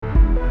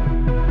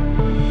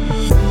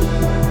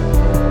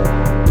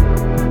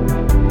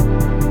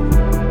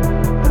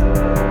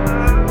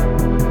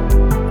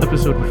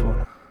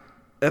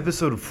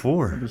Episode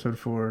 4. Episode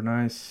 4.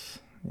 Nice.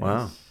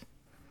 Wow. Yes.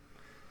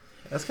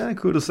 That's kind of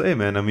cool to say,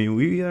 man. I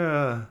mean,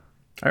 I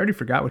already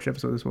forgot which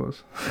episode this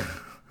was.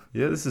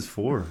 yeah, this is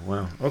 4.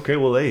 Wow. Okay,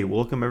 well, hey,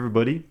 welcome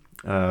everybody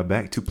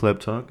back to Pleb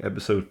Talk,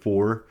 episode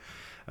 4.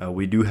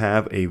 We do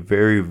have a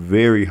very,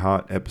 very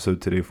hot episode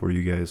today for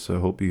you guys, so I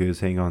hope you guys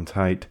hang on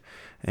tight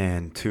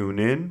and tune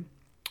in.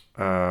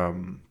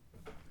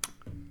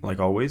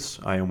 Like always,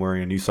 I am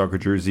wearing a new soccer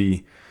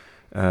jersey,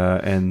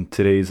 and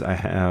today's I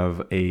have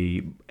a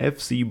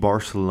FC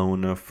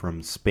Barcelona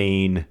from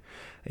Spain,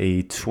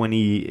 a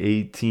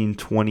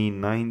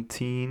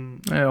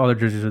 2018-2019. All the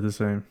jerseys are the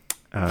same.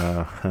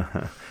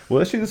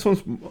 Well, actually, this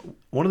one's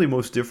one of the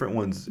most different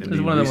ones. This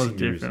is one of the most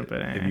different.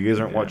 But if you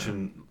guys aren't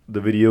watching the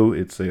video,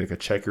 it's like a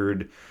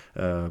checkered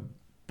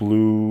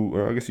blue,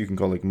 or I guess you can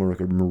call it like more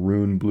like a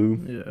maroon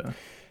blue. Yeah.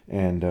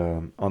 And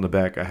on the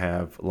back, I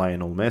have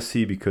Lionel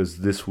Messi because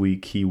this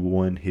week he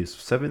won his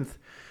 7th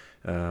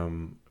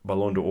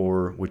Ballon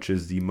d'Or, which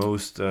is the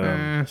most.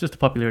 It's just a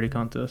popularity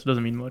contest.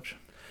 Doesn't mean much.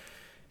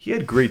 He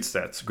had great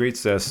stats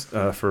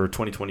for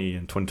 2020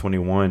 and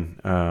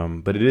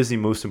 2021. But it is the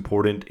most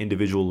important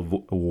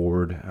individual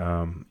award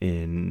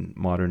in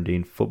modern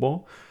day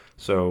football.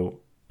 So,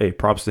 hey,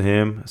 props to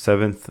him.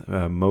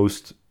 7th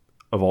most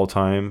of all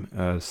time.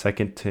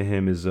 Second to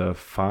him is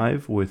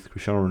 5 with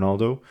Cristiano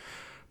Ronaldo.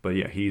 But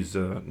yeah, he's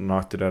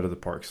knocked it out of the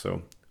park.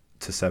 So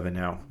to 7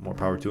 now. More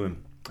power to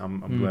him.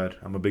 I'm glad.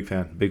 I'm a big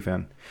fan. Big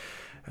fan.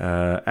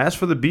 As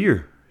for the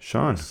beer,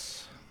 Sean.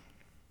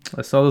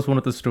 I saw this one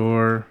at the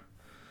store.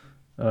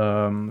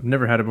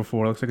 Never had it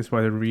before. Looks like it's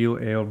by the Real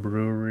Ale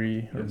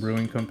Brewery or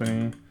Brewing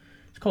Company.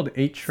 It's called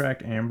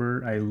 8-Track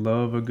Amber. I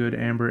love a good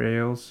amber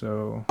ale.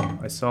 So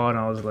I saw it and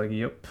I was like,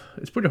 yep.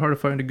 It's pretty hard to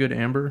find a good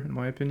amber, in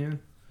my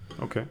opinion.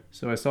 Okay.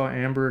 So I saw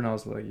amber and I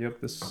was like,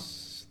 yep,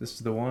 this is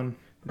the one.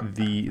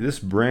 This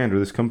brand, or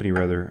this company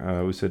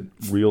rather, we said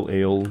Real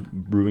Ale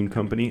Brewing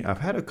Company. I've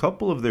had a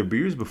couple of their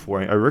beers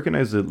before. I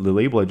recognize the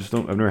label. I've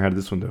never had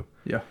this one though.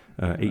 Yeah.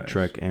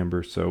 8-Track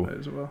Amber. So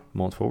as well.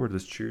 Malt forward.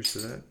 Let's cheers to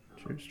that.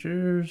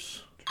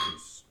 Cheers.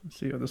 Let's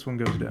see how this one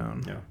goes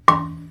down. Yeah.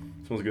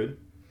 Smells good.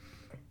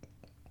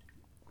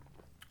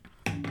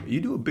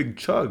 You do a big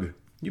chug.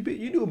 You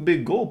do a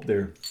big gulp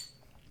there.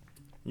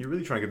 You're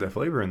really trying to get that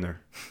flavor in there.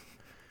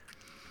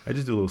 I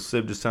just do a little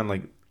sip, just kind of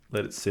like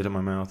let it sit in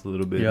my mouth a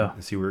little bit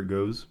and see where it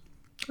goes.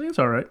 I think it's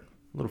all right.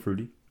 A little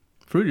fruity.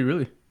 Fruity,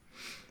 really.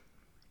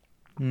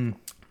 Yeah,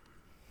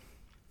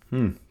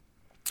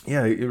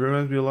 it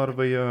reminds me a lot of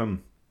a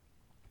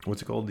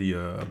what's it called?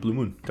 The Blue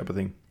Moon type of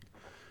thing.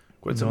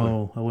 Quite similar.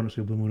 No, I wouldn't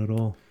say Blue Moon at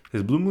all.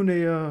 Is Blue Moon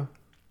a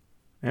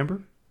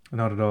amber?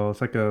 Not at all.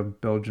 It's like a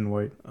Belgian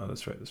white. Oh,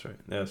 that's right. Yeah,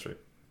 that's right.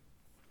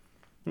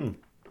 I think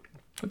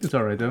it's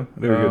all right though.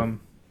 Very good.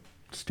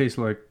 Just tastes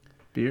like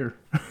beer.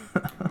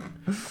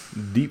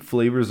 Deep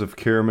flavors of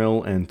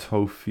caramel and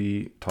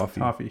toffee.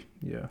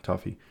 Yeah.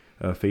 Toffee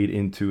fade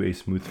into a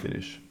smooth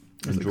finish.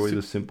 It's Enjoy like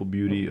the simple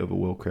beauty of a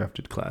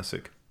well-crafted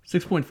classic.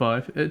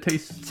 6.5. It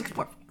tastes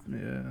 6.5.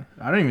 Yeah,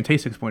 I don't even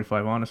taste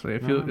 6.5. Honestly, I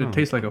feel it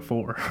tastes like a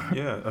 4.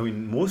 Yeah, I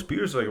mean most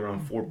beers are like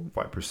around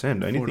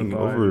 4-5%. Anything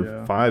 5,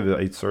 over 5,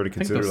 I sort of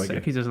consider like.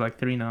 I think like. is like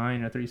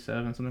 3.9 or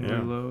 3.7, something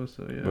really low.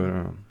 So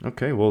yeah. But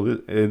okay, well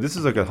this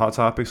is like a hot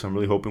topic, so I'm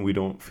really hoping we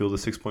don't feel the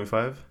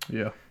 6.5.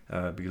 Yeah.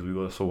 Because we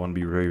also want to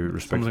be very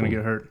respectful. Someone's gonna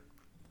get hurt.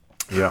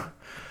 Yeah.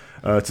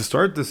 To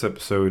start this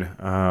episode,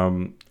 I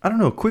don't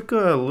know, quick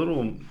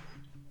little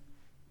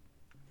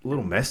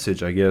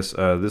message, I guess.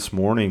 This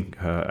morning,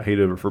 I hate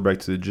to refer back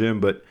to the gym,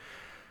 but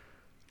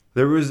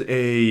there was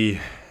a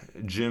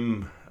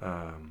gym.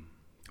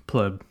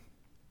 Pleb.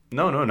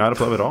 No, not a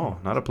pleb at all.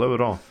 Not a pleb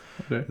at all.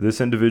 Okay.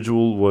 This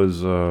individual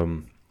was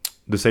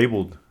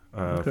disabled.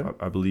 Okay.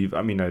 I believe.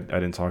 I mean, I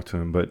didn't talk to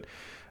him, but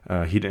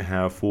he didn't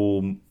have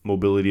full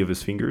mobility of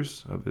his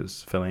fingers, of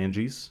his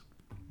phalanges.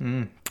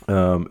 He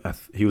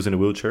was in a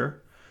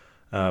wheelchair.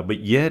 But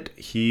yet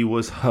he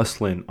was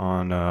hustling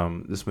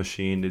on this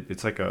machine.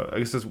 It's like I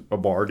guess it's a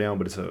bar down,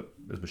 but it's a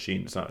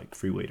machine. It's not like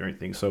free weight or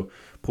anything. So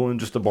pulling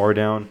just a bar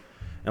down,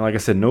 and like I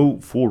said, no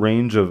full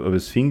range of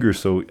his fingers.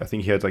 So I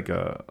think he had like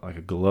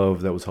a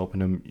glove that was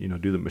helping him,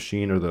 do the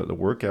machine or the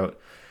workout.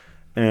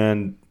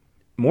 And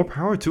more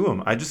power to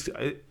him.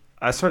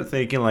 I start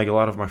thinking like a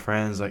lot of my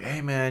friends like,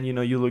 hey man,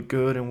 you look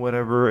good and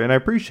whatever, and I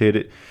appreciate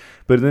it,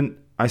 but then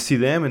I see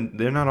them and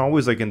they're not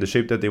always like in the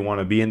shape that they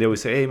want to be, and they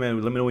always say, hey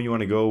man, let me know when you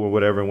want to go or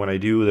whatever, and when I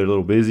do, they're a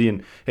little busy,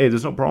 and hey,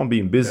 there's no problem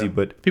being busy,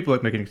 but people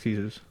like making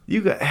excuses.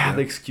 You got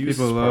the excuses.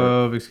 People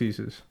love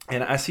excuses.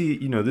 And I see,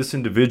 this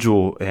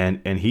individual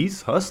and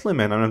he's hustling,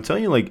 man, and I'm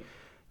telling you, like,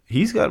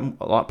 he's got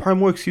probably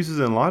more excuses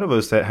than a lot of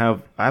us that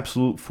have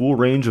absolute full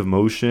range of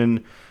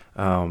motion,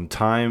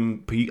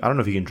 time. I don't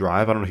know if he can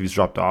drive. I don't know if he's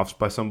dropped off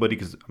by somebody,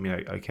 because I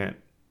mean, I can't.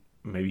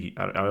 Maybe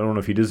I don't know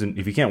if he doesn't.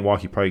 If he can't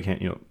walk, he probably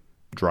can't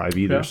drive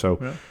either.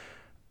 Yeah.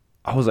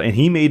 I was like, and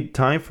he made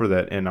time for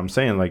that, and I'm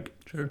saying like,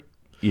 sure,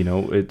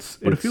 it's.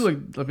 But I feel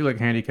like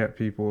handicapped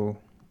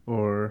people,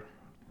 or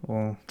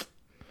how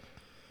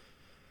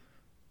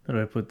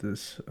do I put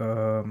this?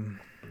 Well,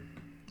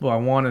 I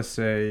want to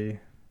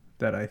say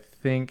that I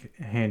think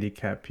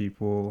handicapped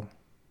people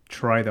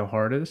try the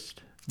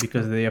hardest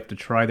because they have to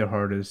try the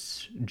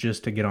hardest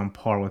just to get on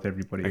par with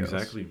everybody else.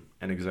 Exactly.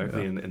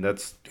 And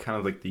that's kind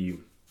of like the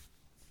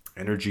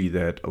energy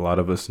that a lot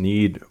of us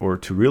need, or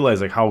to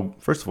realize like how,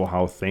 first of all,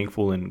 how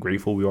thankful and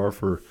grateful we are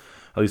for,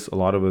 at least a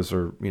lot of us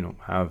are,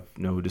 have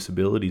no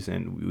disabilities,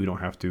 and we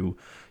don't have to,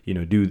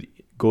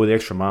 go the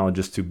extra mile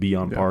just to be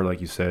on par,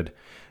 like you said.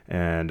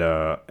 And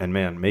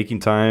man,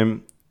 making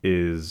time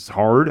is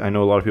hard. I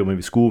know a lot of people,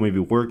 maybe school, maybe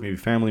work, maybe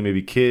family,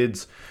 maybe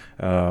kids,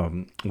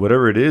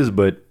 whatever it is,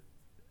 but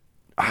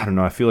I don't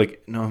know. I feel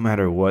like no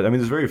matter what, I mean,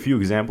 there's very few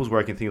examples where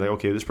I can think like,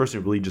 okay, this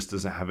person really just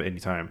doesn't have any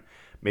time.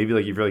 Maybe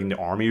like if you're like in the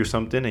army or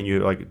something and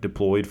you're like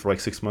deployed for like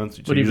 6 months.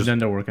 But even then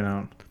they're working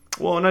out.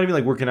 Well, not even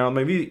like working out.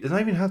 Maybe it's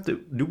not even have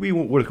to do we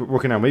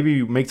working out. Maybe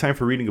you make time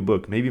for reading a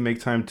book. Maybe make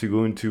time to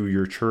go into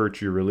your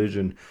church, your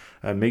religion.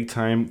 Make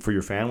time for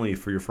your family,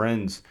 for your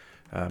friends.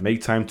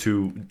 Make time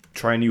to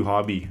try a new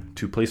hobby,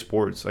 to play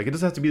sports. Like it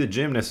doesn't have to be the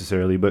gym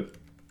necessarily, but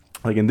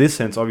like in this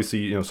sense,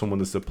 obviously, someone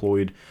that's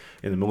deployed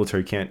in the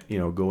military can't,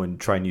 go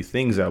and try new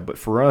things out. But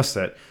for us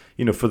that,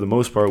 for the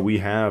most part, we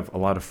have a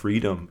lot of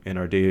freedom in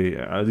our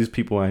day. These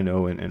people I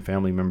know and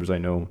family members I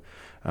know,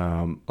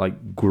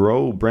 like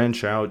grow,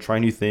 branch out, try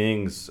new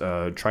things,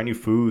 try new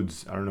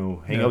foods. I don't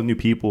know, hang out with new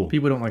people.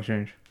 People don't like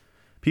change.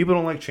 People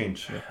don't like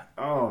change. Yeah.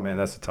 Oh man,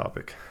 that's a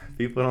topic.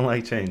 People don't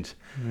like change.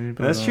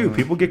 That's true.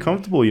 People get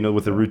comfortable,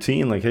 with the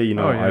routine. Like, hey,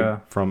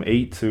 from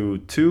 8 to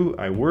 2,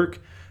 I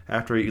work.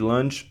 After I eat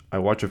lunch, I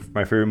watch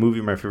my favorite movie,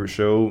 my favorite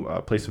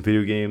show, play some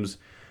video games.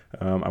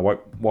 I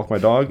walk my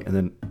dog, and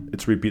then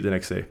it's repeat the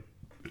next day.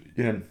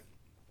 And,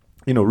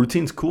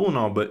 routine's cool and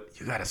all, but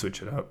you got to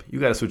switch it up.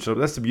 That's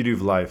the beauty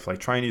of life. Like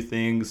trying new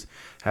things,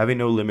 having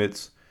no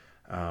limits.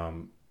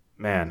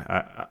 Man,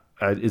 I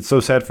it's so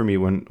sad for me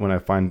when I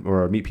find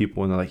or I meet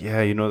people and they're like,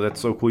 yeah,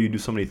 that's so cool. You do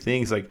so many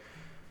things. Like,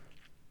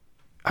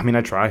 I mean,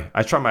 I try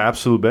my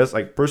absolute best.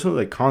 Like personally,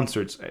 like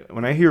concerts,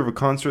 when I hear of a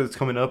concert that's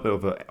coming up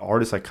of an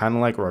artist I kind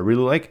of like or I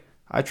really like,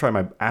 I try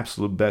my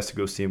absolute best to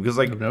go see him. Because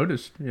like, I've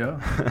noticed. Yeah.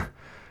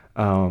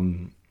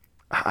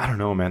 I don't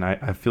know, man.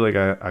 I feel like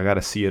I got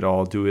to see it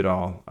all, do it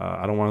all.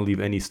 I don't want to leave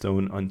any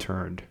stone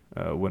unturned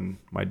when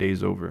my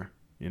day's over,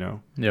 Yeah.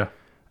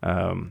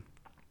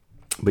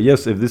 But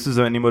yes, if this is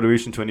any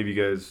motivation to any of you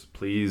guys,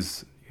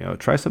 please,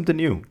 try something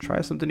new.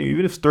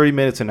 Even if it's 30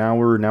 minutes, an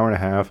hour and a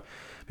half.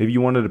 Maybe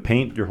you wanted to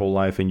paint your whole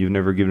life and you've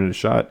never given it a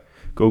shot.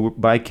 Go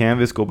buy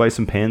canvas, go buy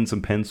some pens,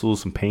 some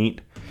pencils, some paint,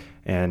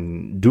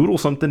 and doodle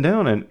something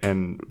down.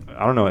 And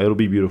I don't know, it'll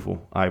be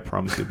beautiful. I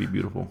promise it'll be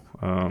beautiful.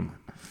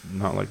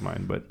 Not like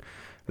mine, but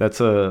that's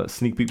a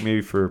sneak peek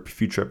maybe for a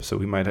future episode.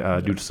 We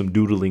might do some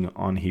doodling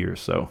on here.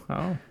 So,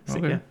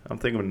 okay. Yeah, I'm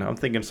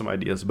thinking some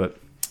ideas, but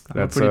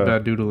that's a pretty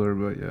bad doodler,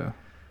 but yeah.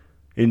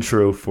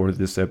 Intro for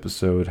this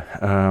episode.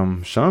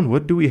 Sean,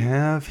 what do we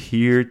have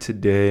here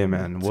today,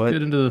 man? Let's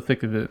get into the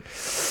thick of it.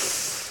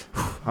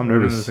 I'm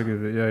nervous. Into the thick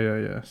of it.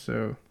 Yeah.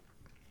 So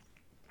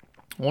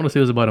I want to say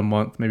it was about a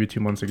month, maybe 2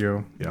 months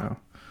ago.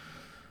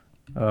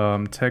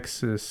 Yeah.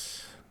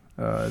 Texas,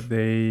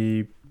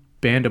 they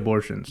banned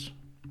abortions.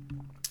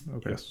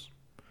 Okay. Yes.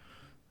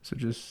 So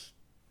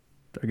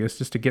I guess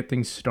just to get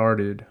things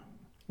started,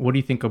 what do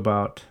you think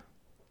about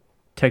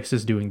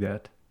Texas doing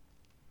that?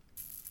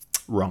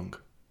 Wrong.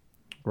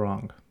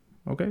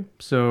 Okay.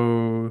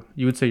 So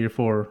you would say you're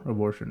for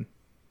abortion.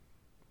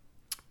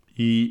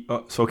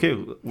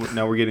 Okay,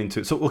 now we're getting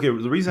to... So, okay,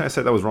 the reason I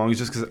said that was wrong is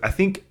just because I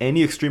think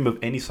any extreme of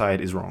any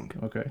side is wrong.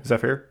 Okay. Is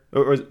that fair?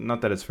 Or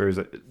not that it's fair.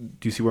 Do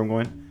you see where I'm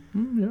going?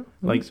 Yeah,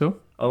 I think so.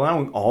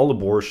 Allowing all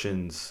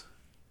abortions...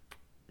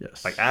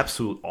 Yes. Like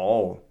absolute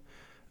all...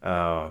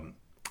 there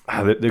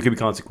could be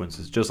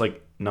consequences. Just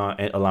like not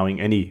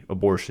allowing any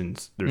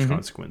abortions, there's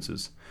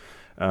consequences.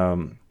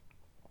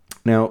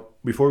 Now,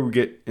 before we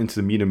get into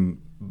the meat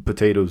and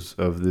potatoes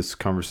of this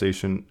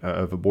conversation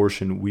of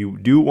abortion, we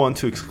do want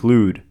to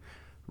exclude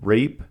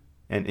rape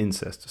and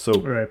incest. So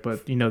right,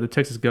 but the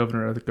Texas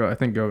governor, I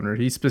think governor,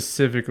 he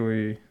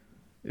specifically,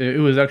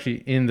 it was actually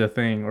in the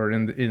thing or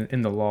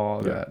in the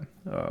law that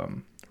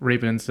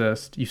rape and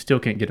incest, you still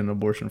can't get an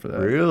abortion for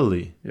that.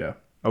 Really? Yeah.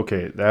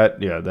 Okay,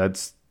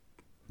 that's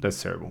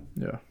terrible.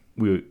 Yeah.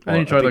 And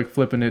he tried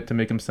flipping it to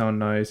make him sound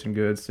nice and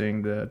good,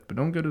 saying that, but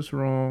don't get us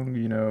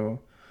wrong,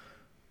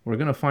 we're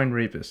going to find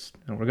rapists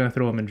and we're going to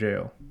throw them in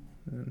jail.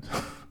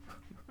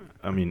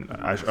 I mean,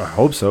 I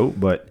hope so,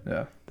 but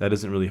yeah, that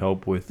doesn't really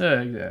help with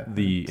the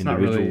it's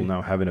individual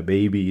now having a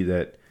baby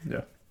that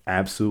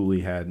absolutely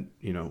had,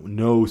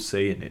 no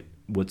say in it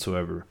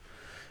whatsoever,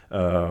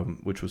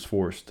 which was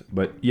forced.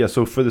 But yeah,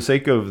 so for the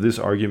sake of this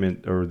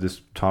argument or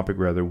this topic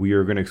rather, we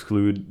are going to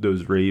exclude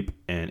those rape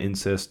and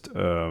incest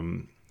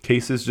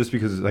cases just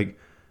because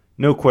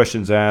no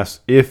questions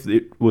asked. If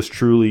it was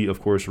truly, of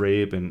course,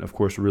 rape and, of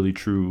course, really,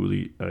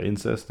 truly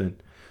incest, then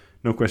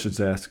no questions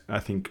asked. I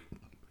think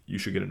you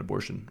should get an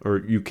abortion. Or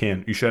you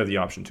should have the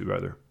option to,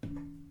 rather.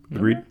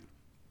 Agreed?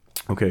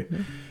 Okay. Yeah.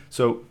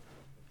 So,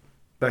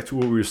 back to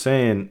what we were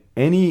saying.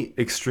 Any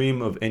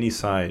extreme of any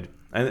side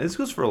And this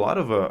goes for a lot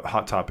of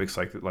hot topics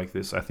like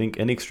this. I think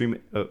any extreme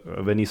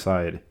of any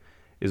side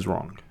is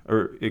wrong,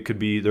 or there could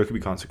be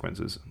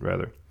consequences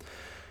rather.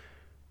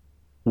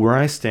 Where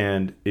I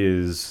stand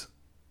is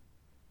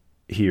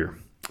here.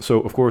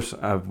 So of course,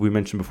 we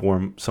mentioned before,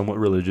 I'm somewhat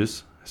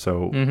religious.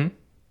 So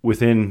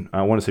within,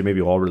 I want to say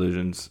maybe all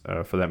religions,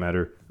 for that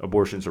matter,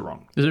 abortions are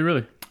wrong. Is it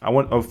really?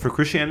 For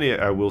Christianity,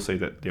 I will say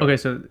that. Okay,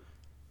 so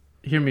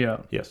hear me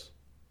out. Yes.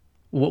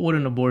 What would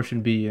an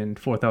abortion be in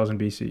 4000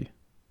 BC?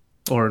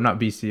 Or not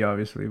BC,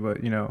 obviously,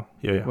 but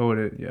Yeah. what would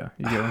it? Yeah,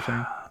 you get what I'm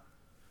saying.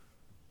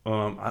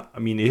 I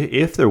mean,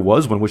 if there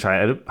was one, which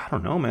I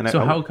don't know, man. So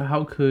how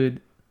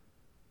could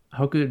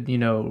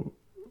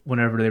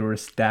whenever they were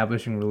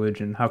establishing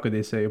religion, how could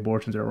they say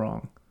abortions are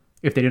wrong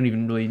if they didn't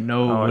even really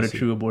know what a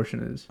true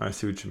abortion is? I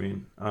see what you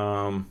mean.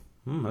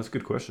 That's a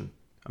good question.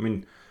 I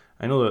mean,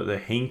 I know the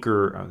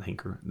hanger,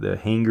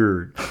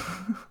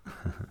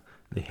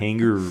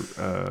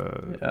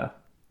 yeah.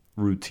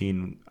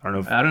 routine. I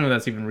don't know if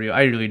that's even real.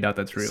 I really doubt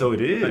that's real. So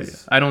it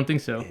is. I don't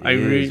think so.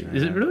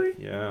 Is it really?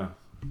 Yeah.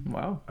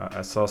 Wow.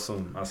 I saw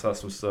some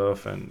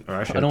stuff, or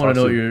actually, I don't want to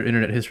know what your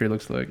internet history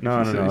looks like. No.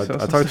 I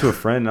talked to a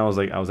friend, and I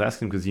was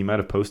asking him because he might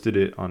have posted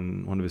it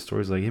on one of his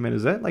stories. Like, hey man,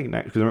 is that like?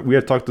 Because we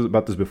had talked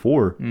about this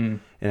before, and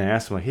I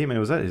asked him like, hey man,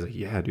 was that? He's like,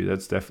 yeah, dude,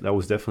 that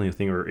was definitely a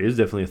thing, or is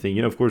definitely a thing.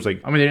 Of course,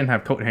 like. I mean, they didn't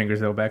have coat hangers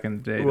though back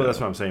in the day. Well,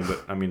 that's what I'm saying,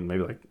 but I mean,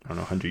 maybe like I don't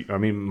know, 100. I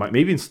mean,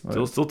 maybe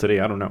still today.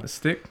 I don't know. A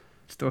stick,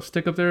 still a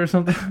stick up there or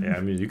something. Yeah,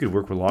 I mean, you could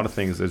work with a lot of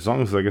things as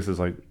long as I guess it's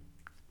like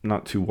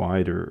not too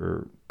wide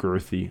or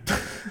girthy.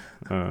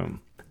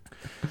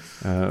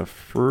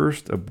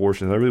 First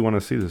abortion. I really want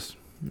to see this.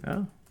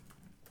 Yeah.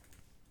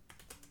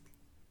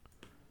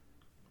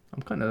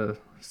 I'm kind of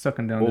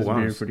sucking down this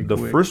beer pretty quick.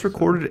 The first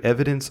recorded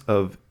evidence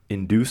of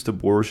induced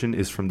abortion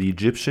is from the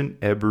Egyptian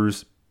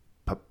Ebers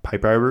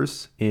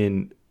Papyrus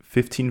in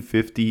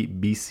 1550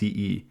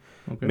 BCE.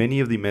 Okay. Many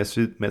of the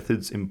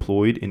methods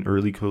employed in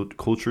early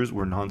cultures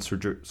were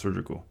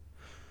non-surgical.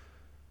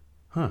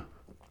 Huh.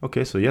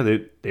 Okay, so yeah,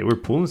 they were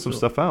pulling some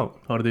stuff out.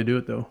 How do they do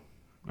it though?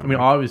 I mean,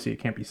 obviously it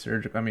can't be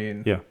surgical. I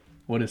mean, yeah.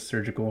 What is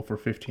surgical for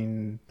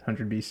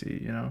 1500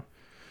 BC?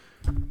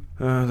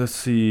 Let's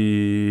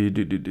see.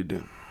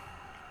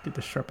 Get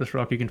the sharpest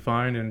rock you can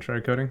find and try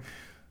cutting.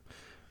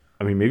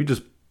 I mean, maybe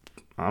just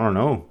I don't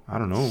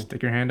know.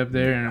 Stick your hand up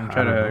there and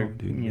try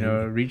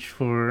to reach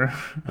for.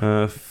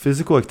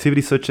 Physical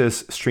activities such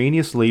as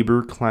strenuous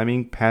labor,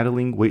 climbing,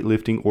 paddling,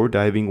 weightlifting, or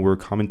diving were a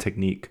common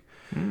technique.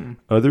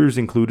 Others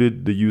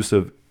included the use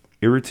of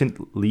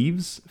irritant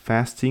leaves,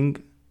 fasting,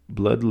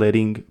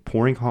 bloodletting,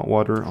 pouring hot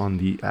water on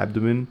the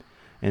abdomen,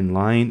 and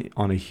lying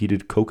on a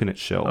heated coconut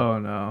shell. Oh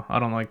no, I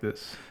don't like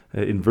this.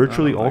 In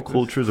virtually all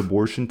cultures,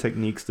 abortion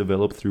techniques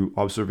developed through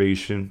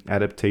observation,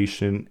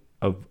 adaptation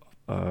of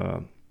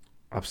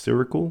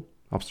obstetrical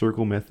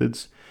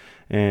methods,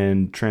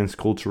 and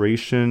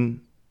transculturation.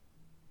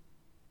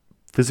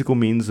 Physical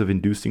means of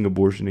inducing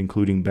abortion,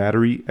 including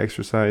battery,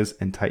 exercise,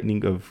 and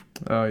tightening of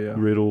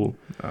griddle,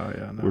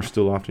 were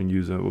still often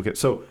used. Okay,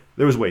 so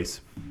there was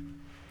ways.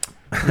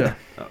 Yeah.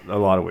 A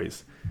lot of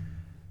ways.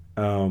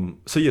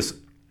 So yes,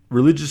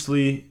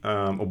 religiously,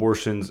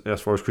 abortions, as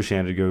far as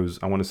Christianity goes,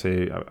 I want to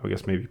say, I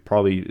guess maybe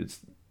probably it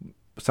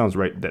sounds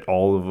right that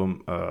all of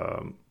them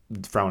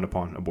frown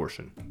upon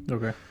abortion.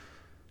 Okay.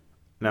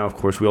 Now, of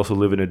course, we also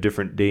live in a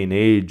different day and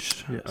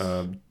age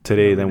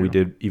today than we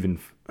did even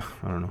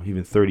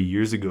 30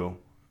 years ago,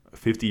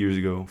 50 years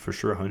ago, for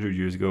sure 100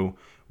 years ago,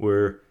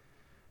 where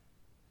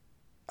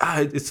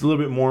it's a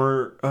little bit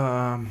more,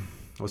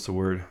 what's the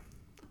word?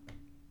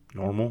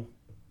 Normal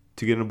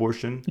to get an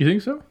abortion. You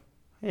think so?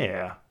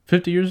 Yeah.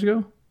 50 years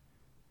ago?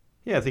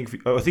 Yeah, I think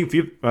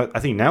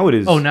now it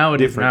is. Oh, now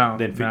it is different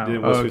than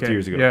it was 50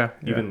 years ago.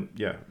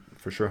 Yeah.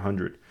 For sure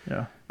 100.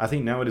 Yeah. I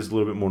think now it is a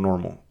little bit more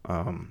normal.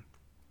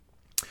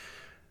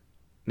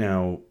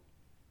 Now,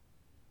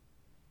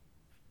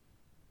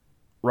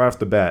 right off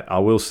the bat, I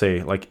will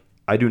say, like,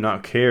 I do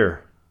not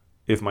care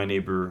if my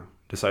neighbor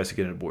decides to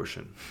get an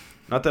abortion.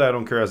 Not that I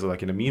don't care as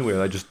like in a mean way.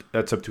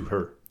 That's up to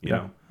her. You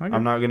know,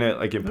 I'm not gonna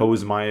like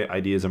impose my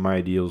ideas and my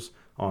ideals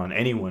on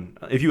anyone.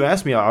 If you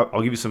ask me,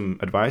 I'll give you some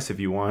advice if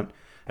you want,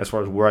 as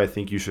far as where I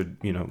think you should,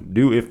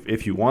 do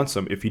if you want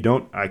some. If you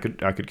don't, I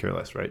could care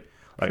less, right?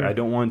 Like sure. I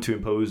don't want to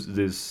impose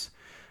this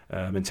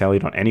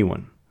mentality on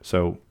anyone.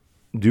 So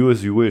do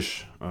as you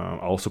wish.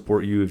 I'll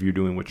support you if you're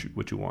doing what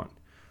you want.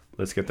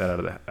 Let's get that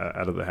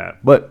out of the hat.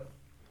 But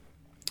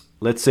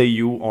let's say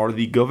you are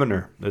the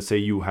governor. Let's say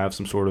you have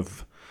some sort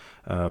of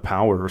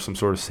power or some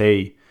sort of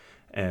say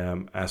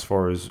as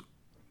far as.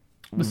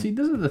 But see,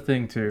 this is the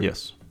thing too.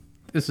 Yes.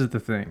 This is the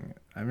thing.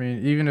 I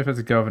mean, even if it's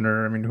a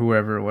governor, I mean,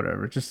 whoever,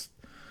 whatever, just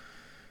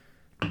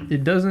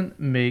it doesn't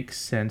make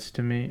sense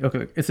to me.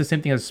 Okay, it's the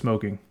same thing as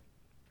smoking.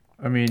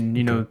 I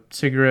mean,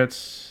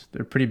 cigarettes,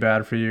 they're pretty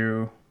bad for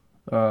you.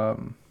 But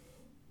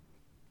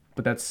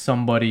that's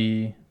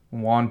somebody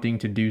wanting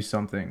to do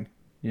something,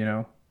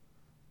 I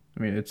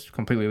mean, it's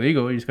completely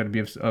legal. You just got to be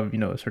of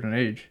a certain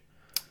age.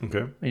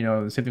 Okay.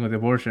 The same thing with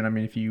abortion. I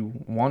mean, if you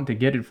want to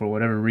get it for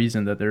whatever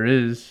reason that there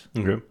is,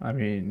 okay. I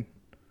mean,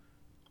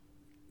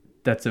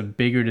 that's a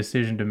bigger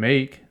decision to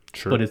make,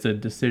 but it's a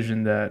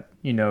decision that,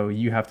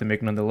 you have to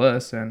make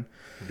nonetheless. And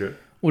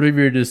whatever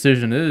your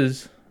decision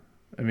is,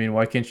 I mean,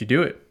 why can't you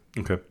do it?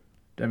 Okay.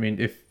 I mean,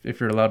 if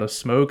you're allowed to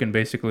smoke and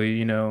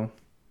basically,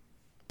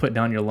 put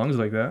down your lungs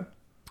like that.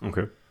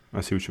 Okay.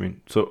 I see what you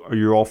mean. So are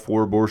you all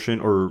for abortion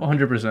or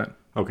 100%?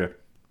 Okay.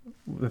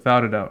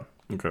 Without a doubt.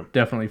 Okay.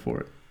 Definitely for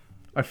it.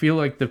 I feel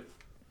like the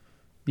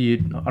I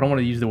don't want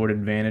to use the word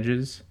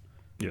advantages.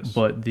 Yes.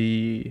 But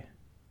the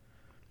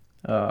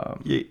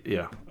yeah. You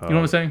know what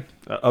I'm saying?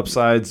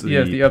 Upsides,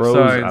 the pros,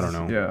 upsides. I don't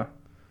know. Yeah.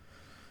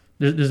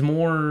 There's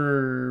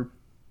more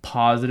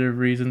positive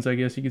reasons, I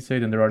guess you could say,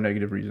 than there are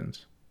negative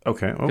reasons.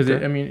 Okay. Because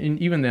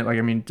even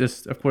then,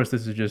 just of course,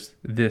 this is just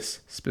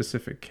this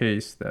specific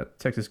case that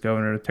Texas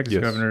governor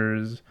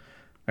is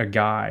a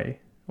guy.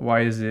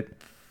 Why is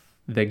it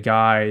the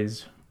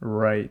guy's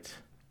right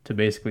to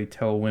basically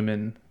tell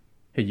women,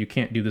 hey, you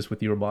can't do this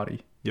with your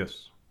body?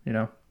 Yes.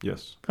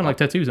 Yes. Kind of like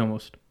tattoos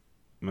almost.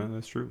 Man,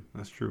 that's true.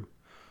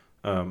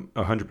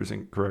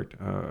 100% correct.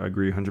 I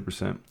agree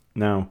 100%.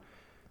 Now,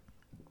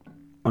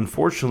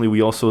 unfortunately,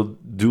 we also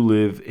do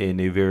live in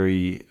a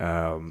very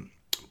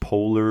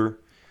polar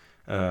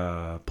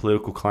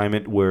political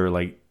climate where,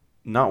 like,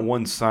 not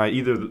one side,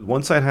 either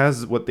one side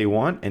has what they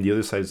want and the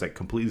other side is like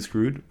completely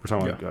screwed. We're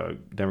talking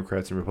like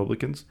Democrats and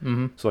Republicans.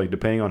 Mm-hmm. So like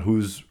depending on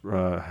who's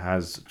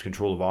has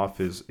control of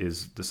office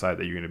is the side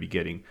that you're going to be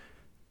getting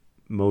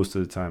most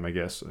of the time, I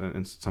guess,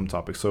 in some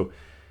topics. So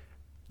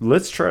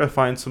let's try to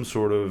find some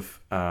sort of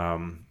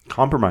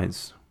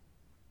compromise,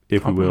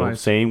 if we will,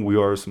 saying we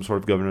are some sort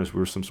of governors.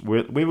 We're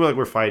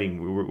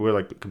fighting. We're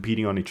like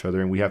competing on each other,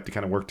 and we have to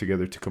kind of work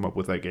together to come up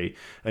with like a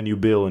new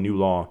bill, a new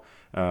law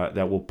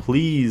that will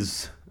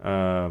please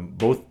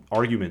both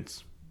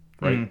arguments,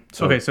 right?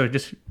 Mm. So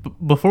just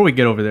before we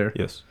get over there,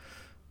 yes,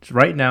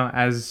 right now,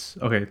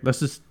 let's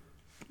just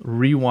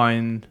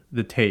rewind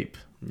the tape.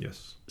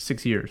 Yes,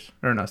 6 years,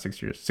 or not 6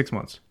 years, 6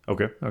 months.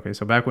 Okay.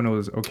 So back when it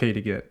was okay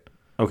to get.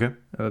 Okay.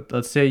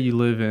 Let's say you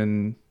live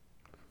in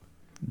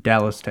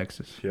Dallas,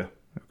 Texas. Yeah.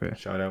 Okay.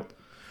 Shout out.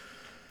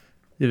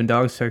 You live in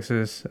Dallas,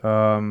 Texas.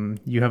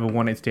 You have a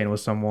one-night stand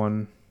with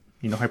someone.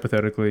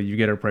 Hypothetically, you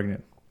get her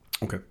pregnant.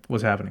 Okay.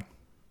 What's happening?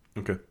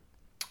 Okay.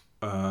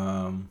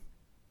 One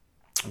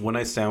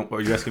night stand.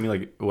 Are you asking me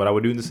like what I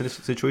would do in this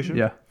situation?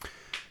 Yeah.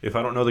 If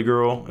I don't know the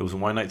girl, it was a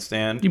one night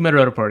stand. You met her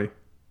at a party.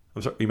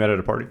 I'm sorry. You met her at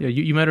a party? Yeah.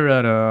 You met her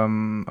at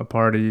a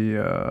party.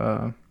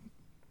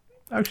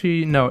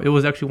 Actually, no. It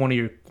was actually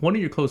one of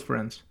your close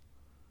friends.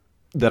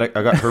 That I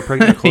got her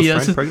pregnant. Close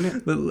friend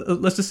pregnant.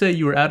 Let's just say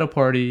you were at a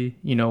party.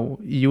 You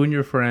and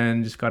your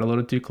friend just got a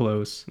little too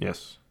close.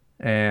 Yes.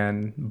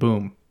 And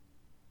boom.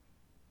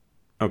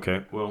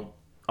 Okay. Well,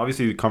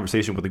 obviously the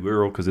conversation with the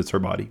girl because it's her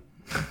body,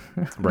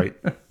 right?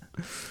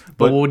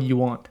 But what do you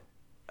want?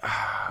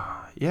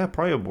 Yeah,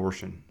 probably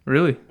abortion.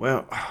 Really?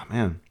 Well,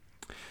 man.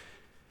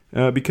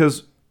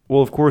 Because,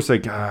 well, of course,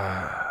 like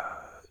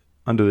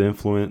under the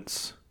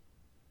influence,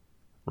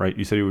 right?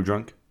 You said you were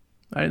drunk?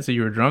 I didn't say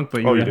you were drunk,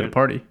 but you were at a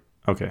party.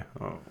 Okay.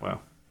 Oh, wow.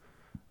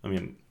 I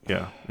mean,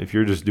 yeah. If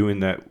you're just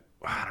doing that,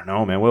 I don't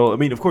know, man. Well, I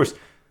mean, of course,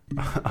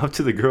 up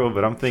to the girl,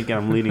 but I'm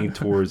leaning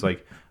towards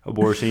like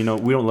abortion.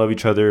 We don't love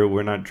each other.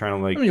 We're not trying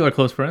to like. You are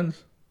close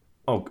friends.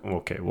 Oh,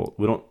 okay. Well,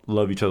 we don't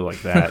love each other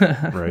like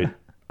that, right?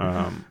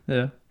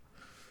 Yeah.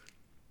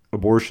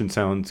 Abortion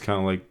sounds kind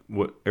of like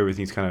what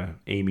everything's kind of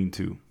aiming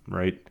to,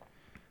 right?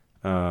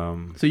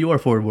 So you are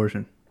for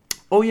abortion?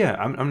 Oh yeah,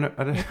 I'm not.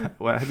 I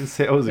didn't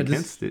say I was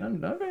against it.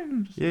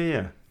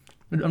 Yeah.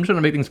 I'm trying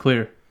to make things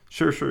clear.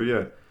 Sure,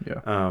 yeah.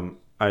 Yeah.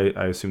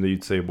 I assume that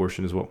you'd say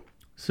abortion as well.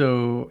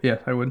 So yeah,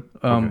 I would.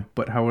 Okay.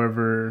 But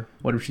however,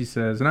 what if she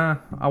says, "Nah,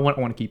 I want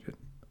to keep it."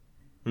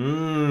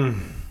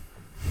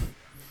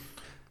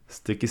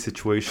 Sticky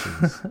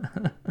situations.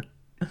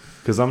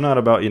 Because I'm not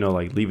about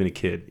like leaving a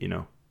kid.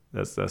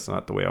 That's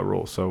not the way I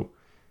roll. So,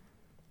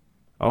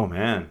 oh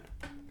man,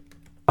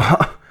 this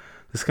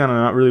is kind of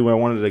not really what I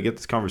wanted to get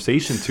this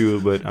conversation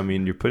to. But I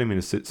mean, you're putting me in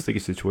a sticky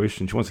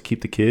situation. She wants to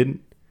keep the kid.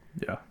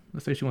 Yeah,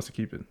 let's say she wants to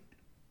keep it.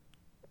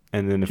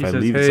 And then if she I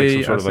says, leave, hey, it's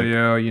like some sort of like.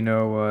 Oh, you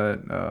know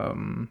what?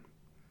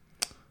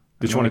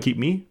 Did she want to keep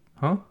me?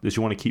 Huh? Did she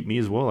want to keep me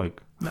as well?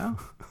 Like no.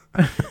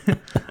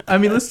 I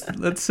mean,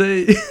 let's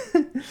say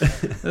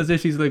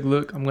she's like,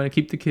 look, I'm gonna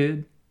keep the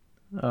kid.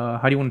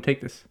 How do you want to take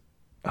this?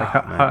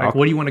 Like,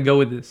 what do you want to go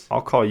with this?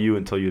 I'll call you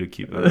and tell you to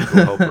keep go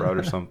help her out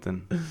or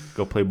something.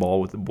 Go play ball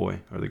with the boy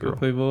or the girl. Go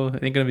play ball.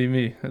 It ain't gonna be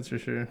me. That's for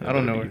sure. I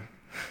don't know her.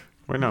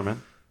 Right now,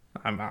 man.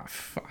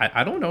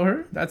 I don't know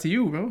her. That's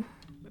you, bro.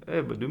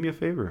 Hey, but do me a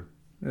favor.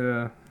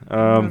 Yeah.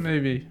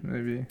 Maybe.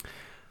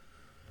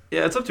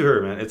 Yeah, it's up to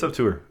her, man. It's up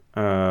to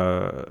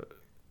her.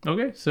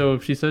 Okay, so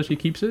if she says she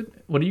keeps it,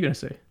 what are you gonna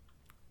say?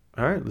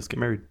 All right, let's get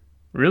married.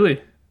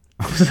 Really?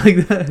 Just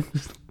like that?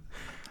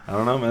 I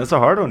don't know, man. That's a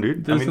hard one,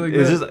 dude. Just like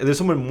there's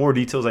so many more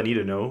details I need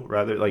to know.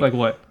 Rather, like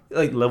what?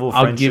 Like level of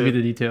friendship. I'll give you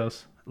the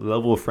details.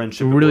 Level of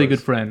friendship. Really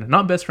good friend,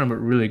 not best friend, but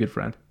really good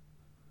friend.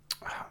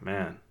 Oh,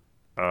 man.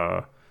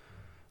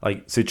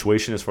 like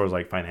situation as far as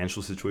like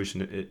financial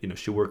situation? Is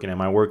she working?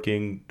 Am I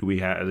working?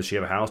 Does she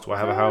have a house? Do I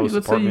have a house?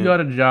 Let's Apartment? say you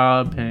got a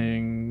job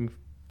paying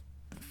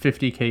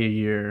 $50K a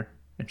year,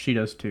 and she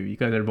does too. You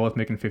guys are both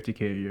making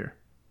 $50K a year.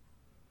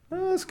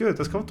 That's good.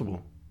 That's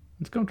comfortable.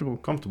 It's comfortable.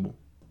 Comfortable.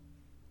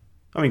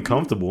 I mean,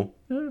 comfortable.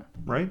 Yeah.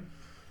 Right?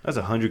 That's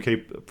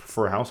 $100K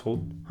for a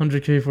household.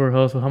 $100K for a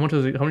household. How much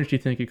do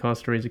you think it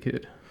costs to raise a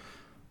kid?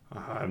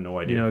 I have no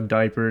idea.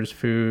 Diapers,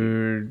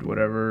 food,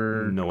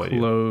 whatever. No idea.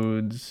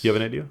 Clothes. You have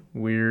an idea?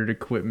 Weird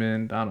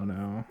equipment. I don't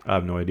know. I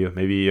have no idea.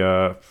 Maybe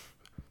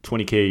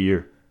 $20K a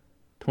year.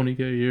 $20K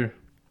a year.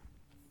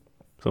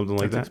 Something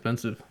like that. That's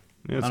expensive.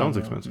 Yeah, it sounds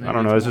expensive. Maybe I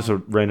don't know. It's just a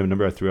random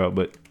number I threw out,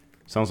 but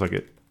sounds like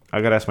it.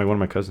 I gotta ask one of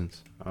my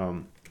cousins.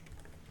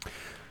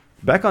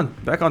 Back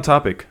on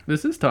topic.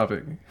 This is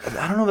topic.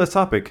 I don't know if that's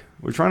topic.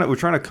 We're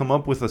trying to come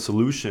up with a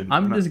solution.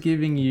 I'm just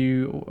giving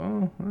you.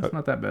 Oh, that's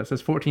not that bad. It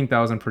says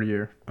 14,000 per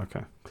year.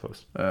 Okay,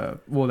 close.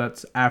 Well,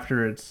 that's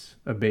after it's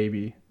a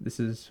baby. This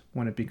is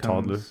when it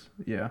becomes toddler.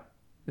 Yeah.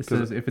 It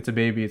says if it's a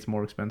baby, it's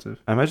more expensive.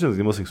 I imagine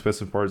the most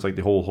expensive part is like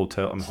the whole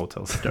hotels,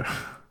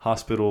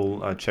 hospital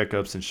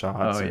checkups and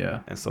shots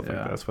and stuff like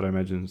that. That's what I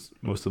imagine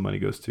most of the money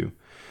goes to.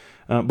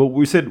 But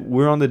we said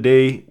we're on the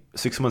day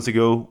 6 months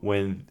ago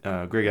when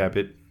Greg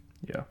Abbott,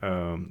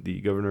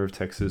 the governor of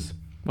Texas.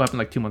 What happened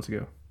like 2 months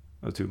ago?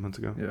 Oh, 2 months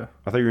ago? Yeah.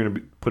 I thought you were going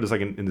to put us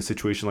like in the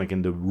situation, like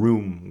in the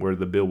room where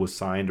the bill was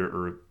signed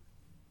or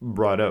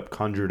brought up,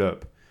 conjured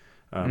up.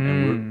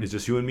 And it's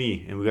just you and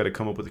me, and we got to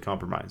come up with a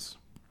compromise.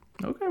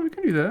 Okay, we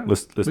can do that.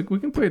 Let's we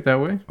can play it that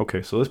way.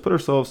 Okay, so let's put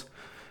ourselves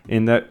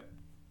in that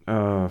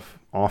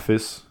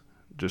office,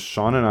 just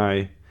Sean and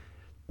I,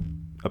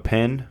 a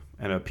pen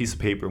and a piece of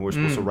paper, and we're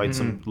supposed to write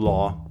some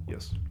law.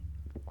 Yes.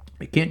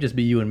 It can't just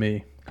be you and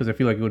me, because I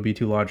feel like it would be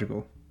too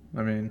logical.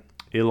 I mean...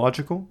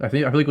 Illogical? I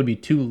feel like it would be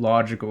too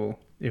logical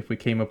if we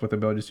came up with a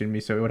bill just you and me.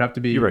 So it would have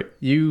to be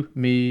you,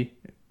 me,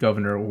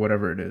 governor, or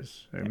whatever it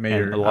is. Or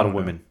mayor. And a lot of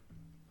women.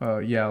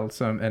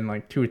 Some, and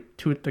like two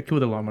of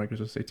the lawmakers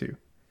will say too.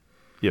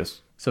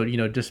 Yes. So,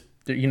 because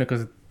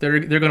they're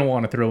going to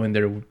want to throw in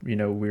their,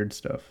 weird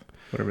stuff,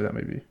 whatever that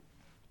may be.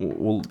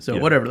 Well,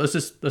 whatever. Let's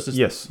just let's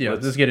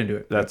get into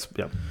it. That's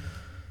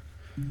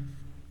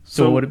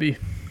So what would it be?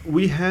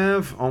 We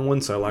have on one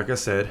side, like I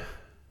said,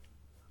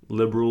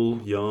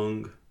 liberal,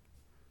 young,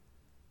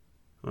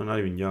 well, not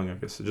even young, I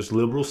guess, just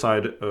liberal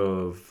side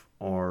of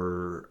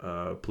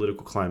our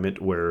political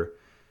climate where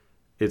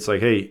it's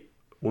like, hey,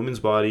 woman's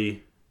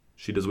body,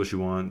 she does what she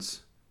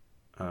wants.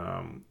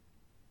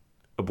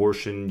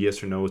 Abortion,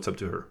 yes or no, it's up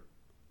to her.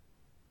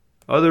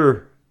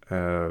 Other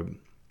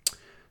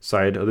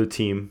side, other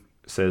team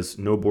says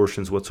no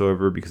abortions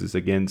whatsoever because it's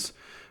against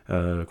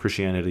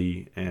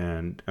Christianity.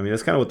 And I mean,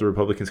 that's kind of what the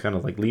Republicans kind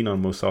of like lean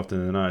on most often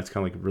than not. It's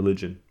kind of like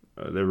religion.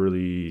 They're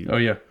really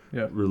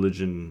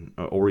religion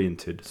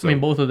oriented. So, I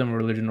mean, both of them are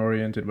religion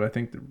oriented, but I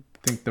think the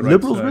right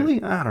liberals side,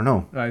 really? I don't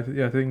know. I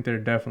think they're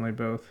definitely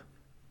both.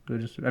 They're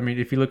just, I mean,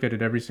 if you look at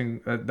it, every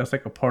single that's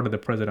like a part of the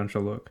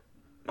presidential look.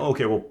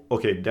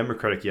 Okay,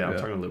 Democratic, I'm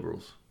talking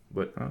liberals,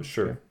 but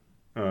sure.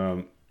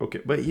 Okay. Okay,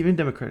 but even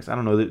Democrats, I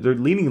don't know. They're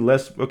leaning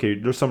less. Okay,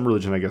 there's some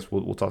religion, I guess.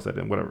 We'll toss that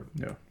in, whatever.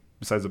 Yeah.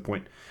 Besides the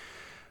point.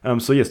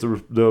 So yes,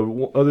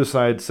 the other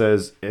side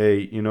says,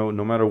 hey, no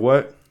matter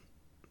what,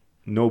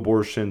 no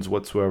abortions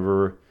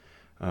whatsoever.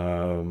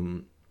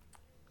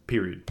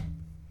 Period.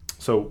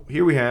 So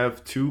here we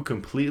have two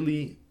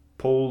completely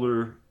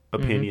polar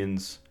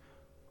opinions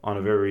on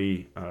a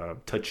very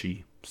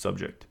touchy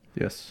subject.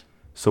 Yes.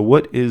 So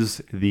what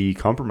is the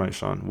compromise,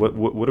 Sean? What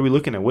are we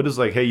looking at? What is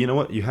like, hey, you know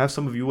what? You have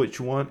some of what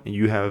you want, and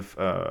you have,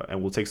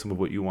 and we'll take some of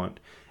what you want,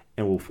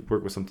 and we'll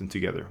work with something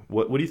together.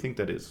 What do you think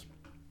that is?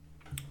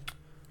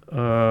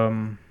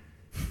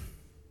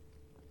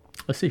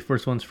 Let's say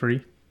first one's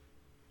free.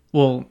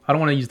 Well, I don't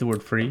want to use the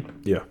word free.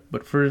 Yeah.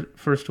 But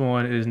first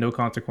one is no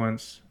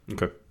consequence.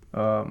 Okay.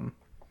 I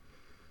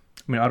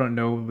mean, I don't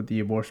know what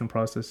the abortion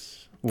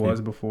process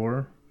was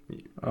before.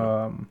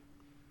 I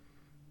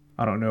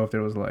don't know if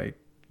there was like,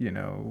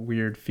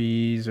 weird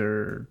fees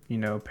or,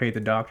 pay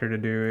the doctor to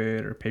do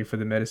it or pay for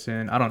the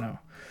medicine. I don't know.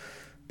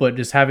 But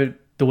just have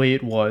it the way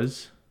it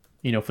was,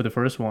 for the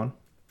first one.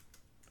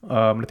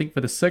 I think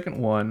for the second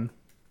one,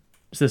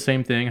 it's the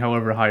same thing,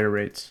 however, higher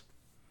rates.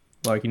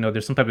 Like,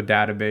 there's some type of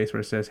database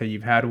where it says, hey,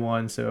 you've had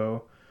one.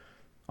 So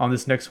on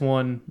this next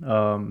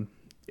one,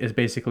 it's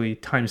basically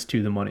times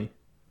 2 the money.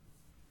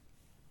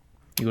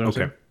 You know what I'm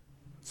saying?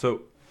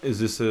 So is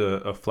this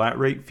a flat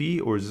rate fee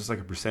or is this like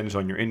a percentage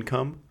on your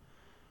income?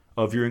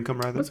 Of your income,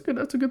 rather. That's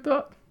a good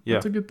thought. Yeah,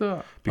 that's a good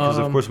thought. Because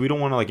of course we don't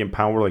want to like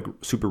empower like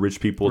super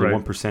rich people, the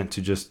 1%,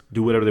 to just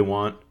do whatever they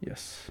want.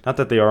 Yes. Not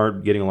that they are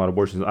getting a lot of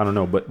abortions. I don't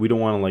know, but we don't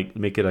want to like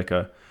make it like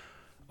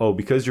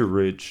because you're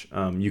rich,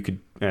 you could.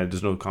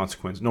 There's no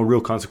consequence, no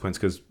real consequence,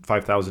 because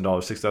 $5,000,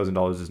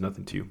 $6,000 is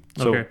nothing to you.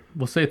 So, okay,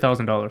 we'll say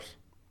 $1,000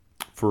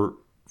 for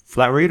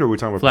flat rate, or are we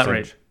talking about flat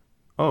percentage? Rate?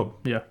 Oh,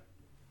 yeah.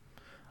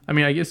 I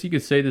mean, I guess you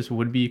could say this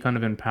would be kind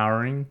of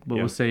empowering, but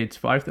we'll say it's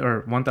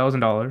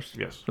 $1,000.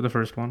 Yes. For the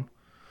first one.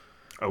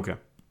 Okay.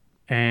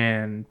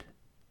 And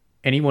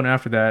Anyone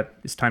after that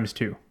is times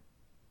 2.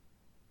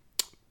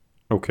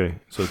 Okay,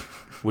 so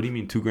what do you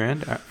mean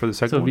 $2,000 for the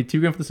second So it'd one? be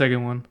 $2,000 for the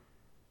second one,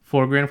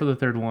 $4,000 for the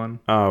third one,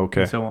 Oh,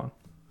 okay. and so on.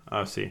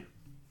 I see.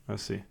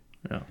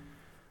 Yeah.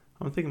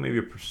 I'm thinking maybe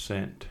a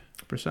percent.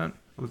 Percent.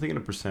 I'm thinking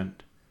a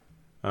percent.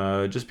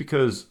 Just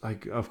because,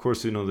 like, of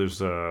course,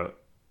 there's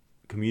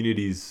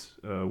communities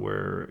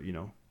where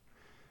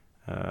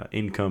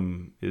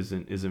income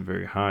isn't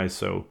very high.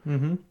 So,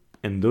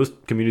 and those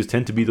communities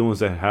tend to be the ones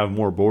that have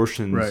more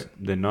abortions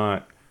than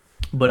not.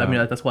 But I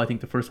mean, that's why I think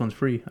the first one's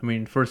free. I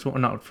mean, first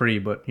one not free,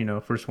 but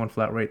first one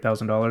flat rate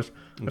 $1,000.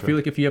 I feel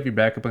like if you have your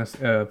back up against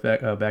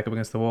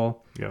the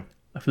wall,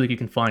 I feel like you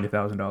can find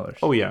 $1,000.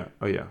 Oh yeah,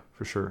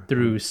 for sure.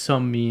 Through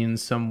some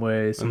means, some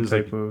way, some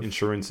type of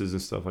insurances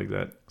and stuff like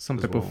that. Some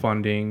type of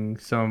funding,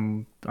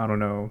 some I don't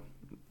know,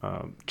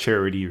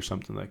 charity or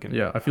something that can.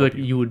 Yeah, I feel like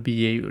you would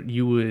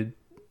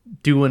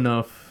do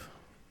enough,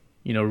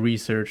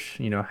 research,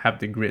 have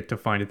the grit to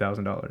find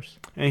 $1,000.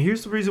 And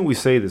here's the reason we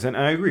say this, and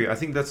I agree. I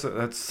think that's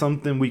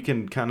something we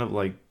can kind of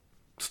like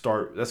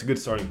start. That's a good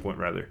starting point,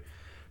 rather,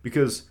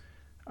 because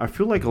I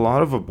feel like a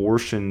lot of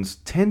abortions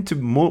tend to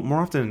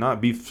more often than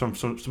not be some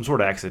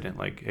sort of accident.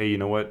 Like, hey, you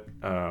know what?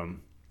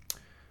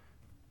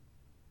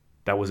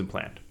 That wasn't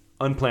planned.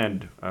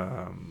 Unplanned.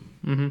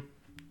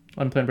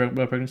 Unplanned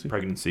pregnancy.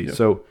 Pregnancy.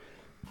 Yep.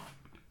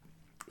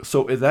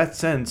 So in that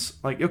sense,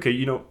 like,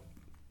 okay,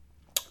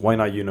 why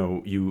not?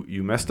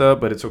 You messed up,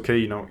 but it's okay.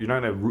 You're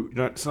not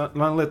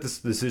gonna let this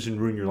decision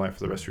ruin your life for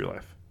the rest of your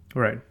life.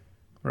 Right.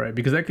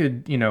 Because that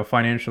could,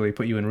 financially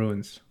put you in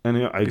ruins.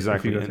 And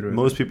exactly. And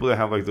most people that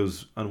have like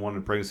those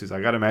unwanted pregnancies, I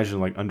gotta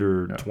imagine like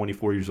under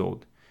 24 years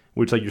old,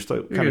 which like you're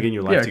still kind of getting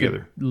your life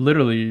together.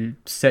 Literally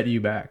set you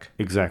back.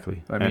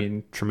 Exactly. I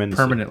mean,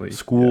 tremendously. Permanently.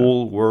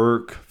 School,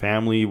 work,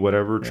 family,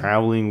 whatever,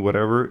 traveling,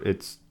 whatever.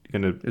 It's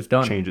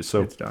done. Change it.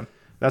 So it's done.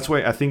 That's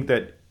why I think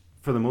that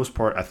for the most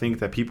part, I think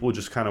that people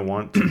just kind of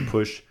want to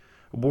push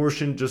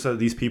abortion just that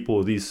these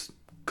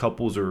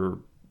couples or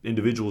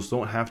individuals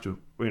don't have to,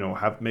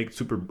 make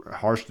super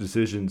harsh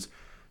decisions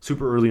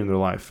super early in their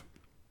life.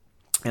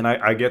 And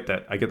I get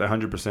that. I get that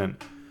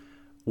 100%.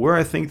 Where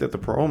I think that the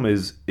problem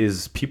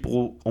is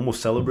people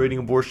almost celebrating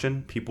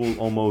abortion, people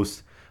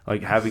almost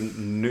like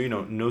having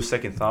no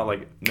second thought,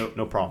 like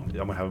no problem.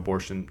 I'm gonna have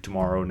abortion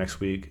tomorrow, next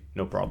week,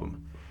 no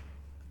problem.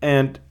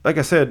 And like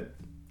I said,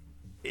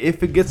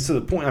 if it gets to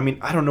the point, I mean,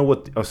 I don't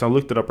know so I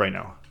looked it up right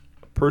now.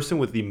 A person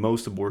with the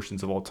most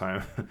abortions of all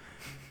time.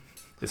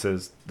 It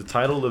says the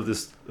title of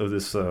this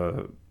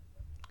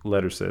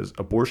letter says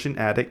abortion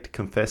addict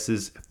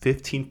confesses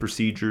 15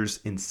 procedures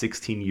in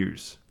 16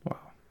 years.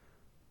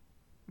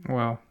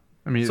 Wow.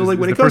 I mean, so like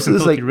when it comes to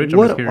this, like rich,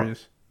 what? I'm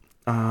just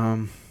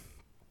curious.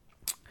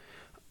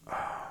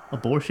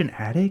 Abortion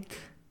addict?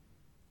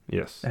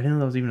 Yes. I didn't know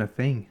that was even a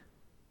thing.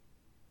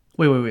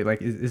 Wait.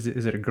 Like, is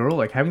it a girl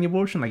like having the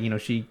abortion? Like,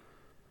 she's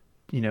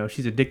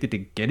addicted to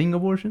getting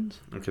abortions?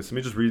 Okay, so let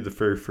me just read the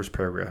very first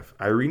paragraph.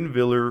 Irene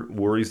Viller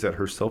worries that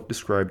her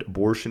self-described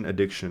abortion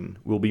addiction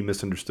will be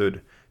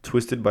misunderstood,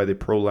 twisted by the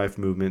pro-life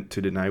movement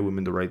to deny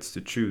women the rights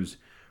to choose.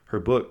 Her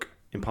book,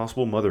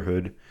 Impossible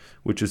Motherhood,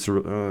 which is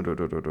much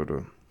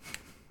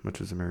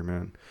as a married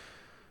man.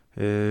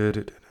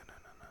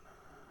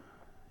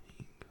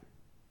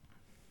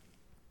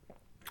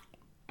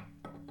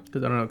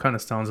 Because I don't know, it kind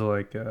of sounds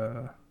like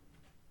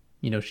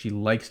she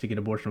likes to get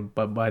abortion,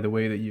 but by the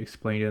way that you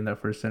explained it in that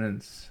first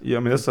sentence. Yeah,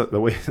 I mean, that's the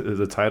way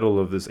the title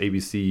of this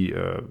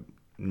ABC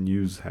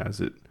news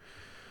has it.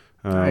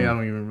 I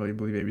don't even really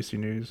believe ABC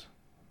News.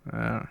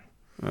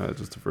 It's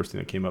just the first thing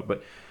that came up.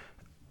 But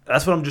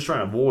that's what I'm just trying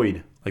to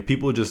avoid. Like,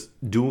 people just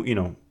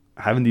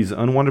having these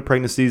unwanted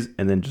pregnancies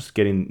and then just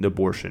getting the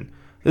abortion.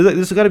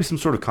 There's got to be some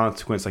sort of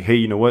consequence. Like, hey,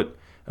 you know what?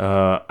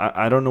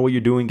 I don't know what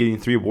you're doing getting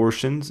 3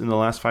 abortions in the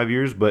last 5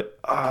 years, but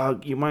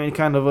you mind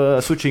kind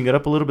of switching it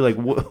up a little bit?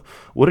 Like,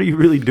 what are you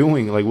really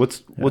doing? Like, what's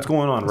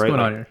going on, what's right?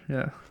 Going like, on here?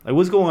 Yeah. Like,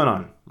 what's going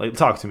on? Like,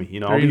 talk to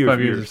me. I'll be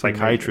your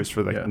psychiatrist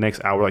for the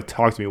next hour. Like,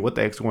 talk to me. What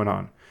the heck's going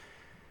on?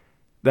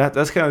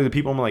 That's kind of the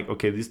people I'm like,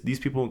 okay, these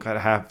people kind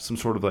of have some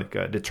sort of like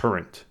a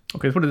deterrent.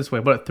 Okay, let's put it this way: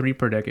 about 3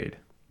 per decade.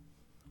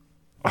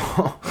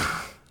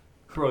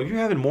 Bro, if you're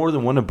having more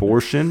than 1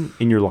 abortion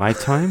in your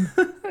lifetime,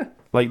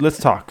 like, let's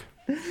talk.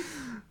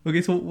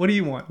 Okay, so what do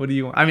you want? I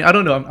mean, I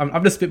don't know.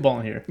 I'm just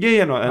spitballing here.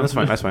 Yeah, no, and that's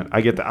fine.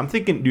 I get that. I'm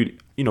thinking,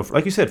 dude,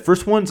 like you said,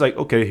 first one's like,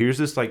 okay, here's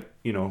this, like,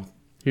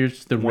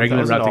 here's the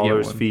regular route to get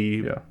one.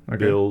 Fee,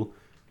 bill,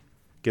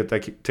 get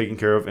that taken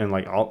care of, and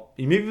like,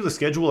 maybe we'll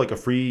schedule like a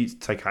free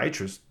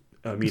psychiatrist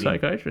meeting.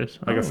 Psychiatrist,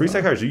 like a free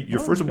psychiatrist. Your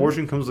first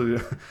abortion comes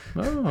with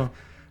a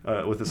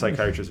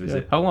psychiatrist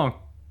visit. Yeah. How long?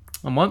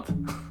 A month?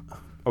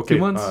 Okay,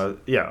 2 months? A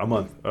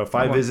month.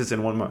 5 visits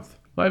in 1 month.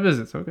 5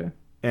 visits, okay.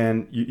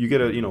 And you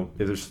get if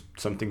there's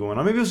something going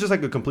on, maybe it was just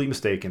like a complete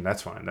mistake, and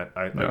that's fine.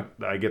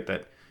 I get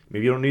that.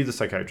 Maybe you don't need the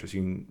psychiatrist.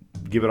 You can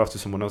give it off to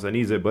someone else that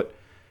needs it. But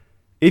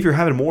if you're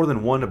having more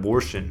than 1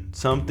 abortion,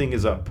 something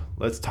is up.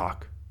 Let's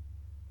talk.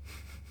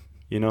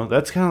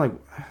 That's kind of like,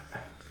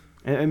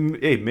 and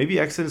hey, maybe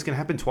accidents can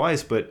happen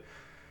twice, but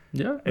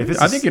Yeah, If it's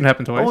I think it can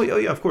happen twice. Oh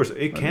yeah, of course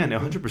it can,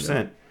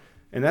 100%.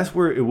 And that's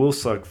where it will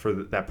suck for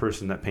that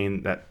person that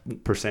paying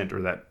that percent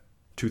or that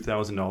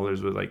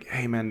 $2,000 with like,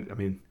 hey man, I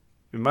mean,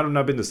 it might have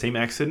not been the same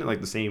accident,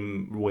 like the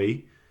same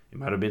way. It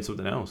might have been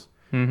something else.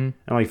 Mm-hmm. And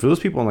like for those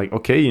people, I'm like,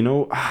 okay,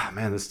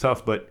 man, that's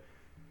tough, but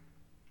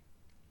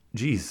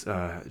geez,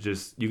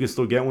 just you can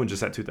still get one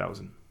just at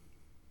 2,000.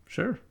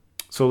 Sure.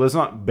 So let's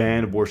not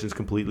ban abortions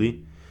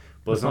completely,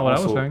 but let's not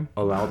also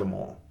allow them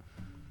all.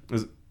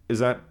 Is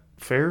that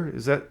fair?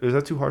 Is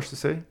that too harsh to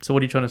say? So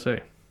what are you trying to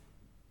say?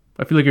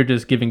 I feel like you're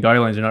just giving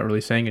guidelines. You're not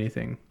really saying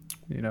anything.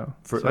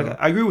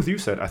 Like, I agree with you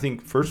said. I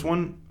think first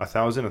one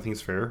 1,000. I think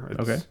it's fair.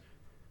 Okay.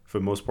 For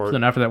the most part. So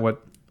then after that,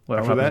 what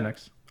happens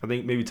next? I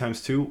think maybe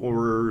times 2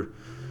 or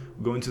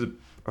going to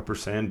a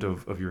percent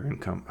of your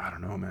income. I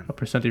don't know, man. A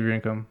percent of your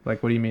income?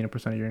 Like, what do you mean a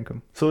percent of your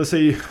income? So let's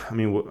say,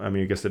 I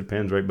guess it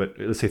depends, right? But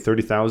let's say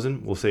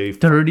 30,000. We'll say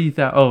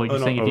 30,000. Oh, you're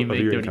saying if you make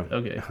 30. Income.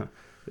 Okay.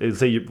 Let's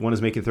say one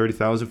is making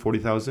 30,000,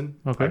 40,000.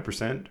 Okay.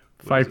 5%.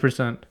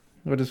 5%.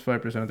 What is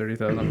 5% of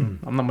 30,000?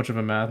 I'm not much of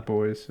a math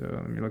boy, so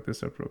let me look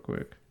this up real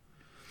quick.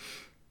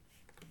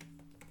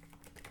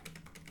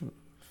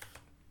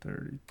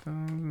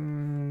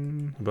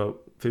 30,000.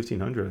 About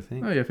 1,500, I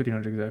think. Oh yeah,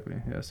 1,500 exactly.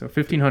 Yeah, so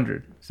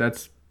 1,500. So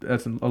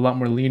that's a lot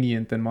more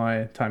lenient than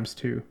my times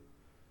 2.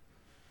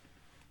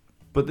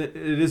 But it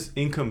is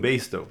income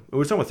based though.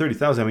 We're talking about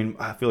 30,000. I mean,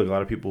 I feel like a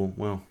lot of people.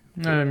 Well,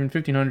 I mean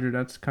 1,500.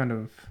 That's kind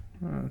of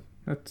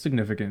that's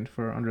significant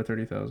for under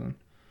 30,000.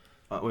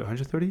 Wait,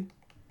 130?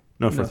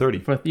 No, for 30.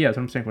 That's what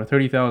I'm saying. For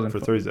 30,000. For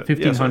 30,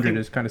 1,500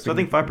 is kind of. So I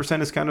think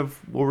 5% is kind of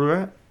where we're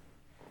at.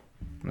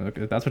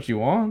 Okay, that's what you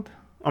want.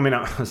 I mean,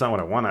 that's not what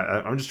I want.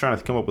 I'm just trying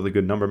to come up with a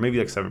good number. Maybe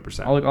like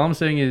 7%. All I'm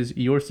saying is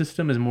your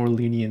system is more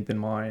lenient than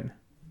mine.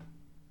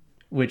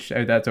 Which,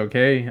 that's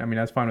okay. I mean,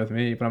 that's fine with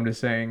me. But I'm just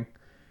saying,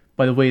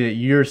 by the way that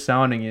you're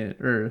sounding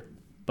it, or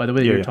by the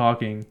way that you're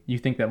talking, you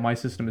think that my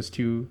system is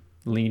too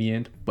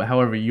lenient. But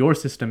however, your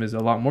system is a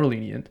lot more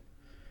lenient.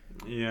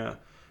 Yeah.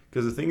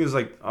 Because the thing is,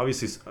 like,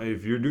 obviously,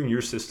 if you're doing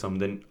your system,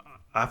 then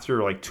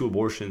after like 2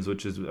 abortions,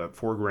 which is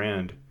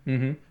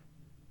 $4,000,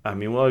 I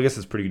mean, well, I guess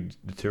it's pretty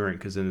deterrent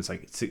because then it's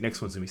like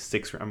next one's gonna be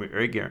 $6,000. I mean,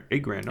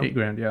 $8,000. No?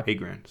 $8,000, yeah.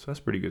 $8,000. So that's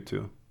pretty good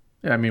too.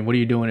 Yeah, I mean, what are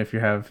you doing if you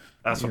have?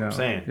 That's what I'm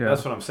saying. Yeah.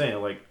 That's what I'm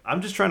saying. Like,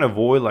 I'm just trying to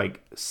avoid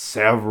like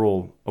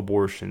several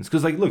abortions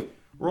because, like, look,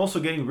 we're also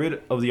getting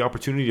rid of the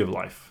opportunity of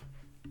life.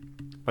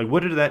 Like,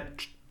 what did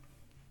that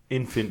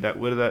infant?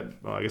 Well,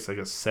 I guess like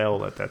a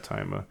cell at that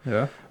time.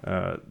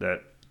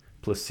 That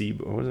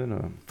placebo. What was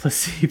it?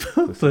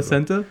 Placebo.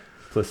 Placenta.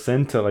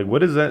 Placenta, like what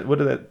did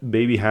that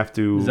baby have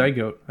to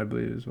zygote, I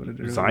believe is what it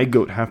is.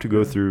 Zygote have to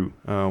go through.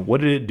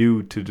 What did it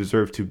do to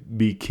deserve to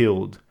be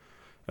killed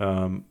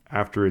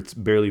after it's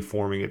barely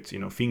forming its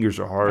fingers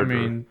are hard,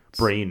 or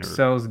brain, or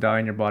cells die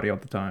in your body all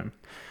the time.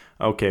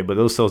 Okay, but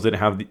those cells didn't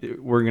have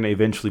we're going to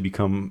eventually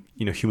become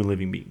human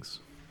living beings.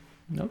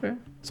 Okay,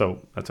 so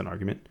that's an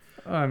argument.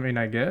 I mean,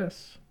 I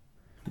guess,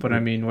 but I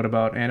mean, what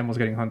about animals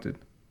getting hunted?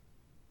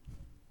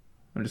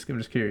 I'm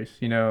just curious.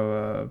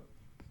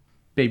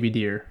 Baby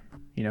deer.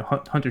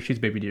 Hunter shoots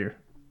baby deer.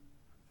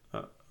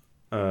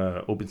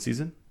 Open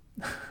season,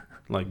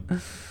 like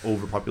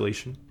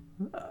overpopulation.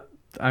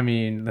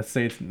 Let's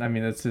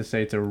just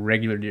say it's a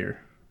regular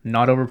deer,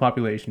 not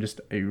overpopulation,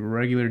 just a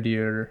regular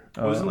deer.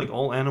 Wasn't like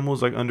all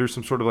animals like under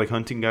some sort of like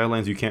hunting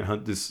guidelines? You can't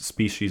hunt this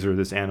species or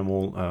this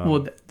animal.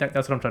 Well,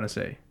 that's what I'm trying to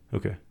say.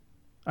 Okay.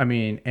 I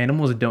mean,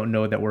 animals don't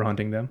know that we're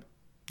hunting them.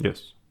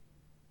 Yes.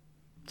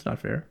 It's not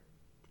fair.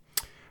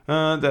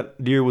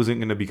 That deer wasn't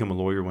going to become a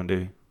lawyer one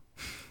day.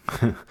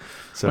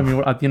 So I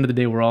mean, at the end of the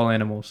day, we're all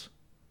animals.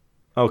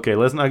 Okay,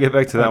 let's not get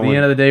back to that one. At the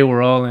end of the day,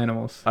 we're all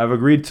animals. I've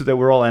agreed to that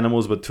we're all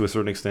animals, but to a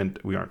certain extent,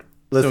 we aren't.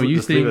 Let's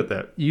leave it at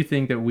that. You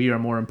think that we are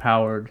more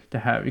empowered to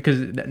have... Because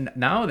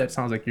now that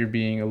sounds like you're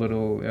being a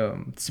little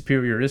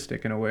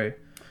superioristic in a way.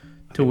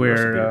 To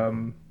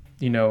where,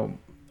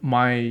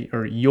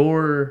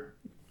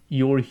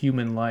 your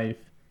human life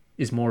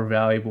is more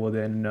valuable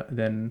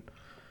than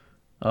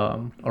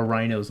a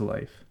rhino's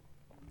life.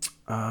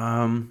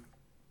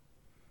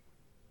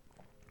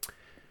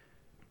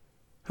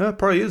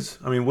 Probably is.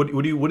 I mean,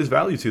 what is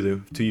value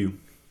to you?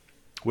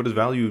 What is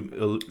value?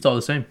 It's all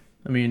the same.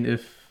 I mean,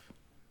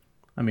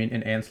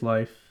 an ant's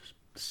life,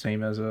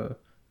 same as a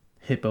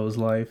hippo's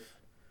life,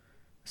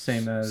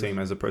 same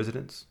as a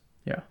president's.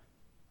 Yeah.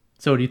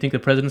 So, do you think the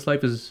president's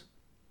life is,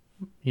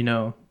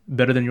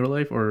 better than your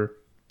life, or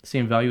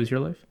same value as your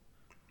life?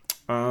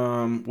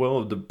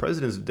 Well, the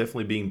president's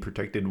definitely being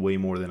protected way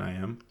more than I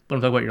am. But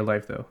I'm talking about your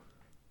life, though.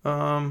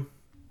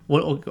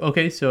 Well,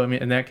 okay. So, I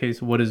mean, in that case,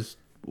 what is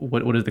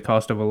the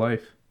cost of a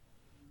life?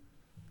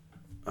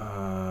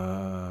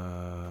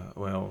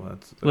 Well,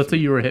 that's let's say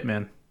you were a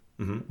hitman.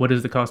 Mm-hmm. What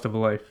is the cost of a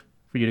life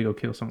for you to go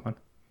kill someone?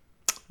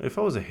 If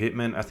I was a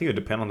hitman, I think it would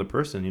depend on the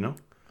person. It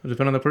would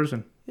depend on the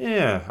person.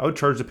 Yeah, I would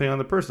charge depending on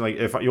the person. Like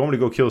if you want me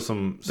to go kill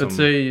some let's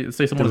say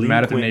someone was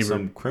mad at their neighbor.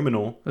 Some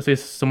criminal. Let's say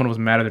someone was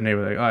mad at their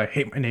neighbor. Like, I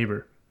hate my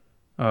neighbor.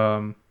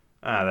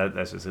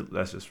 That's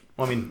just.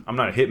 Well, I mean, I'm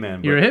not a hitman.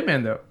 But, You're a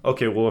hitman though.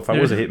 okay, well, if I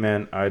was a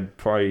hitman, I'd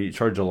probably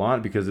charge a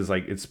lot because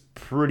it's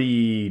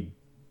pretty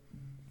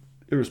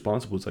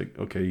irresponsible. It's like,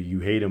 okay, you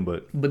hate him,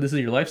 but this is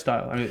your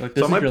lifestyle. I mean, like,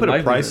 this so I is might your put a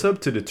livelihood. price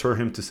up to deter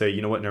him to say,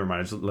 you know what, never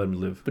mind, just let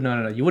him live. But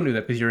no, you wouldn't do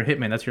that because you're a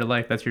hitman. That's your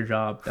life. That's your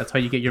job. That's how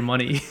you get your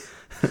money.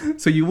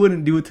 So you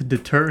wouldn't do it to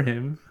deter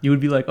him. You would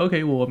be like,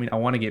 okay, well, I mean, I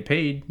want to get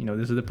paid. You know,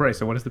 this is the price.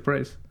 So what is the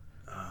price?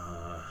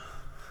 I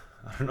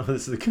don't know.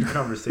 This is a good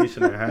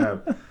conversation to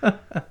have.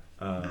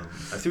 I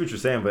see what you're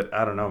saying, but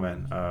I don't know,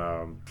 man.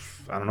 I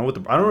don't know what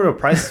the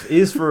price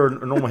is for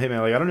a normal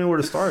hitman. Like, I don't know where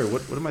to start.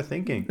 What am I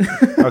thinking?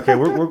 Okay,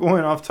 we're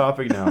going off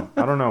topic now.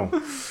 I don't know.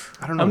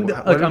 I'm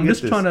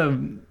just trying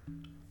to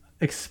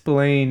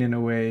explain in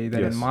a way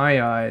that in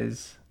my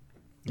eyes,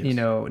 you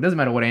know, it doesn't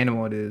matter what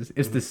animal it is.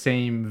 It's the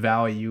same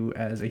value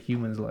as a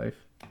human's life.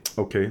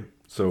 Okay,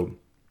 so,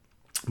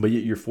 but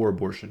yet you're for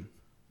abortion.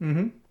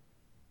 Mm-hmm.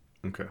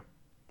 Okay.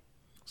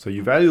 So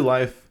you value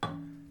life,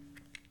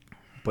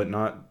 but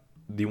not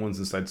the ones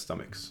inside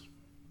stomachs.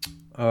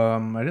 I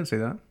didn't say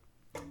that.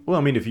 Well,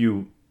 I mean, if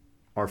you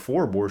are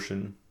for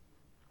abortion,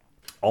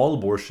 all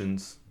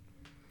abortions,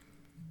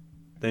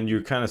 then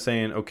you're kind of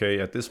saying, okay,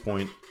 at this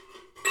point,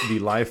 the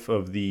life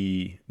of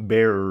the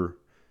bearer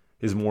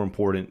is more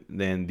important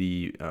than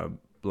the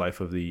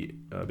life of the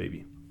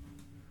baby.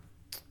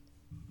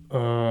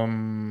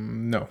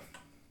 No.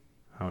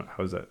 How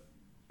is that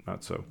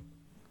not so?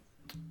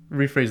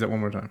 Rephrase that one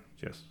more time.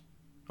 Yes.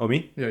 Oh,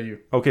 me? Yeah, you.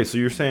 Okay, so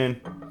you're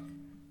saying,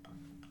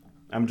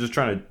 I'm just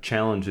trying to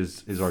challenge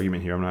his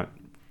argument here. I'm not,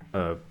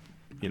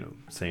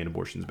 saying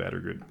abortion's bad or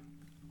good.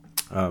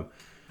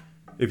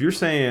 If you're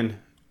saying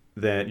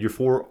that you're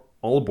for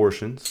all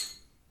abortions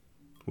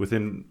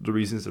within the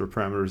reasons or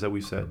parameters that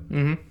we've set,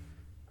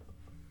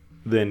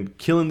 then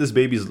killing this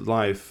baby's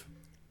life,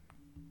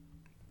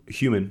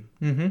 human,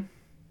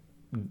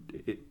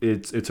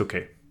 it's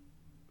okay.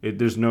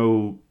 There's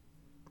no.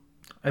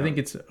 I think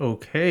it's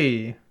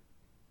okay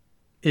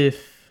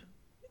if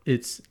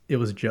it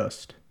was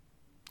just.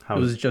 It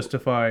was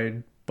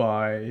justified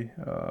by.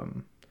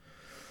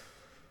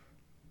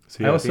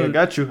 See, I think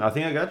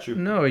I got you.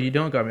 No, you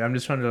don't got me. I'm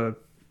just trying to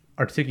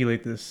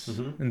articulate this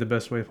in the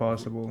best way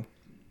possible.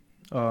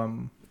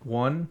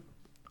 One,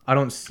 I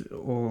don't.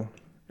 Well,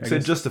 I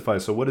said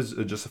justified. So what is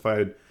a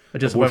justified? A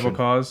justifiable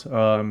cause.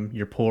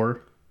 You're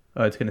poor.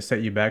 It's going to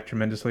set you back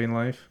tremendously in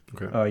life.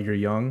 Okay. You're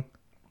young.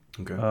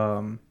 Okay.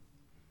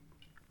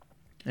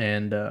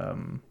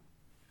 And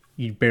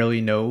you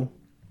barely know,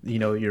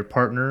 your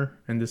partner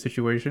in this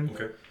situation.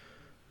 Okay.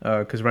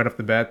 Because right off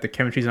the bat, the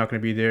chemistry's not going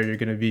to be there. You're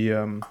going to be,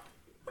 that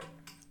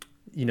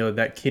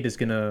kid is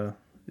gonna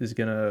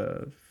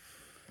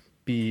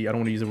be. I don't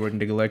want to use the word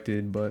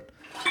neglected, but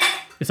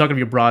it's not going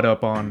to be brought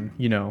up on,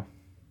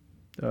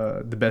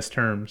 the best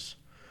terms.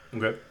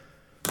 Okay.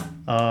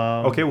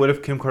 Okay. What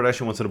if Kim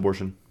Kardashian wants an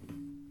abortion?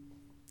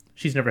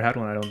 She's never had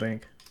one, I don't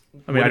think.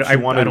 I mean,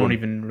 I don't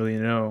even really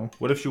know.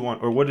 What if she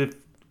want, or what if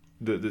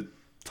the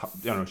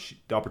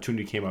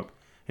opportunity came up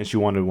and she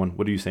wanted one?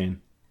 What are you saying?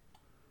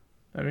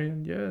 I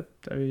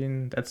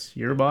mean, that's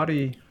your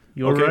body.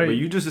 You're okay, right. But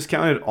you just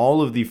discounted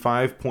all of the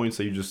 5 points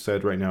that you just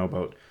said right now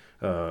about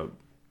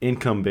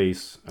income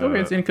base. Okay,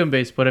 it's income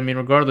based, but I mean,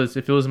 regardless,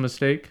 if it was a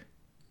mistake,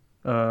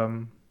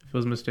 that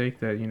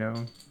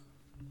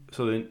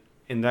So then,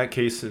 in that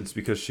case, it's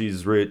because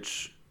she's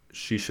rich,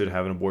 she should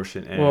have an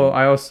abortion. And well,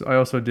 I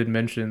also did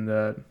mention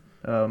that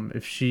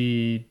if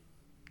she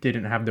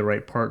didn't have the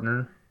right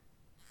partner,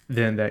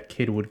 then that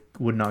kid would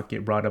not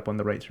get brought up on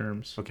the right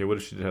terms. Okay, what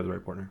if she did have the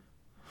right partner?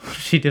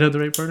 She did have the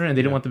right partner, and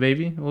they didn't want the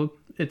baby. Well,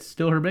 it's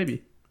still her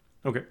baby.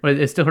 Okay, but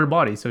it's still her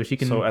body, so she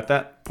can. So at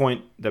that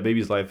point, that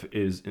baby's life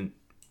is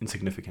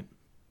insignificant.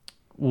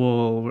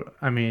 Well,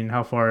 I mean,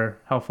 how far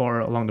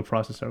along the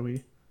process are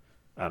we?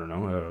 I don't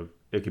know.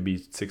 It could be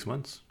 6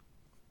 months.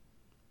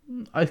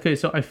 Okay,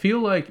 so I feel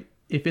like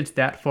if it's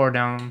that far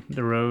down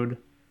the road,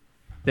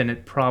 then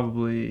it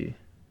probably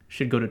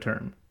should go to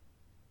term.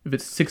 If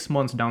it's 6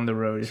 months down the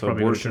road, it's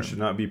probably abortion should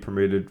not be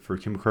permitted for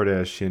Kim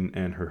Kardashian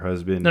and her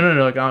husband. No.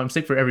 Like, I'm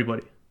saying for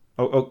everybody.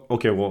 Oh,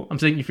 okay. Well, I'm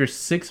saying if you're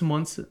 6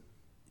 months, if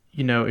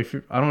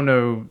you're, I don't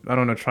know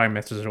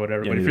trimesters or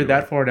whatever, but if you're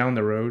that far down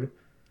the road,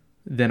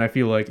 then I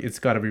feel like it's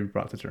got to be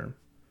brought to term.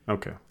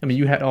 Okay. I mean,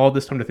 you had all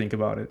this time to think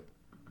about it.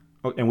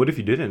 Oh, and what if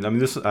you didn't? I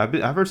mean,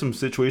 I've heard some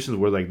situations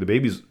where like the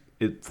baby's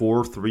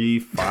 4, 3,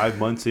 5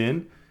 months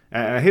in,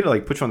 and I hate to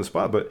put you on the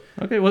spot, but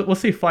okay, we'll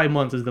say 5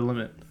 months is the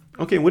limit.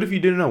 Okay, what if you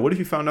didn't know? What if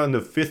you found out in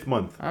the 5th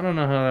month? I don't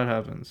know how that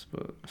happens,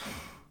 but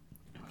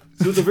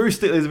so it's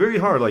very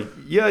hard. Like,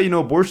 yeah,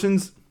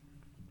 abortions,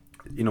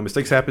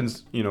 mistakes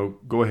happens.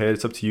 Go ahead,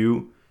 it's up to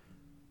you.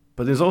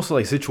 But there's also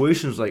like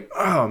situations like,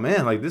 oh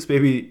man, like this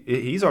baby,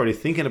 he's already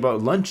thinking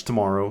about lunch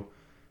tomorrow,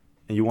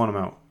 and you want him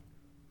out.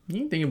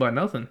 You ain't thinking about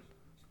nothing.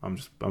 I'm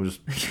just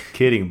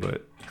kidding,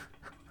 but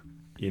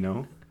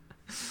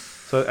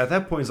So at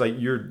that point, it's like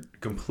you're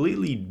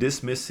completely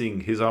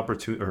dismissing his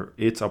opportunity or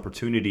its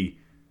opportunity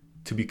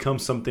to become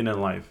something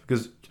in life.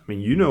 Because I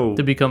mean,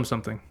 to become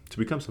something. To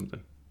become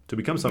something.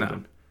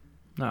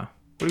 No.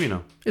 What do you mean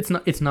no? It's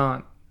not. It's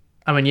not.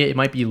 I mean, yeah, it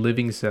might be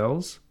living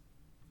cells,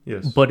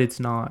 Yes. but it's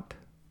not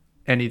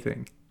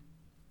anything.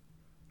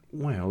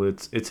 Well,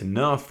 it's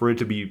enough for it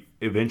to be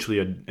eventually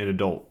an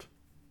adult.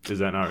 Is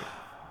that not?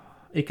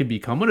 It could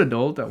become an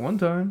adult at one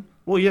time.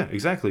 Well, yeah,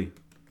 exactly.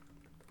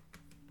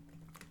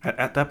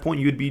 At that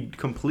point, you'd be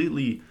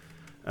completely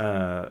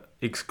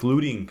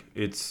excluding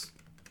its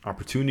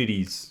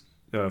opportunities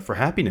for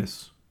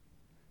happiness.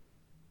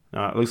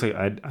 It looks like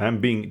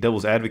I'm being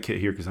devil's advocate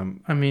here because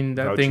I'm. I mean,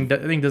 that thing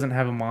doesn't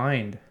have a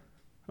mind.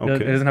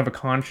 Okay. It doesn't have a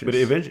conscience. But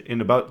eventually,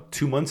 in about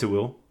 2 months, it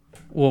will.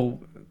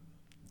 Well,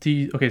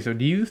 so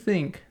do you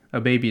think a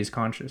baby is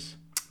conscious?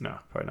 No,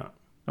 probably not.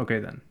 Okay,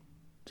 then.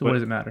 So what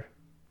does it matter?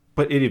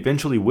 But it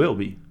eventually will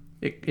be.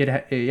 It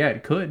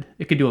could.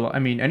 It could do a lot. I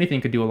mean,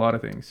 anything could do a lot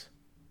of things.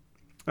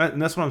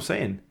 And that's what I'm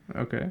saying.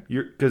 Okay.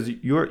 You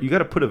got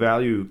to put a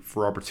value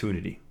for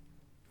opportunity,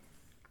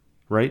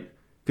 right?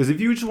 Because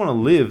if you just want to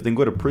live, then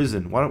go to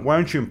prison. Why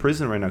aren't you in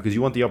prison right now? Because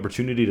you want the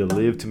opportunity to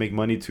live, to make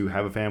money, to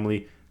have a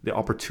family, the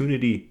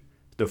opportunity,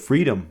 the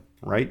freedom,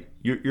 right?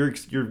 You're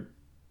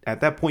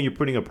at that point you're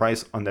putting a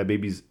price on that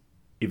baby's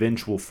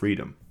eventual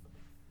freedom.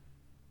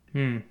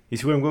 You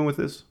see where I'm going with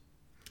this?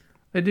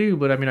 I do,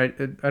 but I mean,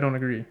 I don't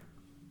agree.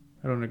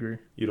 I don't agree.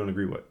 You don't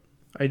agree what?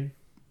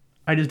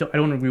 I just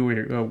don't agree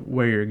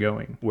where you're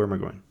going. Where am I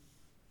going?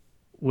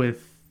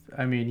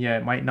 I mean, yeah,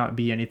 it might not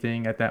be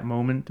anything at that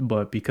moment,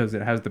 but because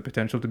it has the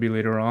potential to be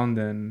later on,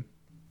 then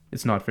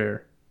it's not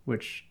fair,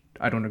 which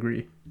I don't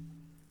agree.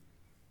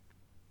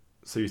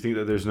 So you think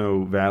that there's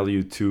no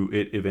value to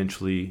it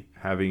eventually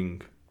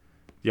having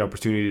the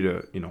opportunity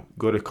to,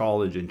 go to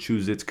college and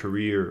choose its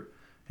career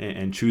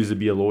and choose to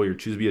be a lawyer,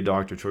 choose to be a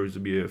doctor, choose to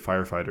be a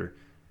firefighter.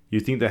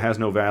 You think that has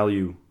no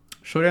value?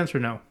 Short answer,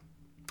 no.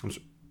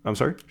 I'm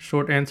sorry?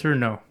 Short answer,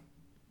 no.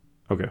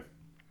 Okay.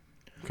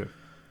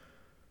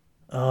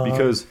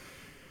 Because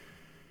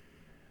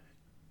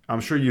I'm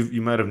sure you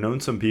might have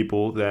known some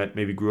people that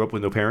maybe grew up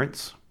with no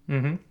parents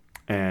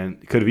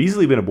and could have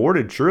easily been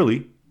aborted,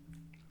 surely,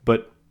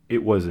 but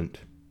it wasn't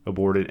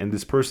aborted. And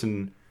this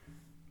person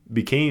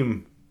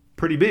became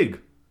pretty big,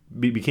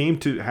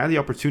 had the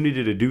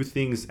opportunity to do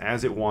things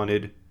as it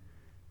wanted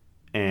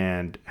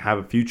and have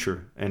a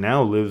future, and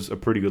now lives a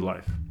pretty good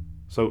life.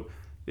 So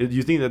do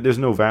you think that there's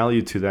no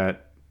value to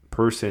that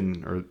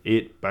person or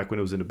it back when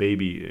it was in a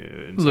baby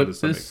inside the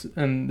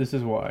stomach? This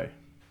is why.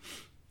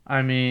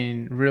 I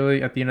mean,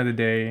 really, at the end of the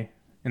day,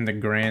 in the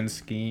grand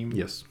scheme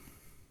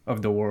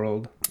of the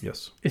world,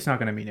 it's not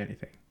going to mean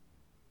anything.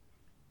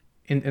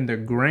 In the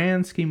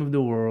grand scheme of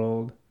the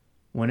world,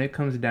 when it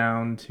comes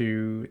down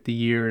to the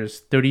years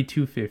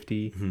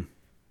 3250,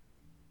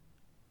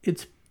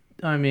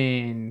 I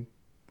mean,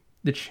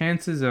 the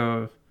chances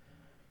of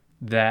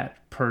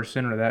that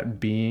person or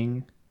that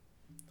being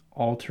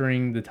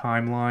altering the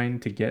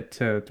timeline to get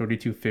to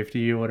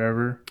 3250 or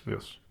whatever,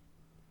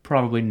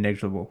 probably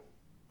negligible.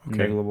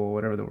 Negligible,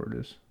 whatever the word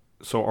is.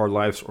 So our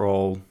lives are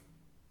all...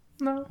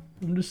 No,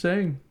 I'm just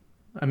saying.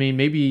 I mean,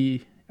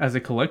 maybe as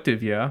a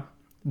collective, yeah,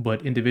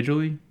 but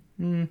individually,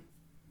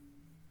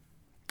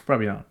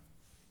 probably not.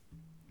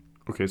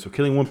 Okay, so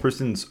killing one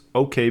person's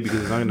okay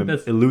because it's not going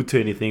to allude to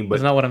anything, but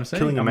that's not what I'm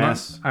saying. Killing a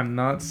mass... I'm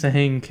not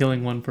saying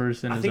killing one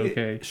person is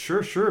okay.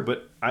 Sure,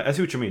 but I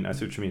see what you mean.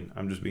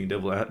 I'm just being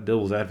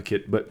devil's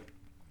advocate, but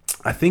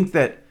I think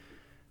that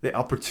the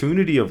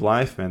opportunity of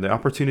life, man, the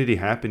opportunity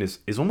to happiness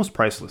is almost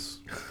priceless.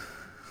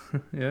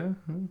 Yeah.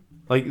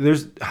 Like,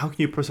 how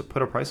can you put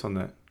a price on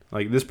that?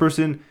 Like, this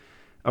person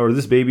or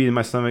this baby in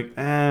my stomach,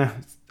 I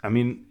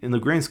mean, in the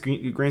grand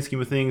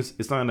scheme of things,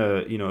 it's not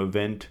gonna,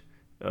 invent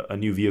a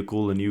new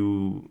vehicle, a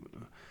new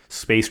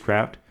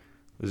spacecraft.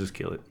 Let's just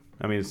kill it.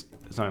 I mean, it's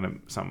not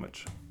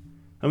much.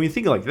 I mean,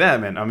 think like that,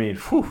 man. I mean,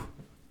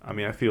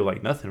 I feel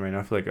like nothing right now.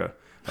 I feel like a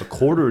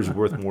quarter is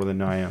worth more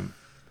than I am.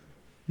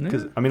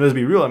 Because I mean, let's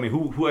be real. I mean,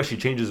 who actually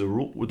changes the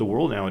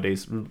world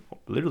nowadays?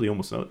 Literally,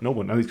 almost no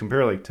one. At least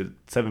compare like to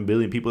 7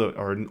 billion people that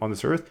are on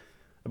this earth.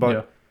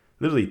 About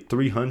literally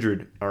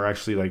 300 are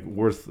actually like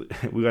worth.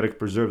 We got to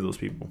preserve those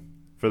people.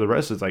 For the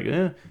rest, it's like,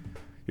 you're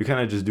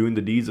kind of just doing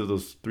the deeds of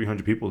those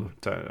 300 people.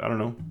 I don't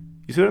know.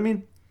 You see what I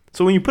mean?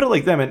 So when you put it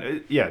like that,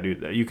 man, yeah,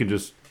 dude, you can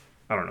just,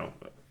 I don't know,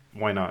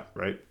 why not,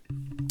 right?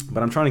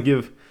 But I'm trying to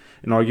give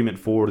an argument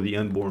for the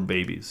unborn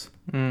babies.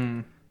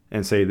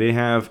 And say they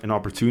have an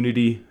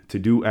opportunity to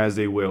do as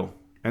they will.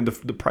 And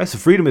the price of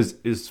freedom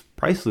is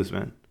priceless,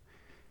 man.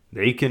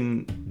 They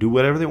can do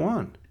whatever they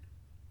want.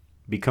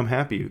 Become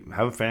happy.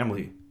 Have a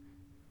family.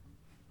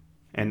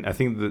 And I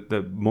think that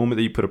the moment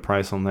that you put a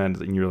price on that,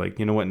 and you're like,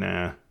 you know what,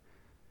 nah.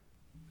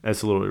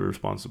 That's a little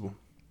irresponsible.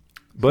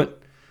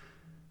 But...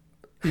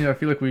 I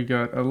feel like we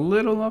got a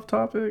little off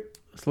topic.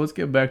 So let's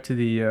get back to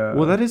the...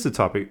 well, that is the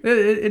topic.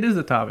 It is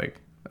the topic.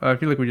 I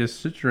feel like we just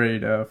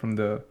strayed from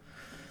the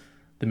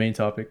main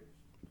topic.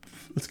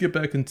 Let's get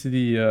back into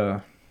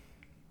the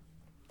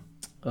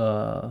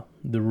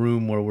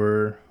room where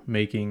we're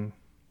making,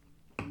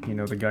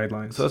 the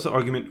guidelines. So that's the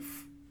argument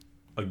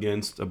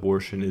against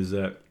abortion, is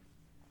that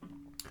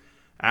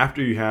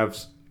after you have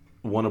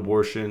one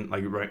abortion,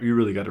 like right, you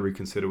really got to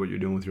reconsider what you're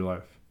doing with your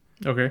life.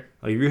 Okay.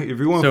 Like if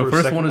you're going So for a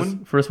first second one is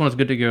first one is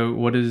good to go.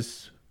 What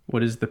is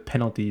the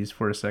penalties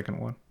for a second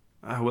one?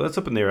 well, that's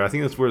up in there. I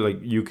think that's where like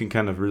you can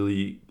kind of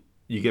really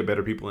you get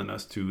better people than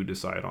us to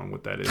decide on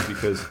what that is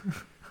because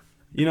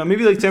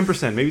maybe like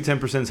 10%, maybe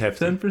 10% is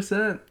hefty.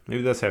 10%.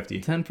 Maybe that's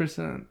hefty.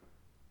 10%.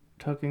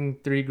 Tucking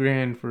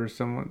 $3,000 for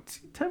someone.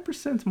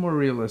 10% is more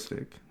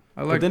realistic.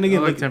 But then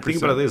again, like 10%. Think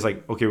about it as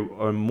like okay,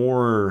 a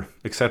more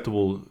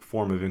acceptable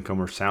form of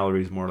income or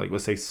salary is more like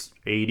let's say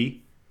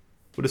 80.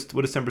 What is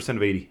 10%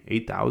 of 80?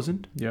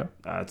 8,000? Yeah,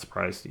 that's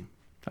pricey.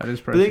 That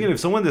is pricey. But then again, if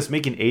someone that's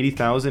making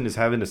 80,000 is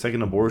having a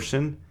second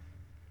abortion,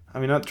 I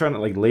mean, not trying to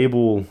like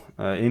label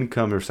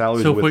income or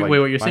salaries. So with, wait, like,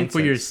 what you're saying mindsets.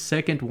 for your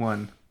second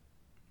one,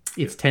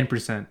 it's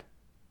 10%.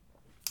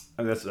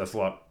 I mean, that's a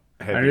lot.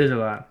 Heavy. That is a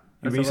lot.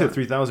 I mean, you said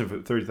 3,000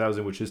 for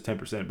 30,000, which is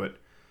 10%, but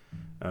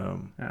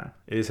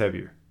it is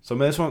heavier. So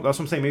that's what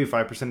I'm saying. Maybe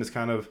 5% is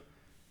kind of.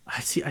 I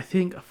see. I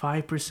think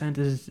 5%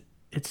 is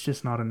it's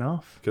just not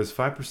enough. Because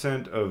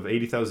 5% of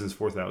 80,000 is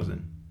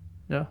 4,000.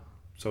 Yeah.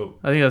 So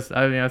I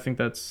think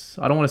that's.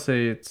 I don't want to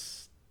say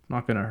it's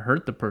not going to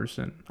hurt the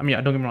person. I mean,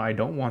 don't get me wrong. I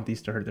don't want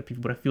these to hurt the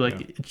people, but I feel like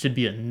it should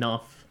be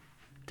enough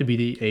to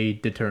be a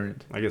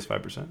deterrent. I guess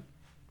 5%.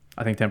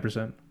 I think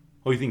 10%.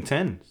 Oh, you think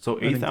 10? So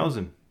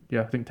 8,000.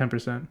 Yeah, I think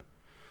 10%.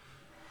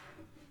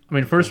 I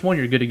mean, first one,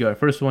 you're good to go.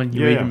 First one,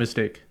 you made a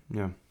mistake.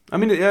 Yeah. I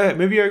mean, yeah,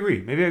 maybe I agree.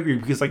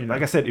 Because, like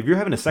I said, if you're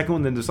having a second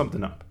one, then there's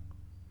something up.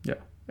 Yeah.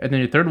 And then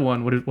your third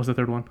one, what's the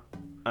third one?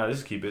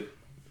 Let's keep it.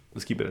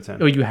 Let's keep it at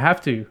 10. Oh, you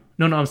have to.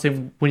 No, I'm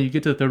saying when you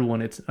get to the third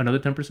one, it's another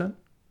 10%?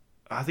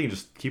 I think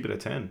just keep it at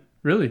 10.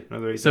 Really?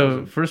 Another 8,000.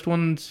 So, first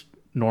one's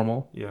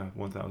normal. Yeah,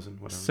 1,000,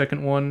 whatever.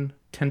 Second one,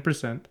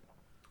 10%.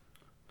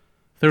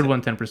 Third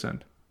one,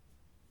 10%.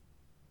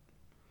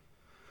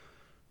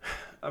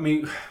 I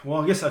mean,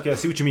 well, I guess, okay, I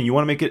see what you mean. You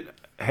want to make it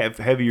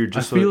heavier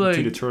just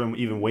to deter them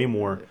even way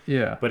more.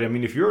 Yeah. But, I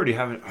mean, if you're already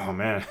having, oh,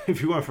 man,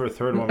 if you want for a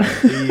third one, man,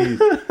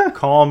 please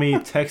call me,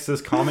 text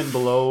us, comment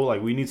below.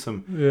 Like, we need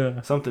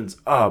something's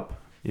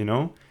up,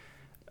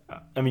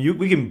 I mean,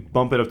 we can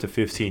bump it up to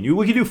 15.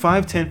 We can do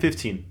 5, 10,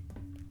 15.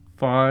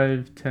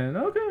 5, 10,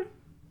 okay.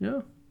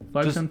 Yeah.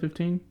 5, 10,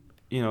 15.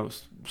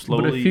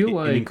 Slowly but I feel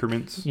like, in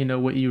increments.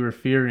 What you were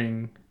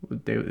fearing,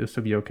 this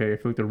would be okay. I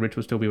feel like the rich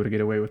would still be able to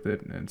get away with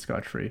it and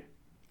scotch-free.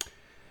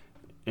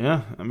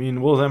 Yeah, I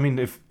mean,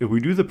 if we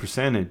do the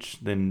percentage,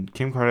 then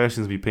Kim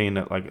Kardashian's be paying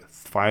at like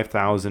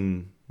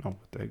 5,000, no,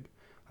 like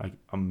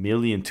 $1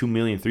 million, $2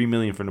 million, $3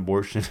 million for an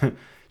abortion.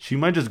 She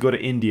might just go to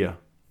India,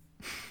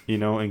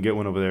 and get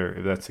one over there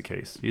if that's the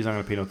case. He's not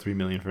gonna pay no $3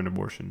 million for an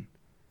abortion.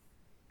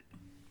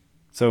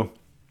 So,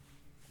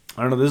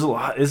 I don't know. There's a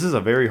lot. This is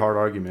a very hard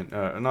argument,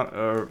 not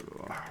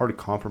hard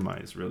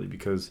compromise really,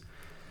 because.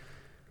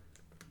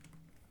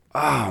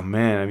 Oh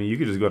man, I mean, you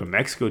could just go to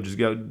Mexico, just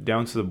go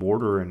down to the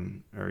border,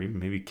 or even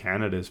maybe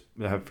Canada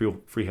have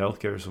free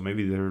healthcare, so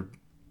maybe their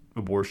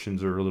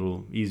abortions are a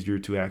little easier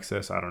to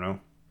access. I don't know.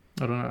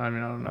 I don't know.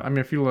 I mean,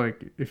 I feel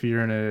like if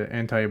you're in an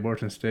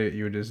anti-abortion state,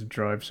 you would just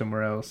drive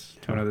somewhere else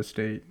to another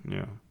state.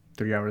 Yeah.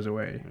 3 hours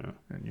away. Yeah.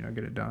 And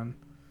get it done.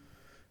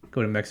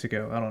 Go to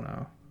Mexico. I don't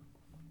know.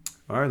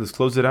 All right, let's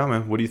close it out,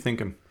 man. What are you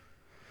thinking?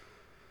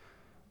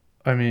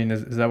 I mean,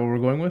 is that what we're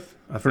going with?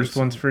 First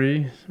one's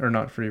free, or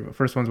not free, but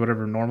first one's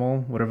whatever the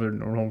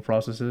normal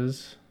process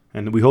is.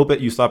 And we hope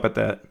that you stop at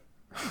that.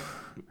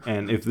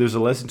 And if there's a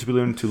lesson to be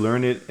learned, to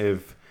learn it.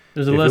 If it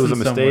was a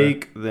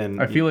mistake, somewhere, then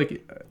I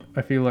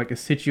feel like a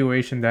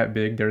situation that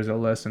big, there's a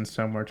lesson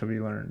somewhere to be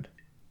learned.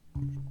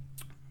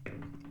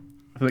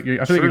 I feel like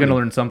you're going to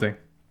learn something.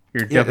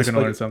 You're definitely going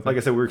to learn something. Like I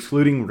said, we're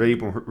excluding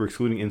rape and we're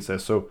excluding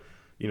incest. So,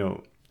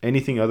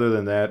 anything other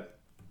than that,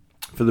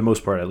 for the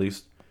most part at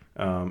least,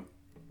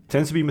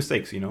 tends to be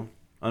mistakes,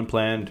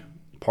 unplanned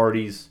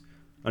parties,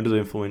 under the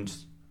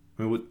influence.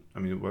 I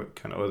mean, what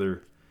kind of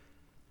other?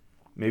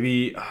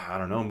 Maybe I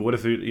don't know. But what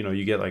if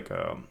you get like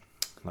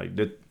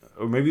that,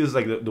 or maybe it's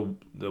like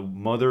the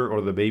mother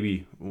or the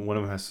baby, one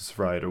of them has to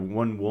survive, or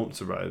one won't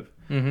survive.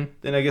 Mm-hmm.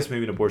 Then I guess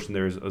maybe an abortion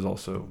there is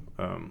also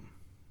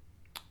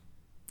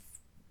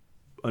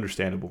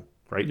understandable,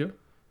 right? Yeah.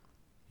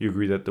 You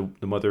agree that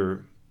the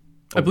mother.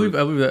 I believe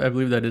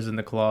that is in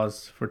the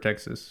clause for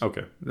Texas.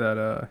 Okay. That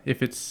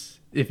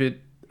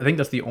I think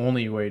that's the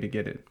only way to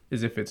get it,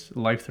 is if it's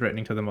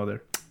life-threatening to the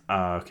mother.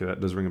 Okay, that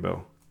does ring a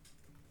bell.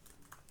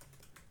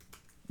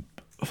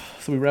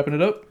 So we wrapping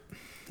it up?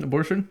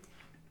 Abortion?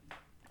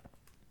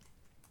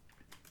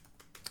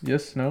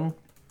 Yes, no?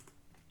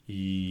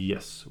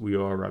 Yes, we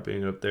are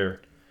wrapping it up there.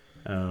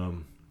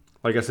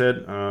 Like I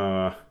said,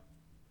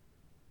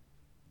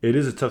 it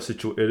is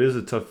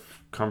a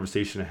tough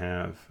conversation to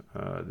have,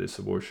 this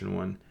abortion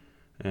one.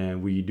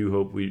 And we do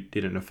hope we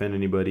didn't offend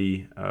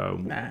anybody.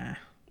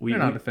 They're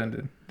not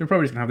offended. They're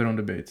probably just going to have their own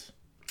debates.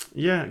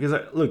 Yeah, because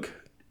look,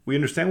 we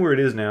understand where it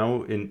is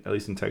now, at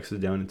least in Texas,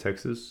 down in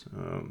Texas.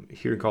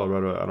 Here in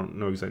Colorado, I don't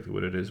know exactly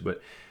what it is,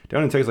 but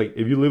down in Texas, like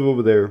if you live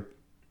over there,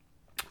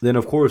 then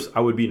of course I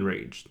would be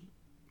enraged,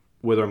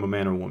 whether I'm a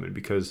man or a woman,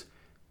 because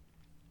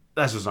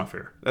That's just not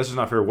fair. That's just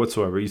not fair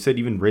whatsoever. You said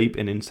even rape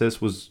and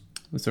incest was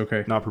It's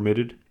okay. not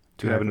permitted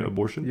to have an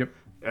abortion. Yep.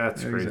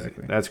 That's crazy.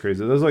 Exactly. That's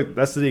crazy.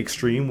 That's the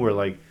extreme where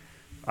like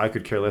I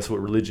could care less what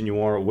religion you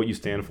are, or what you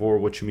stand for, or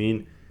what you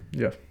mean.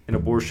 Yeah. An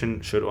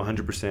abortion should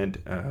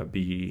 100%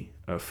 be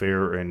a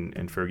fair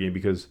and fair game,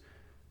 because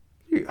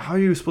how are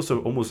you supposed to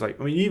almost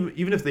like, I mean,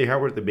 even if they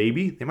have the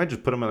baby, they might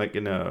just put them like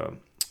in a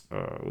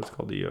what's it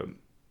called,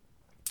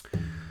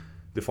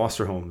 the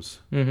foster homes,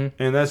 and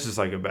that's just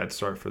like a bad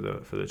start for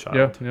the child.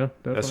 Yeah,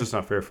 definitely. That's just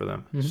not fair for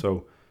them.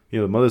 So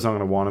the mother's not going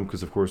to want them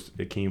because of course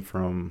it came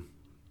from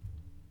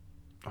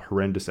a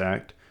horrendous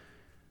act.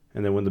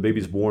 And then when the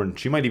baby's born,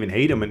 she might even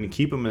hate him and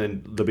keep him,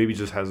 and then the baby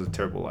just has a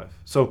terrible life.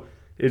 So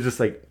it's just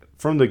like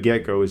from the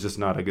get-go, it's just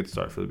not a good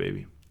start for the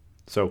baby.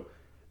 So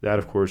that,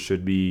 of course,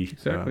 should be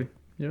exactly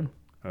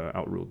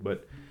outruled.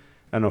 But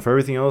I don't know. For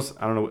everything else,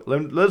 I don't know.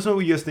 Let us know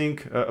what you guys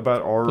think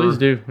about our Please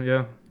do.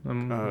 Yeah.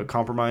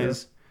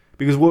 compromise. Yeah.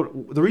 Because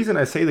the reason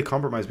I say the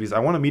compromise, because I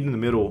want to meet in the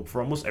middle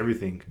for almost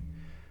everything.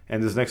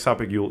 And this next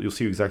topic, you'll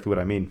see exactly what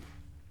I mean.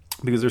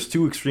 Because there's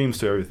two extremes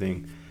to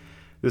everything.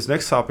 This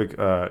next topic,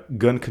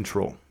 gun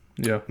control.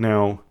 Yeah.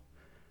 Now,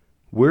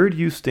 where do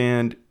you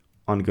stand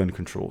on gun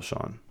control,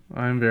 Sean?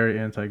 I'm very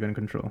anti-gun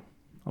control.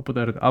 I'll put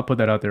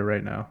that out there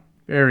right now.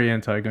 Very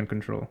anti-gun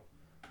control.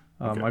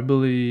 Okay. I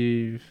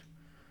believe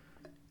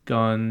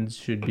guns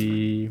should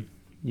be,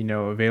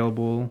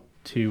 available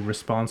to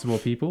responsible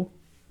people.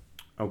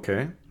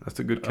 Okay, that's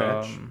a good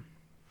catch.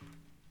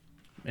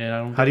 And I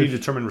don't. How do you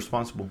determine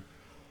responsible?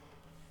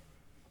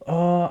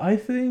 I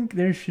think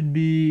there should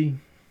be.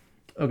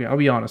 Okay, I'll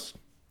be honest.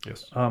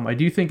 Yes. I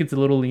do think it's a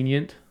little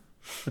lenient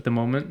at the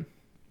moment,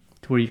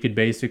 to where you could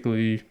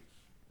basically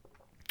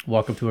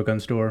walk up to a gun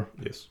store.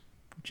 Yes.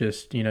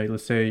 Just,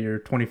 let's say you're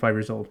 25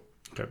 years old.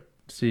 Okay.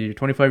 See, you're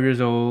 25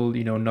 years old,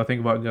 you know nothing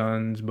about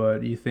guns,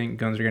 but you think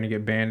guns are going to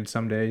get banned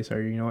someday. So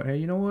hey,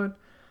 you know what?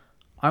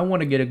 I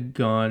want to get a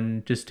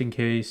gun just in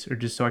case, or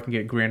just so I can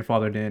get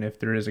grandfathered in if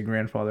there is a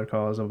grandfather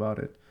clause about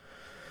it.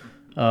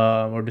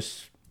 Or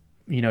just,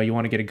 you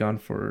want to get a gun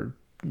for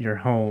your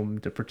home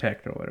to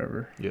protect or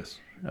whatever. Yes.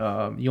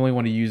 You only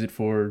want to use it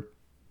for,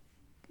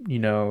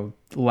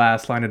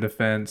 last line of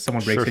defense.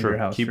 Someone breaks into your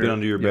house. Keep it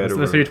under your bed.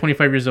 Let's say you're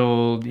 25 years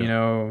old, you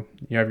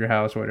have your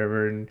house or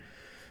whatever, and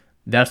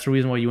that's the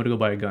reason why you want to go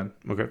buy a gun.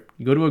 Okay.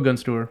 You go to a gun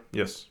store.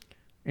 Yes.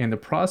 And the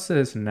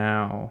process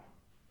now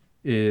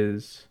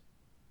is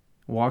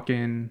walk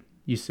in.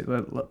 You say,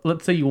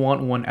 let's say you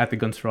want one at the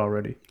gun store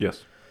already.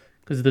 Yes.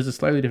 Because there's a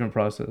slightly different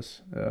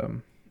process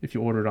if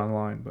you order it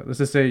online. But let's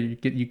just say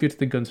you get to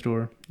the gun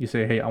store. You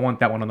say, hey, I want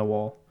that one on the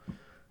wall.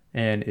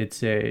 And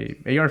it's a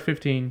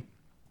AR-15,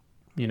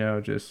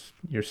 just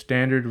your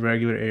standard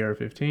regular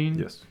AR-15.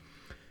 Yes.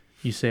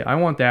 You say, I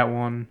want that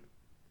one.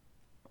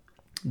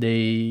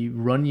 They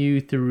run you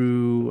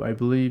through, I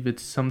believe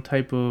it's some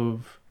type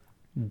of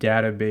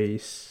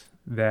database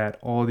that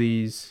all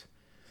these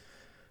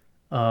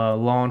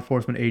law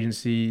enforcement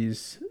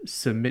agencies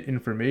submit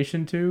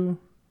information to.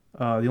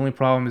 The only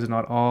problem is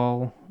not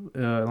all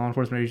law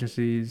enforcement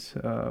agencies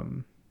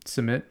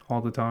submit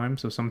all the time.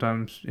 So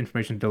sometimes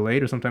information is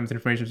delayed, or sometimes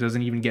information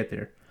doesn't even get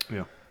there.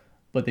 Yeah.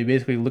 But they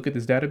basically look at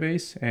this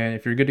database, and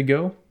if you're good to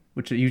go,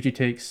 which it usually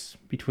takes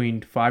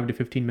between 5 to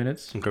 15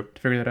 minutes to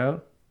figure that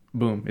out,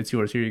 boom, it's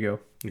yours. Here you go.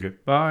 Okay.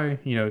 Bye.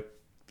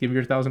 Give me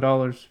your $1,000,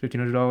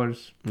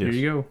 $1,500. Here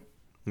you go.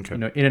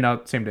 Okay. In and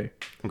out same day.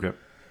 Okay.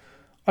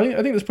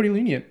 I think that's pretty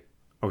lenient.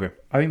 Okay.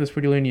 I think that's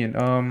pretty lenient.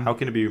 How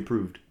can it be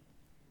improved?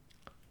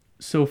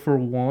 So for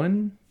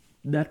one,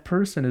 that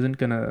person isn't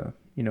gonna,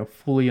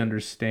 fully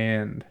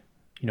understand,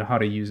 how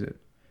to use it.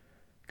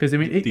 Because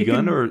the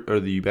gun or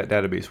the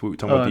database? We're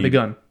talking about the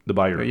gun. The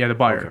buyer. Yeah, the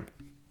buyer.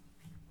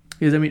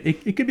 Because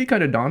it could be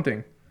kind of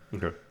daunting.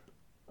 Okay.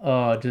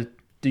 Just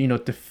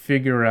to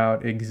figure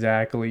out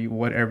exactly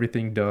what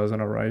everything does on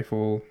a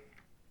rifle,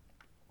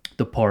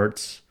 the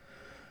parts,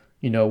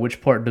 which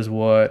part does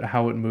what,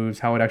 how it moves,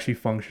 how it actually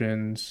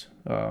functions,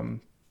 the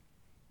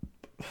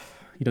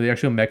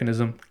actual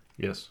mechanism.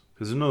 Yes.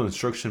 Because there's no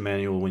instruction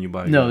manual when you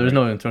buy a No, gun, there's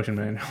right? no instruction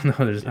manual.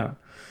 No, there's not.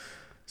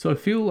 So I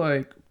feel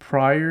like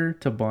prior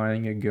to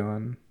buying a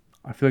gun,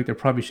 I feel like there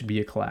probably should be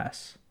a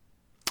class.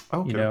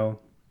 Okay. A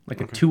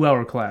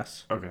 2-hour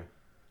class. Okay.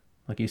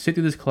 Like you sit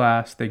through this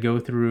class, they go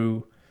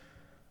through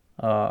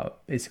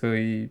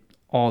basically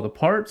all the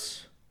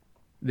parts.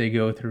 They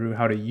go through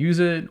how to use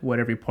it, what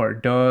every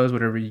part does,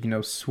 whatever,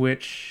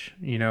 switch,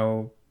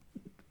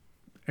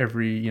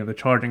 every, the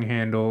charging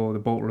handle, the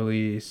bolt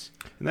release.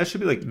 And that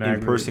should be like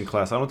in-person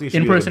class. I don't think it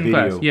should in-person be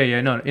like a class.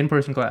 video. No,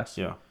 in-person class.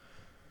 Yeah.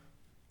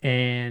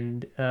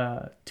 And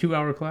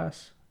 2-hour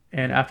class.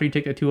 And after you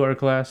take a 2-hour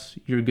class,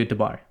 you're good to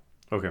buy.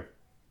 Okay.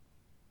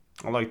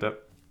 I like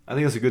that. I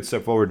think that's a good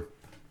step forward.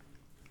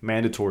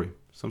 Mandatory.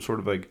 Some sort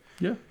of like...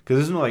 Yeah. Because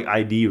there's no like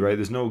ID, right?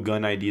 There's no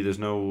gun ID. There's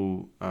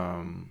no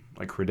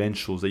like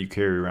credentials that you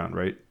carry around,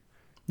 right?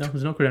 No,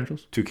 there's no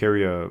credentials. To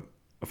carry a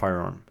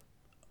firearm.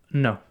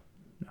 No.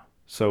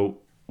 So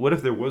what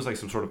if there was like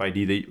some sort of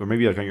ID or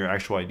maybe like on your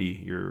actual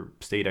ID, your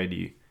state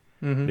ID,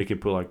 they can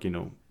put like,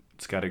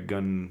 it's got a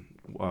gun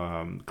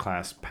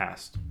class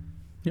passed.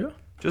 Yeah.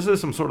 Just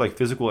as some sort of like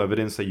physical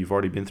evidence that you've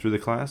already been through the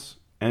class.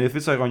 And if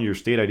it's like on your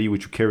state ID,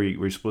 which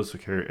we're supposed to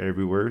carry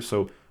everywhere.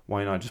 So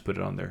why not just put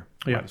it on there?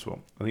 Yeah. Might as well.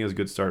 I think it's a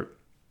good start.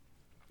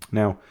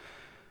 Now,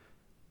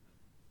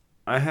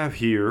 I have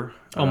here.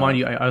 Mind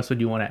you, I also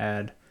do want to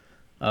add,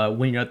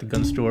 when you're at the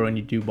gun store and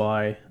you do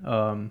buy,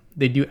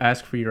 they do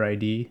ask for your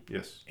ID.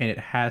 Yes. And it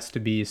has to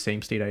be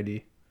same state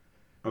ID.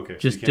 Okay.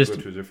 Just so you can't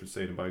go to a different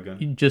state and buy a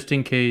gun. Just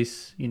in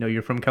case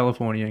you're from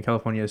California and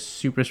California has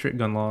super strict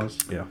gun laws.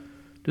 Yeah.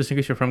 Just in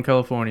case you're from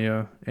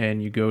California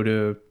and you go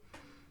to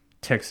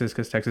Texas,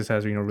 because Texas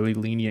has really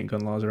lenient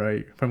gun laws,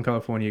 right? From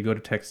California, you go to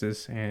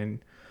Texas and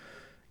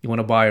you want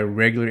to buy a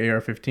regular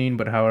AR-15,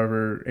 but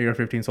however,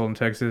 AR-15 sold in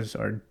Texas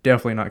are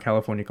definitely not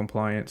California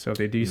compliant. So if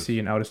they do see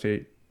an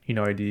out-of-state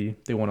ID,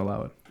 they won't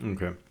allow it.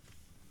 Okay.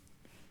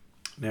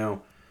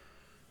 Now,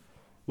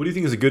 what do you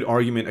think is a good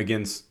argument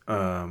against,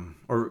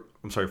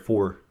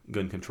 for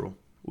gun control?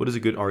 What is a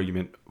good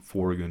argument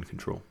for gun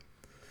control?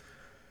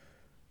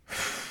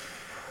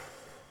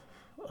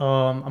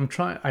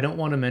 I don't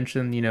want to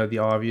mention, the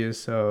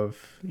obvious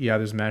of,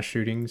 there's mass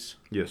shootings.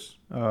 Yes.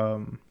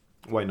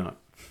 Why not?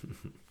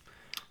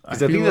 I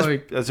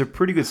think that's a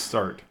pretty good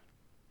start.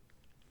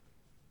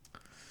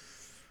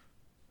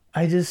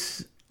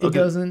 It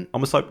doesn't.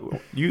 I'm gonna stop.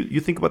 You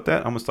think about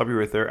that. I'm gonna stop you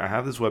right there. I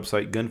have this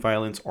website,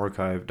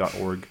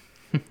 gunviolencearchive.org.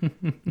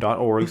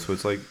 .org. So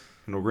it's like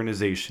an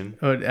organization.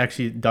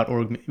 Actually,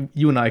 .org.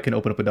 You and I can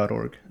open up a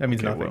 .org. That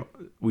means nothing. Well,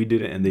 we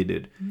did it, and they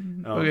did.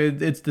 Okay,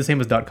 it's the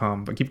same as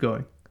 .com, but keep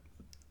going.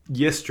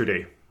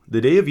 Yesterday, the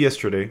day of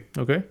yesterday.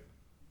 Okay.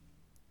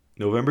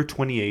 November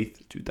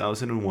 28th,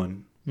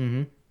 2001.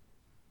 Mm-hmm.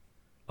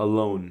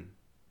 Alone,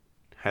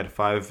 had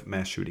 5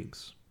 mass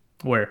shootings.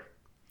 Where?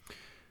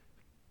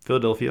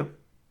 Philadelphia.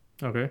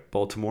 Okay.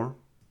 Baltimore,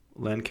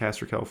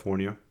 Lancaster,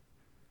 California,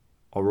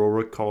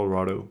 Aurora,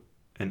 Colorado,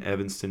 and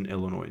Evanston,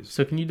 Illinois.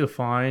 So can you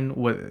define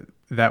what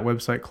that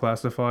website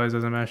classifies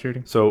as a mass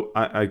shooting? So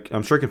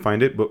I'm sure I can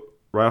find it, but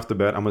right off the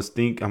bat, I'm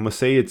gonna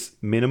say it's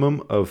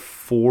minimum of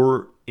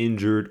 4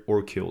 injured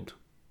or killed.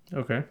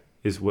 Okay.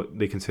 Is what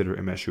they consider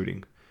a mass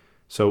shooting.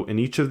 So in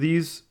each of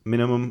these,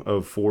 minimum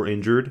of 4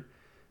 injured,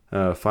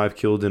 5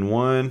 killed in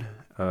one,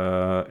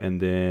 and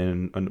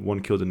then 1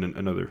 killed in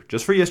another.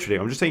 Just for yesterday.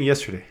 I'm just saying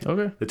yesterday.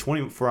 Okay. The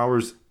 24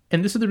 hours.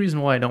 And this is the reason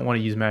why I don't want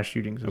to use mass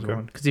shootings as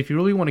one. Because if you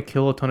really want to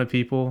kill a ton of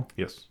people,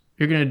 yes,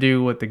 you're going to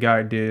do what the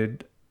guy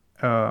did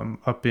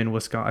up in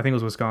Wisconsin. I think it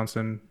was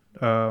Wisconsin.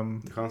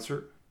 The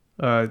concert?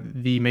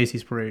 The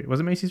Macy's Parade. Was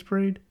it Macy's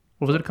Parade?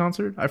 Or was it a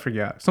concert? I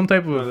forgot. Some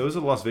type of... No, there was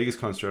a Las Vegas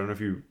concert. I don't know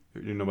if you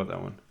know about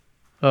that one.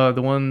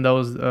 The one that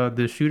was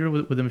the shooter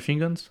with the machine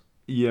guns?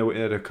 Yeah,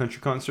 at a country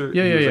concert.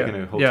 Yeah, he was yeah. Like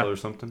in a hotel or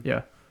something.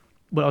 Yeah,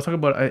 but I was talking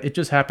about it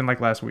just happened like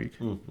last week.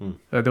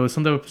 There was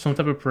some type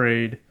of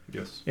parade.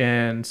 Yes.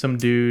 And some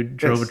dude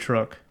drove a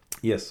truck.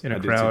 Yes. In a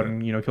crowd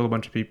and killed a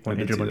bunch of people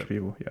and injured a bunch of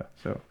people. Yeah.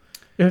 So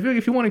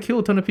if you want to kill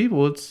a ton of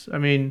people,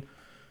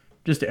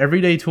 just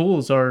everyday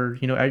tools are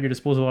at your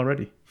disposal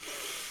already.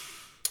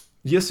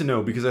 Yes and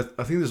no, because I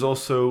think there's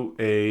also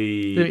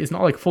It's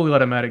not like fully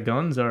automatic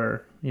guns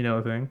are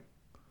a thing.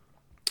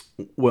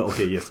 Well,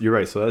 okay, yes, you're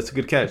right. So that's a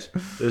good catch.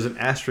 There's an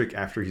asterisk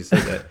after he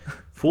said that.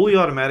 Fully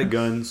automatic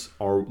guns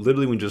are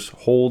literally when you just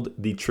hold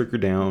the trigger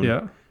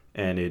down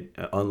and it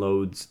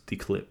unloads the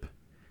clip.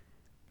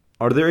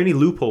 Are there any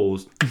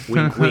loopholes,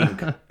 wink,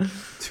 wink,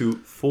 to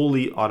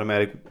fully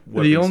automatic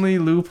weapons? The only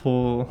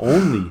loophole.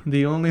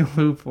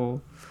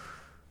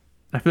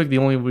 I feel like the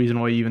only reason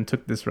why you even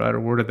took this route or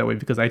worded that way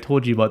because I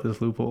told you about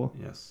this loophole.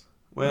 Yes.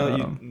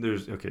 Well,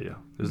 there's the I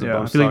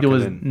feel like there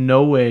was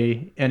no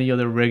way any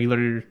other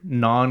regular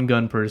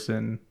non-gun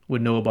person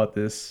would know about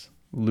this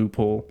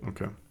loophole.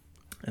 Okay.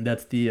 And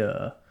that's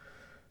the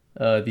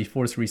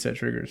force reset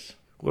triggers.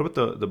 What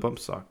about the bump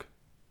stock?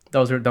 That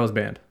was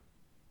banned.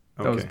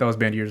 Okay. That was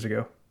banned years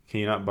ago.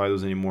 Can you not buy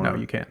those anymore? No,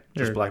 you can't.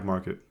 Just black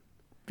market.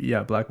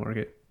 Yeah, black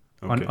market.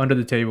 Okay. Under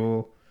the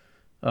table.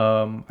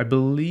 I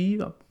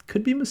believe,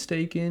 could be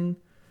mistaken.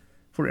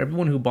 For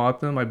everyone who bought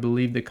them, I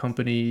believe the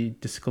company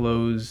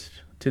disclosed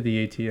to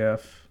the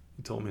ATF.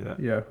 You told me that.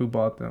 Yeah, who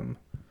bought them.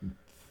 And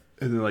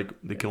then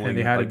they can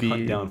only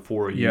hunt down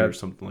for a year or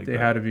something like that. They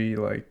had to be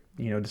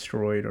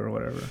destroyed or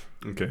whatever.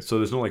 Okay, so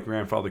there's no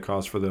grandfather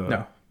cost for the...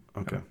 No.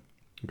 Okay. No.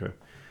 Okay.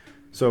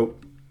 So,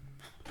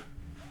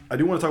 I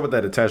do want to talk about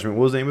that attachment.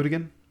 What was the name of it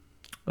again?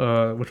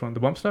 Which one?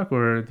 The bump stock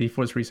or the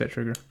force reset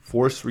trigger?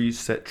 Force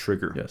reset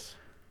trigger. Yes.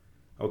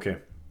 Okay.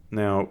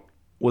 Now,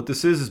 what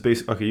this is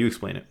basically... Okay, you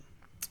explain it.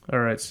 All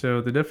right,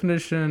 so the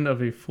definition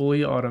of a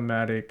fully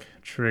automatic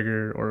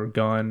trigger or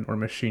gun or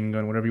machine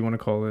gun, whatever you want to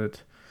call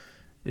it,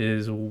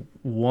 is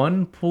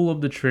one pull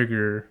of the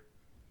trigger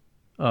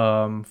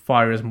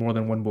fires more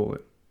than one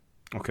bullet.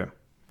 Okay.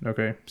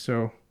 Okay,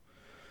 so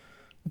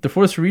what the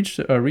force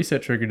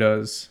reset trigger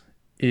does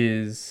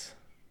is,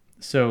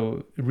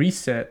 so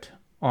reset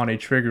on a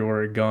trigger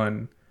or a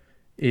gun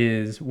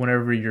is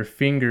whenever your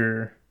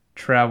finger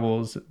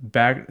travels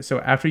back.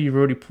 So after you've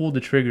already pulled the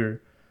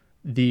trigger,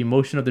 the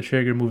motion of the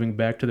trigger moving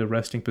back to the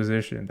resting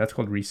position, that's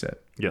called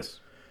reset. Yes.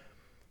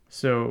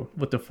 So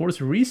what the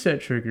force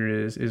reset trigger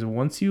is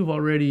once you've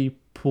already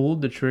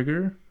pulled the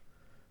trigger,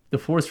 the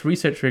force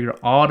reset trigger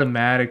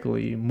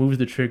automatically moves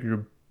the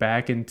trigger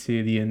back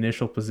into the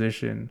initial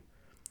position.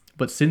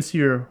 But since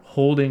you're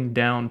holding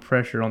down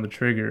pressure on the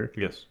trigger,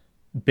 Yes.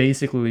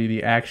 basically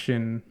the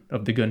action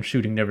of the gun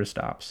shooting never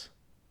stops.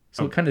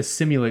 So it kind of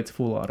simulates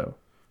full auto.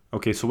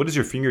 Okay, so what is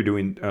your finger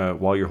doing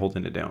while you're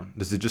holding it down?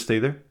 Does it just stay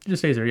there? It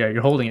just stays there. Yeah,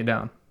 you're holding it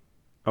down.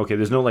 Okay,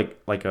 there's no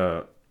like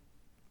a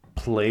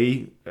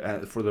play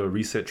for the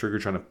reset trigger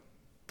trying to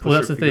push. Well,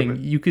 that's the your finger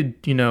thing. back? You could,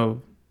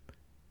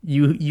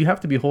 you have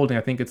to be holding,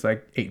 I think it's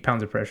like 8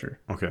 pounds of pressure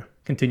Okay.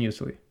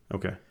 continuously.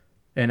 Okay.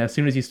 And as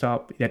soon as you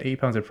stop, that 8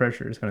 pounds of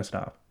pressure is going to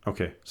stop.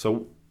 Okay.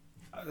 So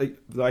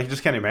I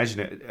just can't imagine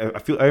it.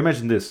 I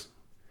imagine this.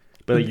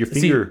 But like your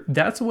finger. See,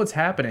 that's what's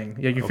happening.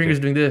 Yeah, your Okay. finger's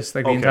doing this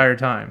like the Okay. entire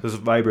time. So it's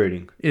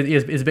vibrating.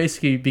 It's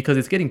basically because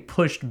it's getting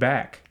pushed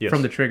back Yes.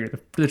 from the trigger.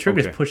 The trigger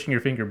Okay. is pushing your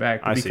finger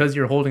back. I But see. because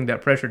you're holding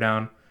that pressure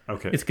down,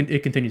 Okay.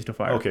 it continues to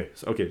fire. Okay.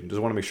 So, okay.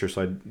 Just want to make sure.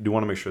 So I do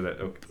want to make sure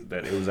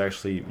that it was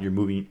actually you're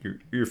moving.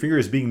 Your finger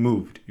is being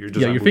moved. You're just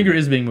Yeah, not your moving finger it.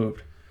 is being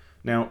moved.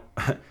 Now,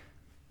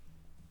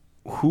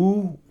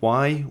 who,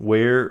 why,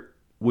 where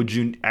would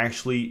you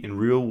actually in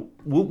real?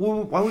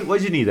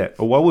 Why'd you need that?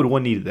 Or why would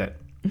one need that?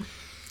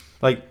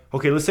 Like,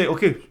 okay, let's say,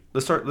 okay,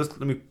 let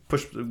me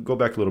go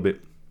back a little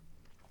bit.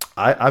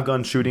 I've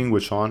gone shooting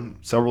with Sean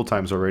several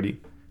times already.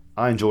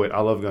 I enjoy it. I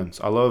love guns.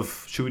 I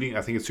love shooting.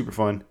 I think it's super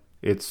fun.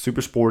 It's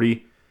super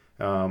sporty.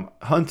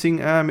 Hunting,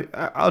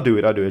 I'll do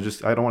it. I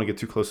don't want to get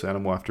too close to the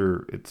animal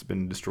after it's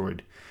been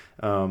destroyed.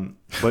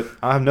 But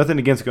I have nothing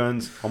against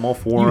guns. I'm all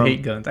for You them.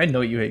 hate guns. I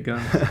know you hate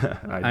guns.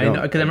 I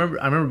know because I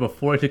remember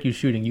before I took you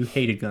shooting, you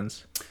hated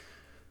guns.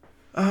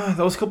 That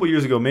was a couple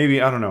years ago,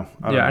 maybe. I don't know.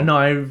 I know.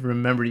 I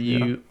remember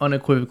you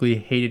unequivocally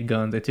hated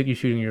guns. I took you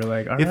shooting. You're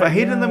like, all If right, I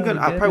hated them, we I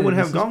get probably it. wouldn't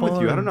have This is gone with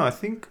you. I fun. don't know. I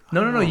think.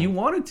 No. You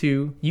wanted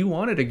to. You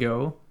wanted to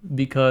go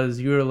because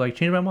you were like,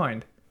 change my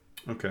mind.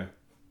 Okay.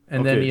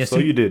 And okay, then so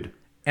you did.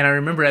 And I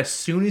remember as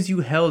soon as you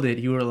held it,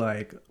 you were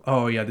like,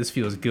 oh yeah, this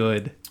feels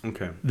good.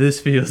 Okay.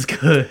 This feels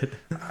good.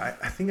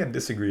 I think I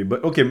disagree,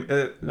 but okay.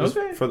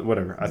 Okay. For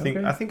whatever. I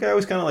think I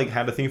always kind of like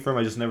had a thing for him.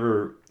 I just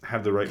never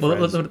had the right. Well,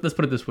 friends. let's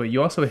put it this way.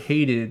 You also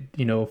hated,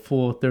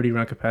 full 30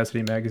 round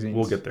capacity magazines.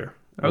 We'll get there.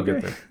 We'll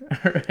get there.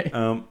 All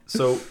right.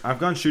 So I've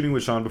gone shooting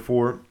with Sean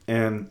before,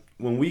 and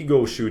when we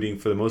go shooting,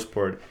 for the most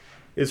part,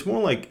 it's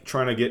more like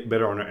trying to get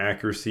better on our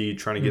accuracy,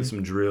 trying to get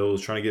some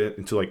drills, trying to get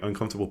into like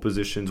uncomfortable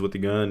positions with the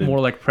gun. And, More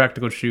like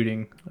practical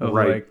shooting of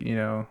Right.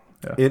 Yeah.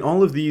 in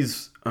all of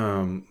these,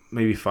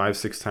 maybe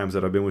 5-6 times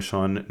that I've been with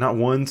Sean, not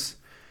once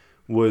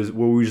was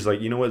where we were just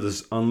like, you know what,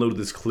 let's unload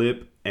this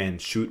clip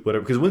and shoot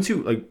whatever. Because once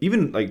you like,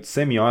 even like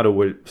semi-auto,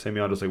 where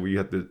semi-auto is like where you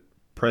have to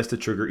press the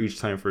trigger each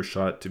time for a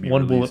shot to be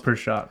One bullet released. per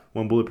shot.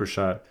 One bullet per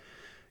shot.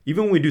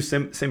 Even when we do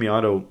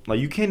semi-auto, like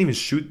you can't even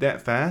shoot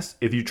that fast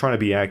if you're trying to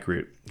be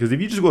accurate. Because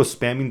if you just go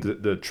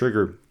spamming the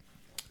trigger,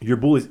 your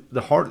bullet,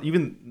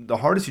 even the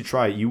hardest you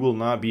try, you will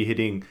not be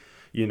hitting,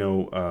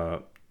 a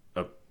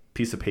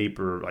piece of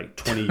paper like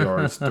 20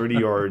 yards, 30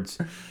 yards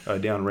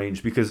down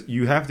range, because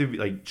you have to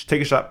like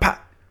take a shot,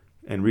 pop,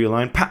 and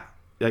realign, pop.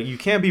 Like you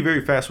can't be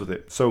very fast with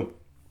it. So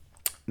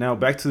now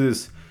back to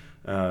this.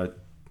 What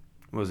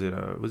was it?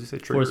 What did you say?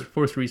 Trigger.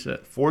 Force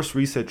reset. Force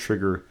reset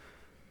trigger.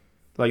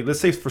 Like, let's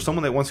say for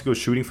someone that wants to go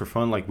shooting for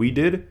fun like we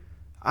did,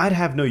 I'd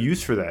have no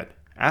use for that.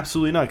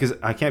 Absolutely not, because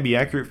I can't be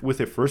accurate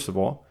with it, first of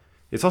all.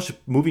 It's also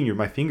moving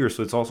my finger,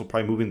 so it's also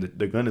probably moving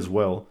the gun as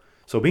well.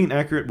 So being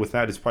accurate with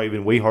that is probably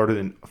even way harder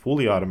than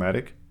fully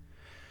automatic.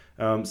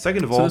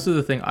 Second of all... So this is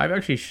the thing. I've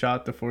actually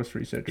shot the force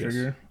reset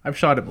trigger. Yes. I've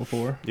shot it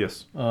before.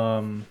 Yes.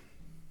 And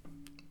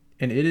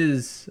it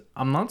is...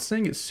 I'm not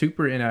saying it's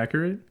super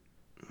inaccurate,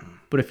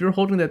 but if you're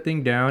holding that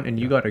thing down and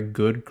you got a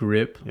good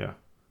grip... Yeah.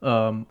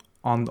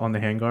 On the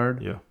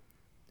handguard, Yeah.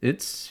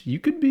 You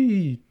could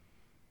be,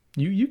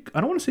 I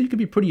don't want to say you could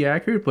be pretty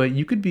accurate, but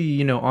you could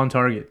be, on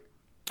target.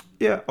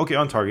 Yeah, okay,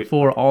 on target.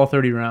 For all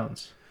 30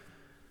 rounds.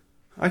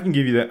 I can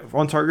give you that.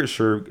 On target,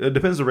 sure. It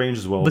depends on the range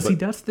as well. But see,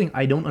 that's the thing.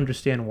 I don't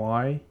understand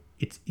why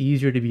it's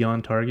easier to be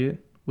on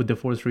target with the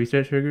force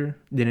reset trigger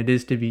than it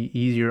is to be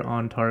easier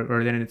on target,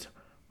 or then it's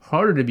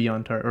harder to be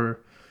on target,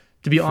 or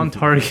to be on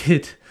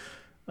target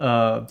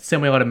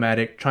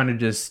semi-automatic, trying to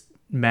just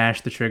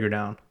mash the trigger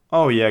down.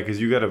 Oh yeah, because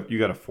you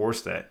gotta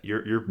force that.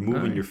 You're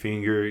moving your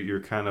finger.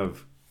 You're kind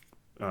of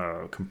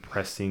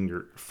compressing.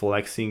 You're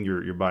flexing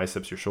your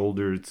biceps, your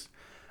shoulders.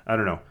 I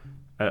don't know.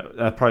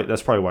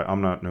 That's probably why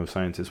I'm not no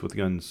scientist with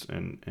guns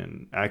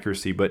and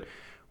accuracy. But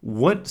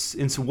what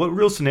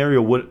real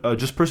scenario would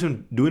just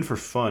person doing for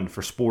fun,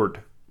 for sport,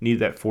 need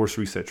that force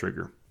reset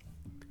trigger?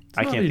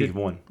 I can't think of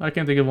one. I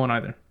can't think of one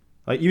either.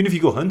 Like even if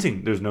you go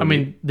hunting, there's no. I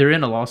mean, they're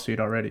in a lawsuit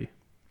already.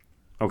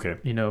 Okay.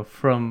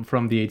 From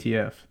the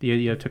ATF. The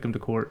ATF took him to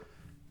court.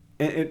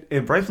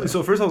 And rightfully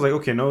so. First I was like,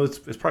 okay, no, it's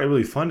probably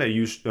really fun that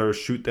you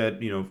shoot that,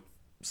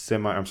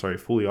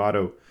 fully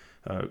auto,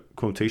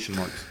 quotation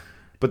marks.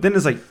 But then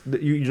it's like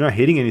you're not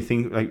hitting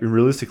anything. Like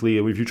realistically,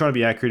 if you're trying to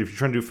be accurate, if you're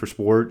trying to do it for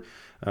sport,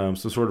 some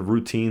sort of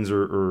routines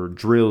or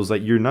drills,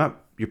 like you're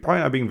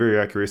probably not being very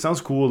accurate. It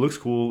sounds cool, it looks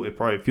cool, it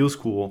probably feels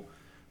cool,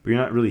 but you're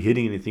not really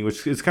hitting anything.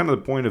 Which is kind of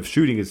the point of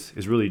shooting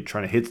is really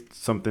trying to hit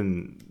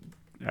something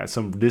at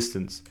some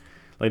distance.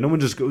 Like no one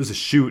just goes to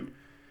shoot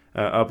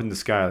up in the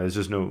sky. There's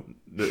just you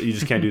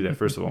just can't do that.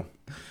 First of all,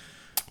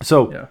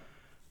 so Yeah.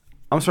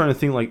 I'm starting to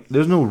think like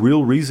there's no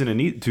real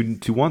reason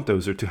to want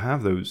those or to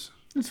have those.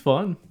 It's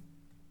fun.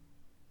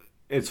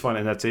 It's fun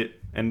and that's it.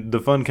 And the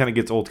fun kind of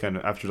gets old kind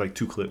of after like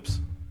 2 clips.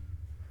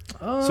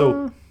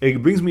 So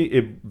it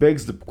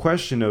begs the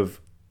question of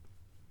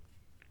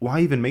why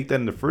even make that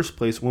in the first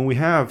place when we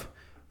have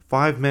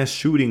 5 mass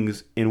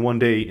shootings in one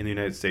day in the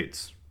United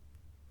States.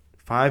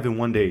 5 in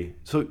one day.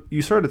 So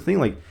you start to think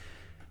like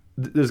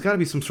there's got to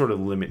be some sort of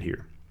limit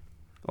here.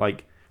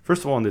 Like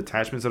first of all, in the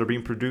attachments that are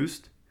being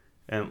produced,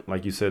 and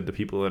like you said, the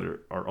people that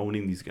are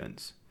owning these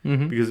guns,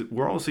 because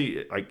we're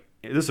obviously like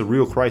this is a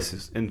real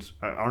crisis, and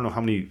I don't know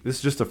how many. This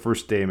is just the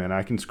first day, man.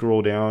 I can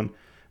scroll down.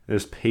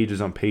 There's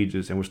pages on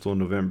pages, and we're still in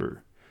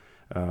November.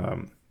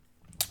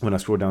 When I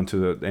scroll down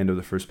to the end of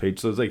the first page,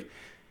 so it's like,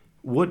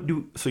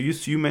 so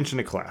you mentioned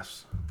a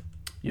class.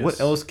 Yes. What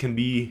else can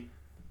be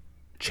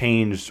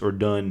changed or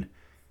done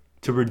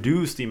to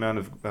reduce the amount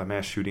of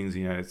mass shootings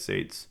in the United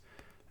States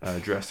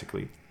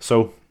drastically?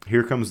 So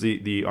here comes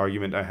the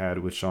argument I had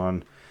with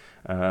Sean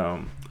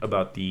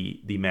about the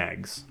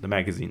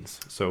magazines.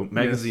 So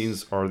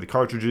magazines are the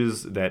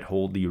cartridges that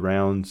hold the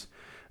rounds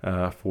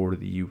for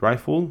the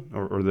rifle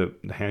or the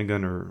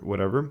handgun or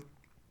whatever.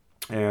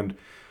 And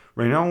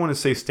right now I want to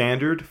say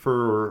standard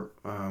for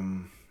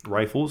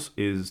rifles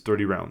is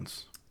 30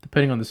 rounds.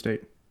 Depending on the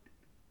state.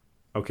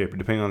 Okay, but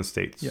depending on the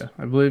states. Yeah,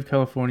 I believe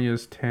California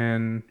is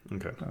 10.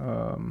 Okay.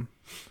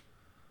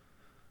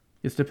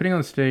 It's depending on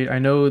the state. I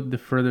know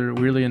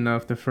weirdly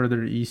enough, the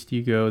further east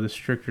you go, the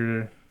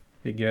stricter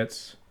it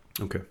gets.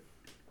 Okay.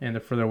 And the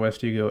further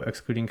west you go,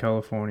 excluding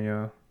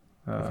California,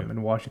 Okay.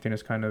 and Washington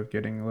is kind of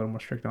getting a little more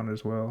strict on it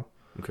as well.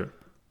 Okay.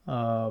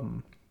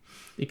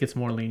 It gets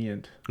more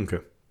lenient. Okay.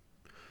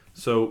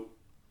 So.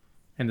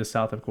 And the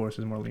South, of course,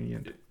 is more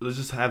lenient. Let's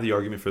just have the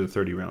argument for the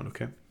 30 round,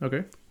 okay?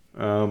 Okay.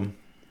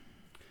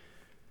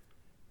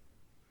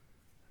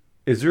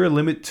 Is there a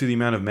limit to the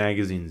amount of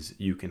magazines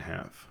you can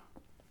have?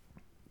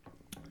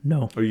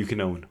 No. Or you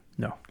can own?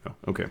 No. Oh,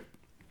 okay.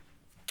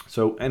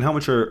 So, and how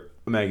much are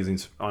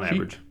magazines on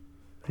average?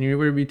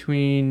 Anywhere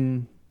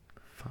between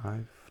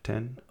 5,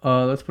 10?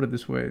 Let's put it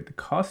this way. The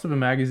cost of a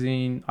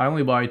magazine, I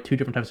only buy 2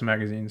 different types of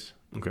magazines.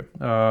 Okay.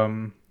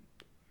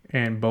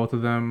 And both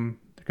of them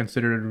are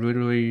considered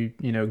really,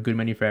 really, good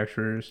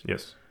manufacturers.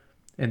 Yes.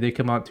 And they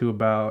come out to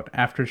about,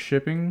 after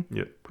shipping,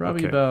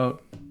 probably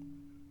about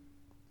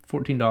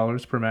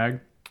 $14 per mag.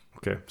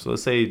 Okay. So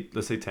let's say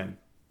 10.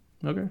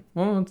 Okay.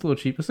 Well, it's a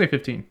little cheap. Let's say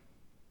 15.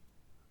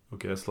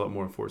 Okay, that's a lot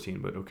more than 14,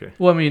 but okay.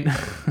 Well, I mean,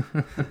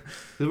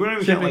 we're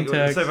not even counting,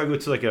 let's say if I go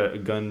to like a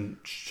gun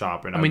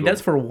shop and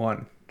that's for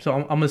one.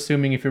 So I'm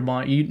assuming if you're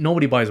buying,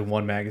 nobody buys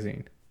one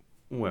magazine.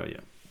 Well,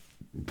 yeah.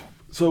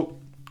 So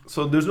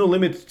there's no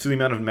limit to the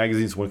amount of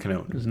magazines one can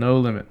own. There's no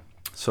limit.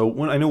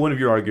 So I know one of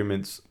your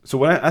arguments. So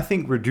what I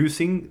think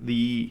reducing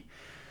the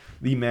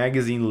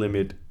magazine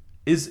limit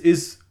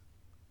is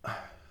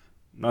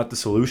not the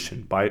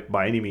solution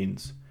by any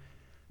means,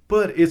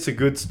 but it's a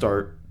good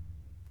start,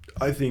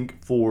 I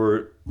think,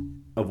 for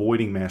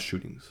avoiding mass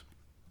shootings.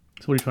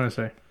 So what are you trying to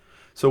say?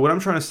 So what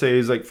I'm trying to say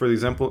is, like, for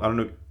example, I don't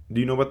know.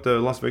 Do you know about the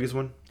Las Vegas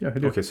one? Yeah, I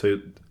do. Okay, so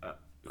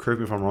correct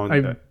me if I'm wrong.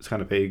 It's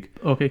kind of vague.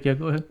 Okay, yeah,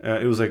 go ahead.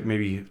 It was like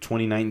maybe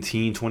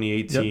 2019,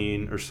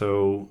 2018 or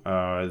so.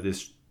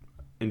 This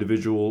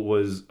individual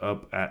was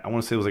up at, I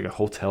want to say it was like a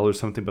hotel or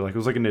something, but like it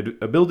was like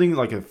a building,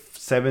 like a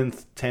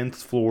 7th, 10th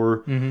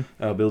floor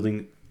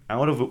building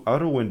out of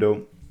a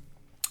window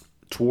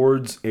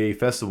towards a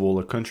festival,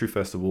 a country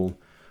festival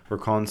or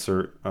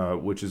concert,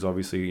 which is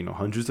obviously,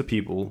 hundreds of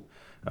people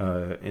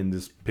in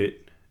this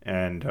pit.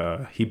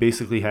 And he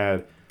basically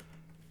had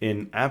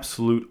an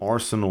absolute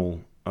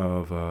arsenal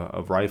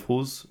of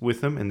rifles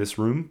with him in this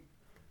room,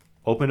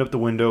 opened up the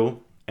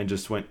window and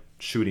just went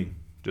shooting,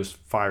 just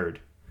fired.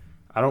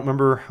 I don't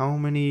remember how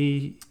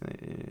many.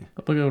 I'm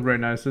looking at it right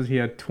now. It says he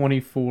had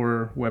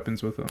 24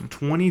 weapons with him.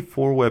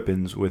 24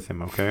 weapons with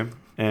him, okay?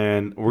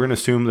 And we're going to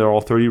assume they're all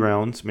 30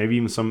 rounds, maybe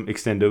even some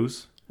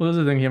extendos. Well, that's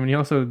the thing. I mean, he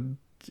also,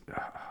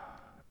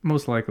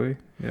 most likely,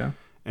 yeah.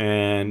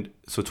 And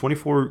so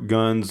 24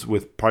 guns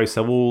with probably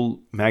several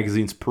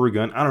magazines per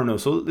gun. I don't know.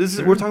 So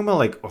we're talking about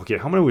like, okay,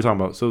 how many are we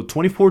talking about? So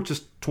 24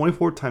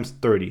 times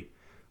 30.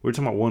 We're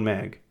talking about one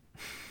mag.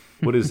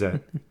 What is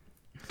that?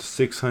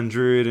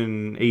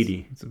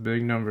 680. It's a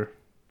big number.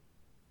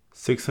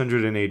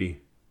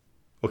 680.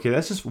 Okay,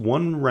 that's just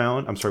one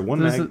round. I'm sorry,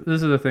 mag.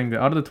 This is the thing.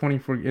 That out of the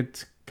 24,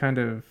 it's kind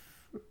of.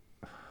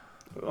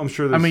 I'm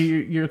sure. I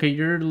mean, you're okay.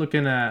 You're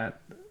looking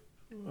at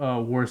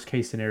worst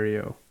case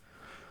scenario.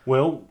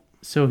 Well,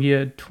 so he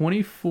had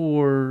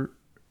 24.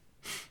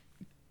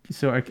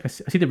 So I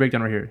see the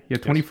breakdown right here. He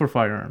had 24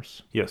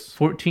 firearms. Yes.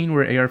 14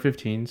 were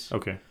AR-15s.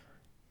 Okay.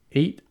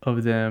 8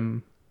 of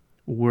them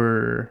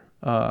were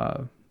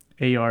AR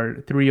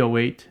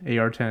 308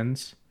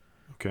 AR-10s,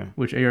 Okay.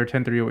 which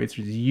AR-10 308s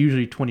is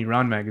usually 20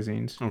 round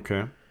magazines.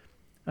 Okay.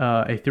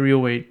 A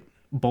 308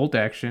 bolt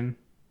action,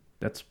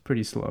 that's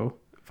pretty slow.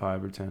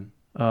 5 or 10.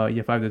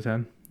 Yeah, 5 to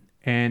 10,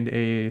 and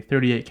a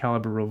 38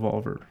 caliber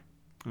revolver.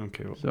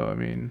 Okay. Well, So I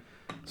mean,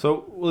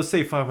 so let's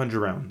say 500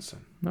 rounds.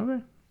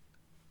 okay.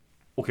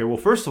 Okay. Well,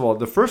 first of all,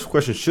 the first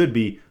question should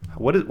be,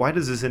 why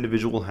does this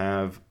individual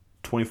have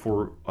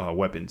 24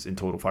 weapons in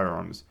total,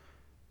 firearms?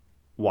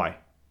 Why?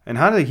 And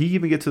how did he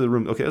even get to the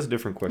room? Okay, that's a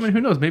different I question. mean,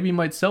 who knows? Maybe you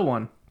might sell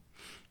one.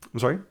 I'm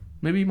sorry?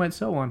 Maybe you might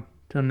sell one.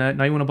 So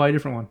now you want to buy a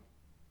different one.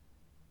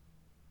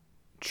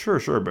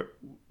 Sure, but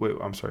wait,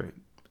 I'm sorry.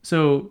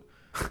 So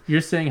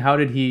you're saying how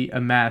did he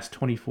amass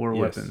 24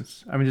 Yes.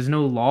 weapons? I mean, there's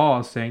no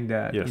law saying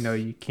that, Yes.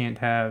 you can't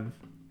have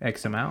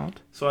X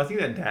amount. So I think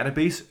that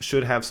database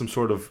should have some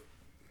sort of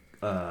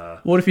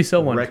What if you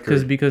sell one?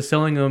 record. Because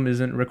selling them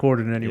isn't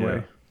recorded in any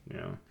way.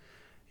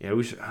 Yeah,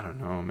 we should. I don't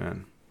know,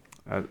 man.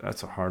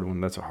 That's a hard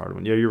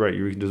one. Yeah, you're right.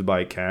 You can just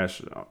buy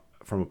cash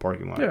from a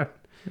parking lot. Yeah.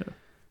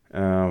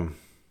 And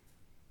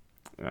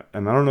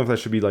I don't know if that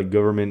should be like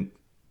government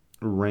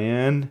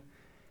ran,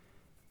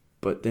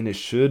 but then it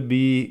should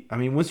be. I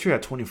mean, once you're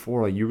at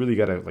 24, like you really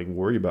gotta like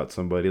worry about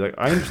somebody. Like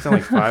I understand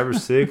like 5 or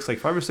 6, like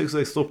 5 or 6,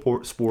 like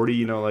still sporty.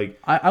 You know, like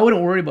I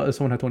wouldn't worry about this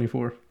one at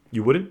 24.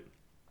 you wouldn't.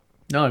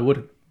 No, I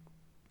wouldn't.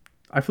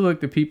 I feel like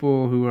the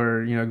people who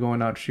are,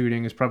 going out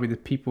shooting is probably the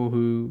people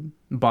who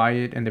buy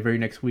it and the very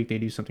next week they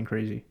do something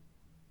crazy.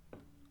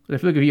 I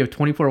feel like if you have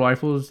 24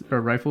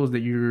 rifles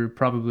that you're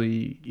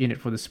probably in it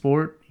for the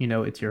sport,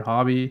 it's your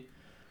hobby.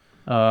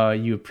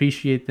 You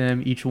appreciate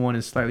them. Each one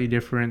is slightly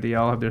different. They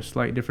all have their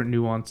slight different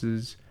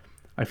nuances.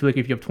 I feel like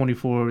if you have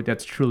 24,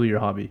 that's truly your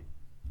hobby.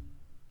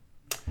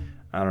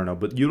 I don't know,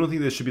 but you don't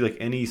think there should be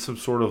like some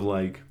sort of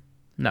like,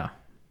 No.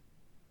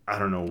 I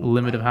don't know, A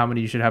limit of how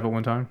many you should have at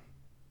one time?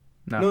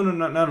 No,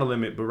 not a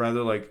limit, but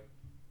rather like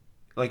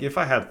if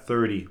I had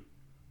 30, do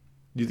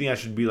you think I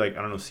should be like,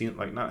 I don't know, seeing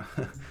like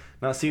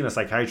not seeing a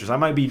psychiatrist? I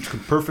might be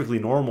perfectly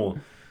normal,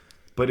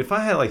 but if I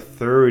had like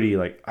 30,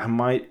 like I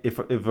might if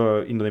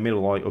they made a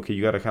law like, okay,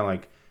 you got to kind of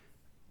like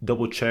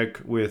double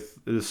check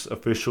with this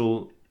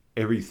official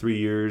every 3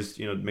 years,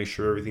 make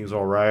sure everything's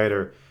all right,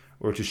 or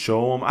to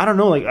show them. I don't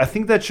know, like I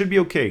think that should be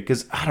okay,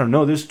 because I don't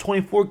know, there's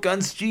 24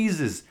 guns,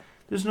 Jesus.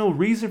 There's no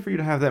reason for you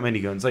to have that many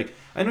guns. Like,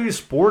 I know you're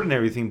sport and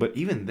everything, but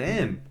even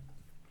then,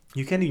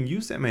 you can't even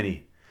use that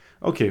many.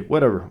 Okay,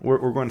 whatever. We're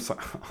going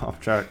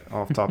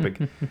off topic.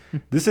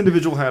 This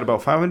individual had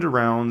about 500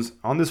 rounds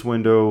on this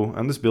window,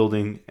 on this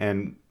building,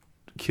 and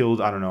killed,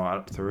 I don't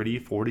know, 30,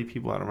 40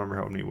 people. I don't remember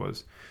how many it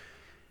was.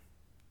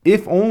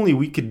 If only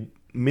we could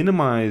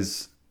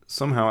minimize,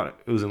 somehow,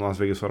 it was in Las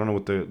Vegas, so I don't know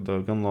what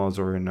the gun laws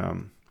are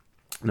in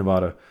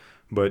Nevada,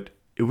 but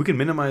if we can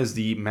minimize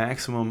the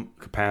maximum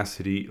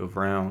capacity of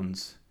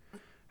rounds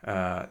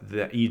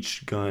that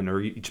each gun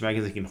or each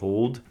magazine can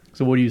hold.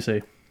 So what do you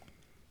say?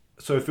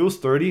 So if it was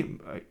 30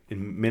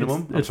 in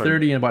minimum, it's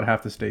 30 in about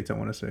half the states, I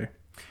want to say.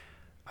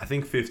 I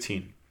think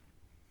 15.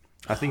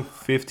 I think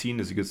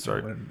 15 is a good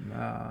start.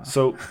 Nah.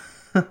 So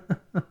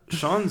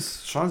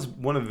Sean's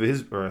one of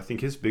his, or I think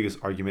his biggest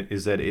argument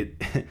is that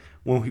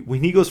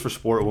when he goes for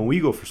sport, when we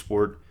go for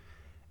sport,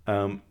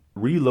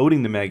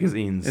 reloading the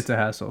magazines, it's a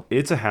hassle.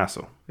 It's a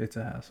hassle. It's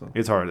a hassle.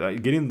 It's hard.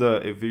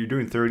 If you're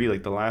doing 30,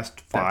 like the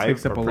last 5 that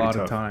takes up a lot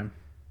tough. of time.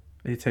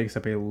 It takes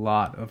up a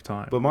lot of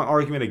time. But my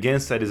argument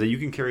against that is that you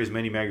can carry as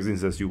many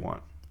magazines as you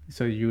want.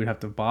 So you would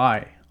have to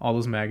buy all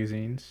those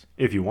magazines.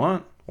 If you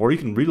want. Or you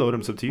can reload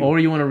them, it's up to you. Or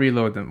you want to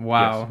reload them.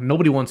 Wow. Yes.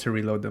 Nobody wants to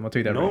reload them. I'll tell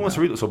you that No one wants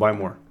to reload, so buy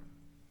more.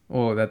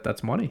 Oh,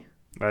 that's money.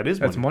 That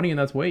is money. That's money and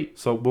that's weight.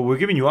 So, but we're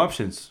giving you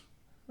options.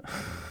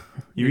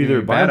 You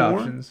either buy more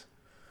options,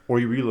 or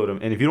you reload them.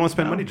 And if you don't want to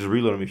spend money, just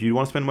reload them. If you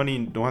want to spend money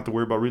and don't have to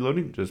worry about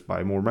reloading, just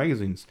buy more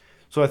magazines.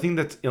 So I think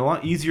that's a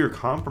lot easier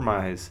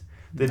compromise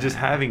than just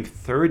having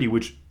 30,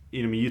 which,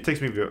 it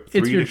takes me 3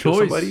 to kill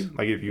somebody.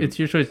 Like it's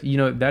your choice.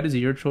 That is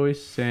your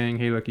choice, saying,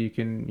 hey, look, you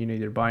can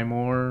either buy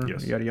more,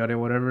 yes. yada yada,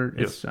 whatever.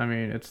 Yes.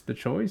 It's the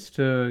choice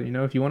to,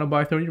 if you want to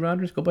buy 30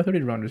 rounders, go buy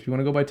 30 rounders. If you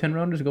want to go buy 10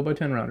 rounders, go buy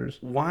 10 rounders.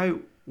 Why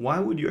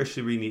would you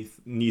actually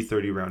need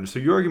 30 rounders? So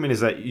your argument is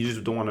that you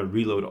just don't want to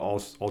reload all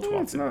too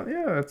often. It's not.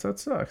 Yeah, that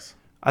sucks.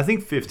 I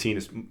think 15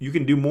 is. You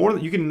can do more.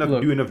 You can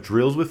do enough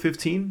drills with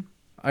 15.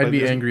 I'd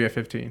be angry at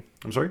 15.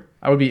 I'm sorry.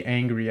 I would be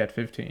angry at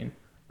 15.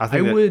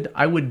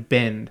 I would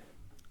bend.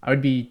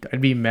 I'd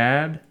be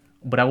mad,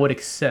 but I would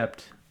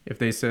accept if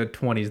they said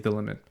 20 is the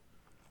limit.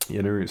 Yeah,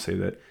 I never going to say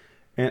that,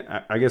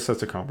 and I guess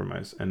that's a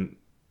compromise. And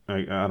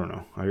I don't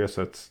know. I guess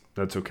that's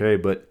okay,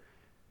 but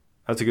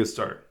that's a good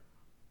start.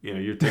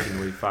 You're taking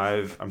away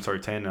 5. I'm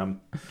sorry, 10.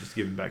 I'm just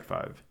giving back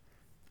 5.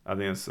 I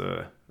think that's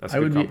a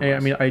good compromise. I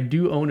mean, I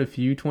do own a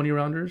few 20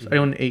 rounders. Mm-hmm. I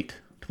own 8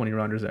 20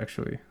 rounders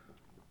actually.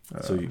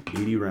 So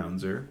 80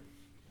 rounds there.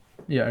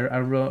 Yeah,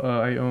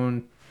 I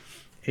own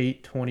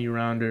 8 20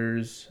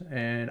 rounders,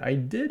 and I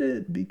did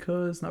it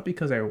not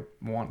because I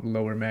want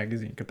lower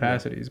magazine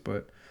capacities,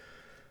 but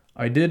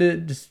I did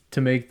it just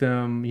to make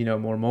them,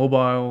 more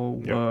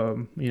mobile,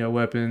 Yep.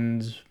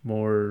 weapons,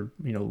 more,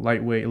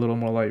 lightweight, a little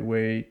more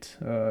lightweight,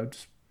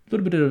 just a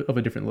little bit of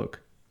a different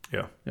look.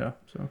 Yeah. Yeah.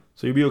 So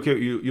So you'll be okay.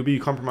 You'll be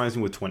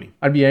compromising with 20.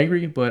 I'd be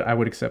angry, but I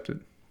would accept it.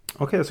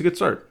 Okay, that's a good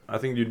start. I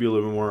think you'd be a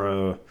little bit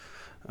more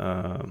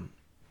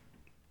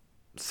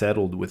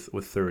settled with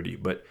 30.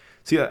 But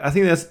see, I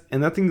think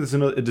that's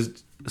another.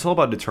 It's all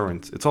about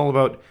deterrence. It's all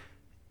about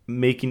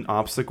making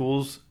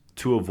obstacles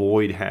to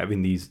avoid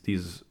having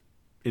these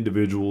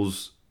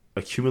individuals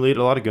accumulate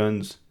a lot of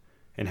guns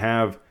and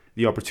have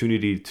the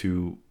opportunity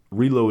to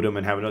reload them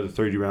and have another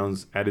 30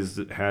 rounds at his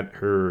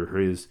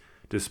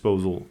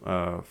disposal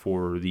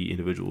for the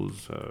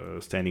individuals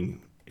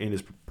standing in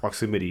his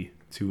proximity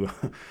to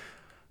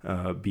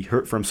be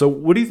hurt from. So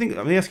what do you think?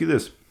 Let me ask you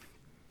this.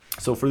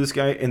 So for this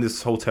guy in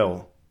this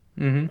hotel,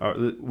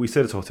 we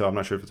said it's a hotel. I'm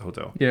not sure if it's a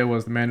hotel. Yeah, it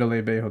was the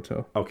Mandalay Bay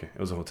Hotel. Okay, it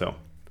was a hotel.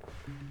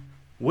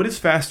 What is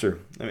faster?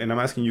 And I'm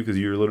asking you because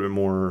you're a little bit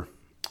more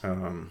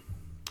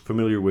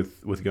familiar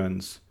with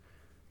guns.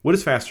 What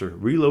is faster,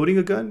 reloading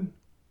a gun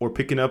or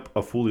picking up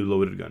a fully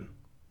loaded gun?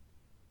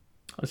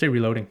 I'd say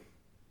reloading.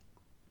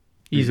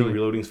 You think Easily.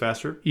 reloading's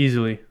faster?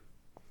 Easily.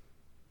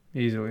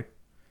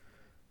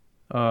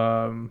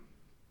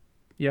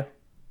 Yeah,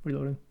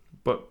 reloading.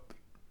 But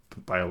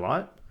by a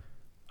lot?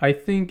 I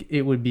think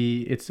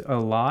it's a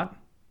lot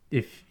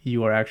if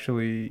you are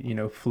actually,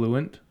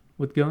 fluent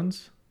with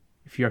guns.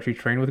 If you actually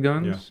train with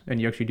guns and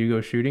you actually do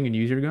go shooting and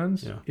use your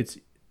guns, it's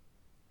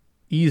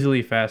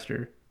easily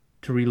faster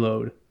to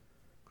reload.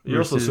 You're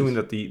also assuming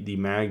that the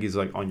mag is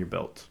like on your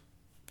belt.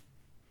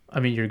 I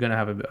mean, you're gonna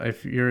have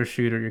if you're a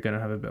shooter, you're gonna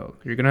have a belt.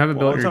 You're gonna have a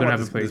belt. You're gonna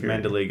have a plate. This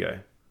Mandalay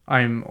guy.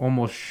 I'm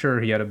almost sure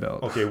he had a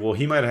belt. Okay, well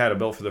he might have had a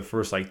belt for the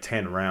first like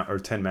 10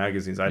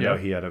 magazines. I know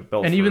he had a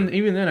belt. And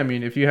even then, I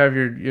mean, if you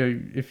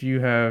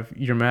have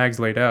your mags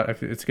laid out,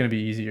 it's gonna be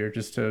easier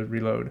just to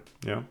reload.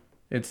 Yeah.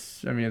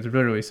 It's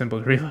literally simple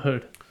to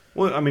reload.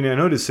 Well, I mean, I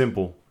know it is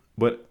simple,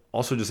 but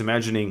also just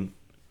imagining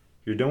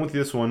you're done with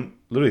this one,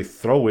 literally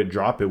throw it,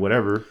 drop it,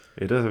 whatever.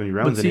 It doesn't have any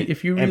rounds in it.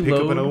 If you and reload,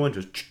 pick up another one,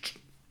 just.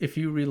 If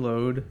you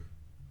reload,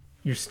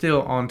 you're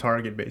still on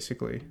target,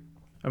 basically.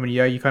 I mean,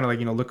 yeah, you kind of like,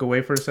 look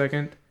away for a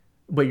second,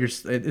 but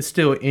it's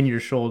still in your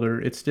shoulder.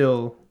 It's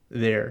still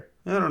there.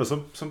 I don't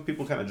know. Some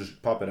people kind of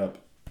just pop it up.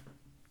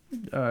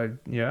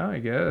 Yeah, I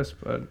guess,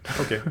 but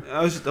okay.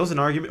 That was an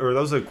argument, or that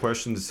was a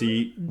question to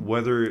see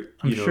whether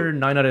I'm sure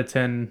 9 out of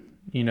 10,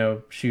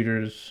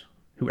 shooters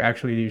who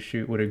actually do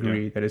shoot would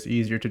agree that it's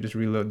easier to just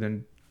reload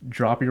than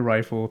drop your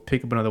rifle,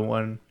 pick up another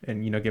one,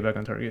 and get back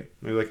on target.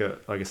 Maybe like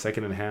a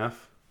second and a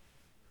half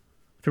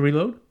to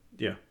reload.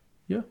 Yeah.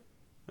 Yeah.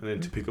 And then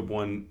to pick up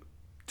one,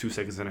 2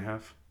 seconds and a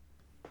half.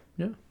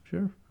 Yeah,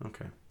 sure.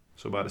 Okay,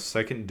 so about a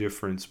second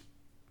difference,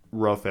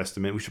 rough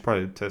estimate. We should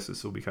probably test this.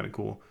 It'll be kind of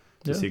cool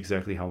to see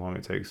exactly how long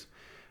it takes,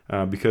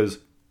 because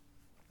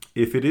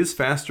if it is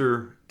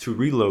faster to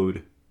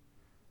reload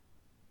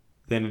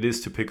than it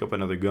is to pick up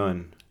another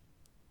gun,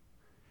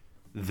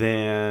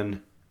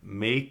 then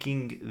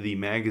making the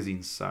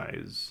magazine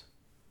size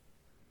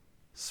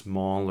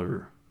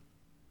smaller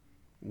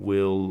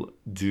will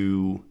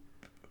do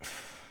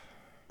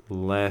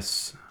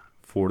less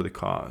for the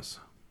cause.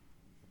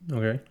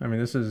 Okay, I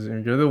mean,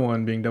 you're the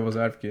one being devil's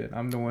advocate.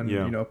 I'm the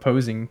one,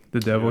 opposing the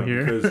devil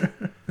here.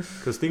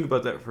 Because think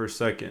about that for a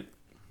second.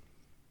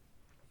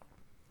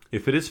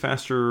 If it is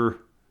faster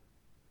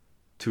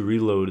to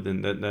reload,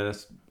 then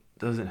that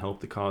doesn't help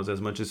the cause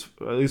as much as,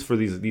 at least for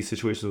these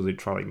situations where they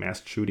try like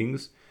mass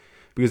shootings.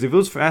 Because if it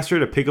was faster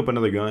to pick up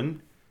another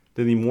gun,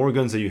 then the more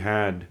guns that you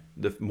had,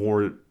 the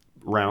more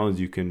rounds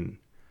you can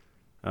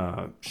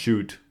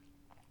shoot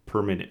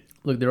per minute.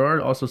 Look, there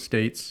are also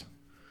states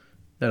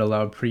that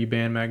allow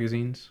pre-ban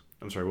magazines.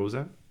 I'm sorry, what was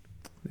that?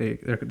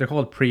 They're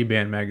called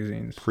pre-ban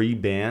magazines.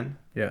 Pre-ban?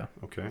 Yeah.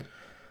 Okay.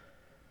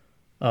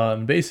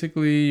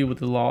 Basically, what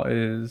the law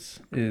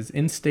is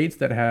in states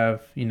that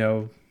have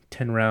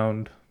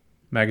 10-round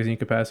magazine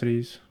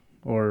capacities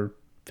or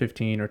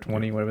 15 or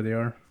 20, whatever they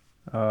are.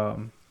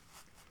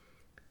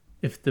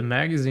 If the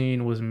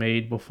magazine was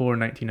made before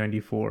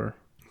 1994,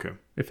 okay.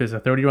 If it's a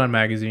 30-round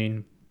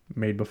magazine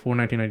made before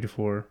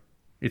 1994,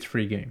 it's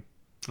free game.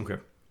 Okay.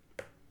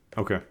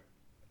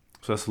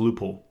 So that's a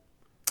loophole.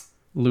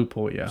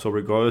 Yeah. So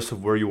regardless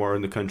of where you are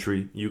in the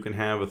country, you can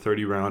have a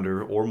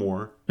 30-rounder or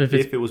more if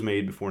it was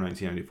made before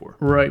 1994.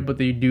 Right, but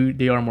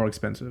they are more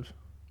expensive.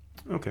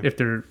 Okay. If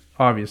they're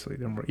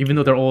more, even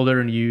though they're older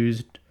and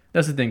used.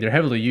 That's the thing, they're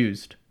heavily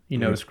used.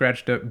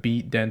 Scratched up,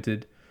 beat,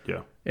 dented.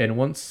 Yeah. And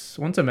once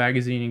a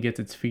magazine gets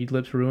its feed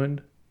lips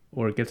ruined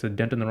or it gets a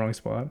dent in the wrong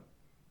spot,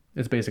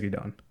 it's basically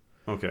done.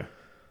 Okay.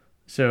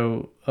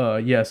 So,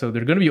 so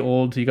they're going to be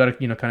old, so you got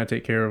to, kind of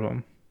take care of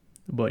them.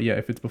 But yeah,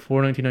 if it's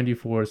before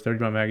 1994, it's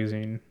 30-round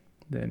magazine,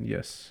 then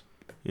yes.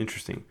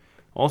 Interesting.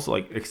 Also,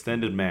 like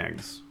extended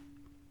mags.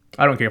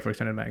 I don't care for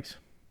extended mags.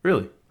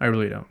 Really? I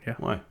really don't, yeah.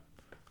 Why?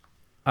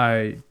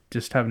 I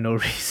just have no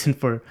reason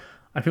for...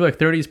 I feel like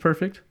 30 is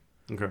perfect.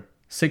 Okay.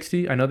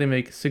 60, I know they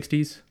make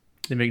 60s.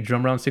 They make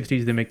drum round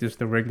 60s. They make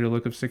the regular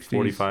look of 60s.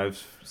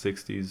 45s,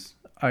 60s.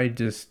 I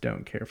just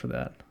don't care for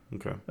that.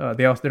 Okay.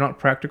 They're not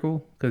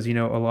practical because a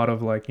lot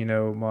of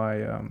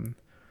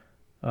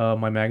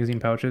my magazine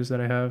pouches that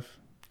I have.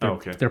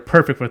 They're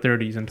perfect for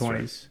 30s and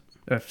 20s.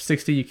 Right.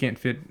 60 you can't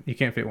fit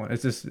one.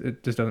 It just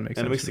doesn't make sense.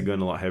 And it makes the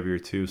gun a lot heavier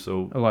too.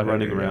 So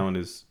running around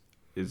is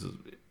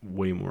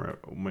way more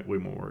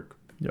work.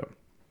 Yep.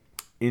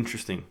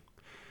 Interesting.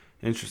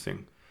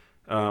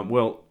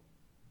 Well,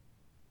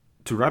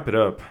 to wrap it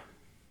up.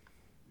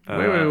 Wait.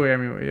 I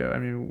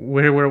mean,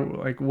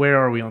 where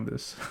are we on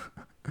this?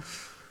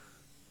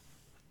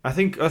 I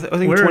think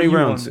 20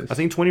 rounds. I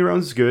think 20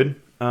 rounds is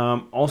good.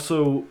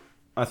 Also,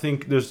 I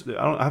think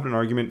I have an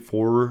argument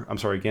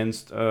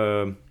against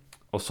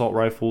assault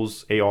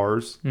rifles,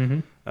 ARs,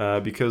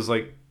 because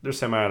they're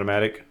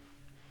semi-automatic,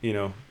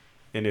 and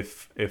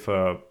if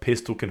a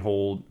pistol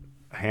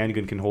a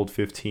handgun can hold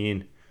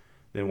 15,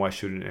 then why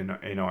shouldn't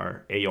an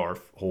AR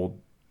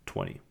hold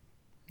 20?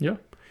 Yeah,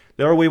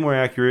 they are way more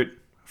accurate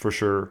for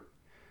sure,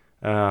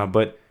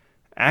 but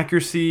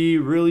accuracy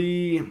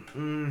really,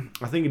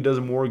 I think it does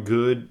more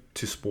good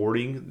to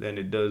sporting than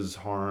it does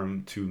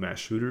harm to mass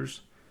shooters.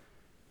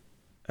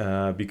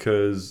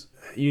 Because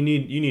you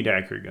need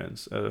accurate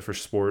guns for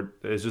sport.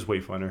 It's just way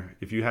funner.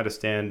 If you had to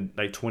stand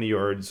 20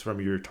 yards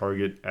from your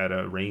target at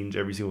a range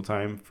every single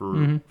time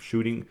for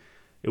shooting,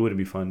 it wouldn't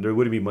be fun. There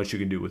wouldn't be much you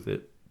can do with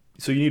it.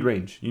 So you need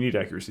range. You need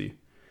accuracy.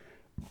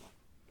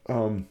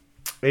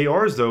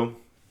 ARs though,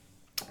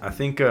 I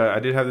think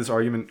I did have this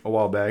argument a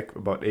while back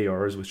about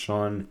ARs with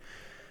Sean,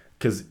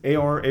 because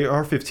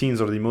AR-15s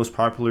are the most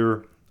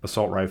popular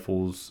assault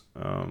rifles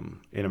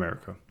in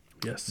America.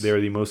 Yes, they are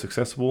the most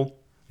accessible.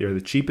 They are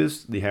the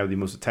cheapest. They have the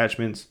most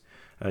attachments.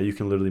 You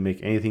can literally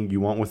make anything you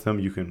want with them.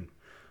 You can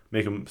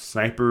make them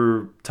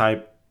sniper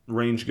type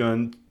range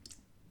gun.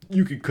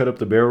 You can cut up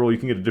the barrel. You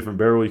can get a different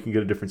barrel. You can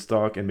get a different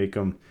stock and make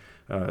them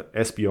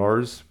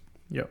SBRs.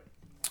 Yep.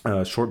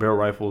 Short barrel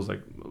rifles, a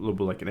little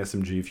bit like an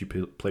SMG if you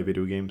play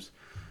video games.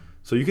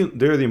 So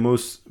they're the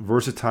most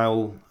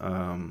versatile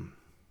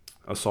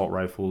assault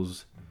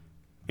rifles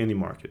in the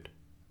market.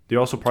 They're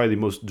also probably the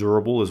most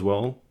durable as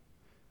well.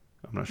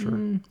 I'm not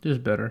sure.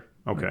 Just better.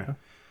 Okay.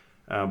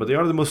 But they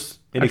are the most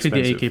inexpensive.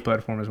 Actually, the AK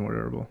platform is more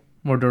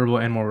durable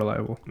and more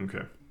reliable.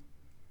 Okay.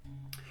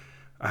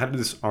 I had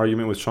this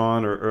argument with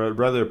Sean, or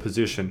rather a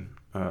position,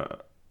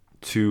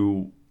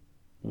 to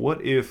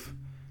what if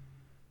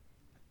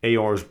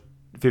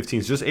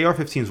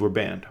AR-15s were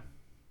banned?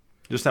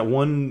 Just that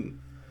one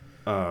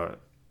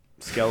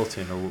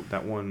skeleton or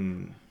that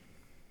one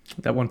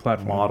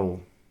platform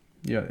model.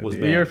 Yeah,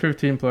 the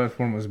AR-15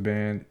 platform was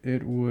banned.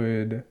 It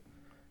would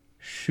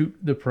shoot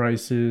the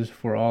prices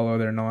for all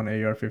other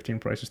non-AR-15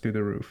 prices through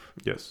the roof.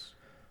 Yes.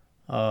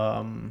 It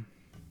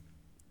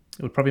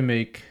would probably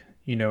make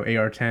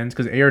AR-10s,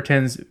 because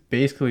AR-10s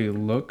basically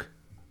look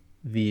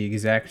the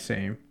exact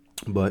same,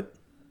 but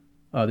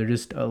they're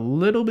just a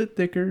little bit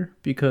thicker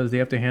because they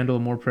have to handle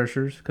more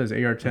pressures, because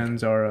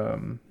AR-10s are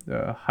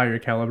higher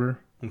caliber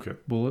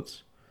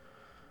bullets,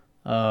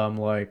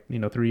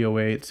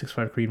 308,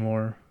 6.5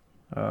 Creedmoor.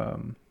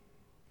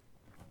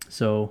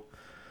 So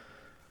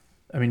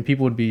I mean,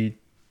 people would be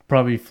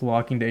probably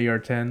flocking to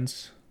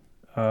AR-10s.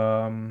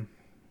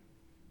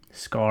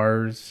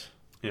 Scars.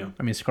 Yeah.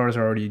 I mean, scars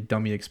are already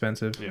dummy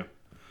expensive. Yeah.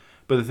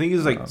 But the thing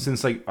is,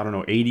 since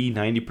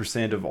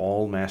 80-90% of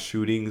all mass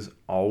shootings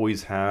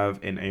always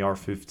have an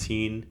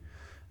AR-15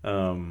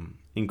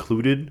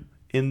 included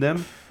in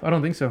them. I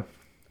don't think so.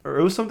 Or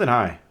it was something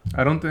high.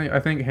 I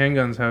think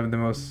handguns have the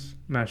most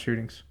mass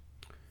shootings.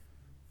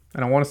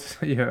 And I want to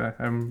say,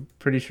 I'm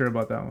pretty sure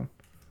about that one.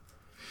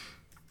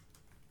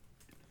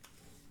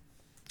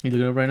 You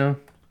looking it up right now?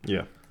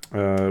 Yeah.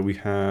 We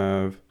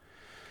have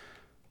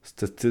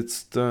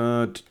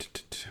Statista.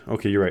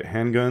 Okay, you're right.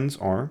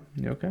 Handguns are.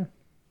 Okay.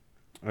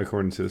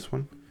 According to this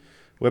one,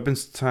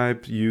 weapons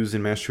type used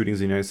in mass shootings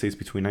in the United States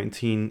between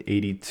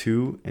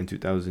 1982 and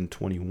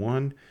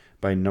 2021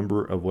 by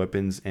number of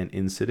weapons and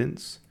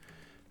incidents.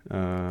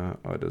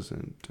 It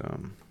doesn't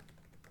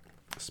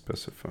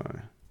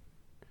specify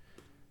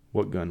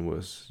what gun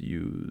was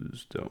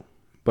used, though.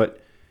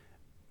 But,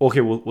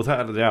 okay, well,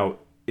 without a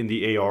doubt, in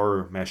the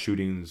AR mass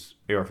shootings,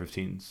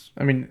 AR-15s.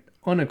 I mean,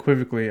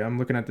 unequivocally, I'm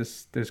looking at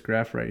this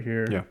graph right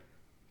here. Yeah.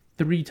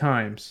 3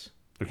 times.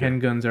 Okay.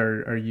 Handguns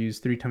are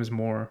used 3 times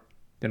more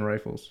than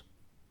rifles.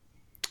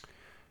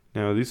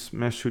 Now, these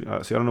mass shooting...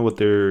 see, I don't know what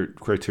their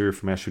criteria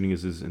for mass shooting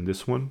is in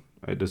this one.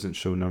 It doesn't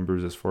show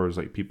numbers as far as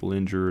people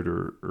injured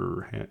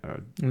or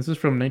this is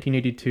from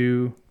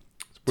 1982.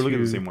 We're looking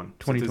at the same one.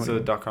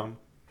 2020. Statista.com.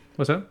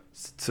 What's that?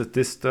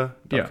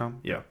 Statista.com.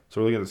 Yeah. So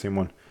we're looking at the same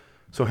one.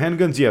 So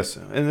handguns, yes.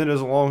 And then it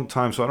was a long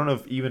time. So I don't know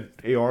if even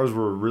ARs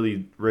were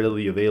really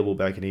readily available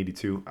back in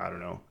 82. I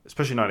don't know.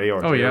 Especially not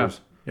ARs. Oh, yeah.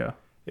 ARs. Yeah.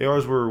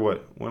 ARs were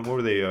what? When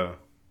were they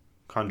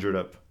conjured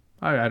up?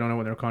 I don't know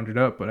when they were conjured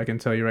up, but I can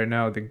tell you right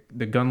now,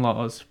 the gun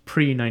laws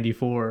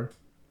pre-94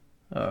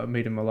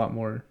 made them a lot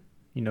more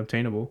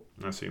obtainable.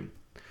 I see.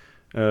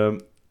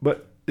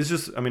 But it's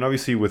just, I mean,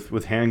 obviously with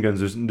handguns,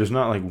 there's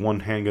not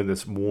one handgun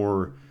that's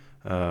more,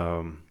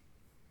 I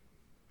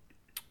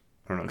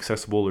don't know,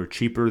 accessible or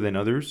cheaper than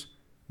others.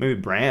 Maybe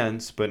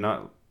brands, but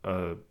not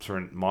a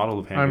certain model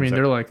of handguns. I mean,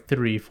 they're like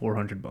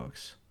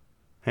 $300-400.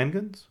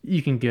 Handguns?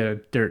 You can get a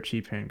dirt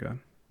cheap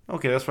handgun.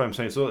 Okay, that's what I'm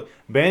saying. So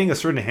banning a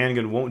certain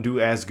handgun won't do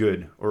as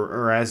good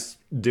or as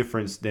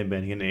difference than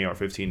banning an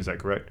AR-15. Is that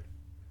correct?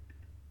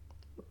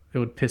 It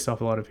would piss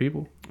off a lot of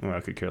people. Oh, I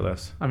could care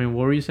less. I mean,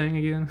 what were you saying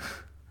again?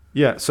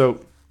 Yeah,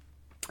 so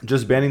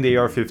just banning the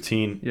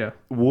AR-15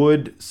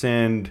 would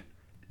send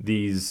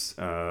these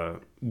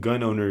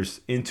gun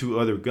owners into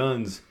other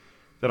guns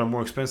that are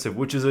more expensive,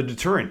 which is a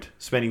deterrent,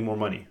 spending more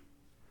money.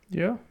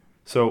 Yeah.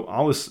 So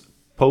I was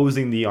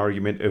posing the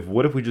argument of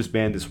what if we just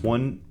ban this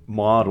one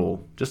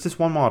model, just this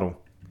one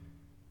model?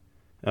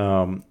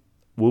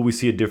 Will we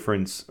see a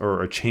difference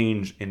or a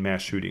change in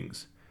mass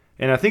shootings?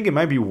 And I think it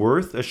might be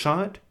worth a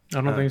shot.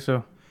 I don't think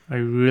so. I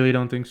really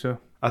don't think so.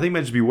 I think it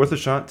might just be worth a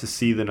shot to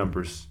see the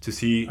numbers, to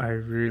see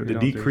the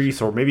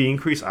decrease or maybe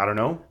increase. I don't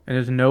know. And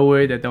there's no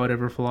way that would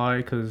ever fly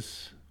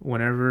because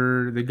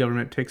whenever the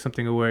government takes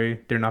something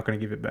away, they're not going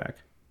to give it back.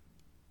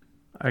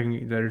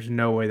 There's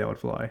no way that would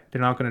fly. They're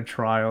not going to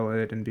trial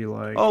it and be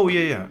like, oh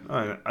yeah,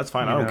 that's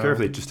fine. I don't care if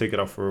they just take it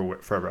off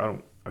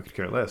forever. I could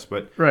care less.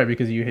 But right,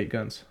 because you hate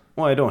guns.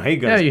 Well, I don't hate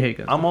guns. Yeah, you hate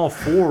guns. I'm all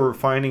for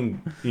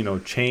finding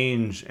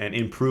change and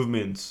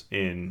improvements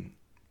in.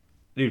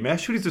 Dude,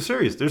 mass shootings are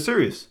serious. They're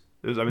serious.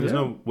 There's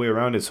no way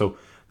around it. So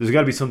there's got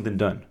to be something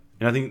done,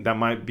 and I think that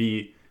might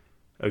be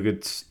a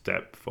good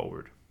step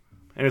forward.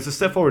 And it's a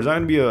step forward. It's not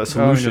going to be a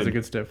solution. I don't think it's a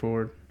good step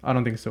forward. I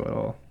don't think so at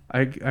all.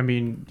 I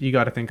mean, you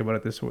got to think about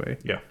it this way.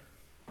 Yeah.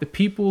 The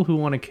people who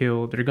want to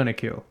kill, they're going to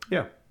kill.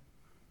 Yeah.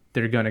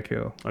 They're going to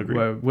kill. I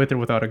agree. With or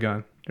without a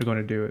gun, they're going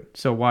to do it.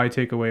 So why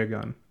take away a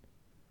gun?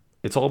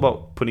 It's all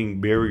about putting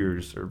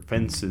barriers or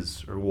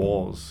fences or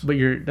walls. But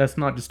that's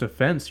not just a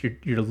fence.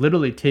 You're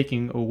literally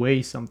taking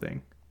away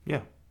something.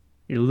 Yeah.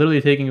 You're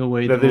literally taking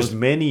away that there's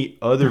many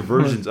other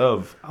versions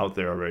of out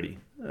there already.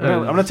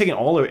 I'm not taking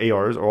all the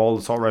ARs or all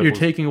the assault rifles. You're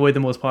taking away the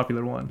most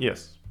popular one.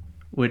 Yes.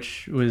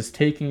 Which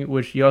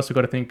you also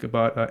got to think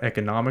about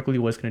economically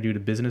what's going to do to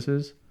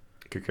businesses.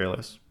 Could care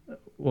less.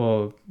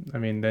 Well, I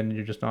mean, then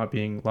you're just not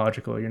being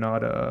logical. You're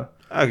not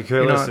I could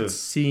care less if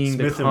seeing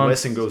Smith &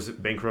 Wesson goes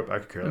bankrupt. I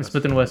could care less.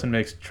 Smith & Wesson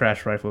makes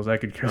trash rifles. I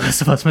could care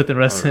less about Smith &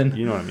 Wesson.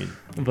 You know what I mean.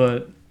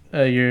 But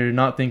you're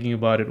not thinking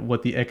about it,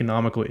 what the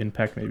economical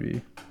impact may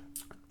be.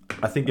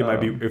 I think it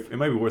might be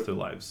worth their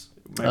lives.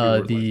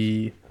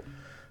 The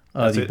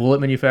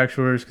bullet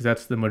manufacturers, because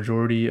that's the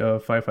majority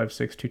of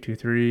 5.56,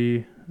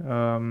 223.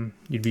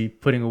 You'd be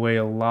putting away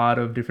a lot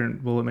of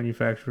different bullet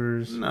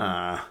manufacturers.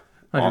 Nah.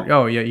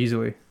 Oh yeah,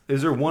 easily.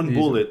 Is there one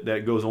bullet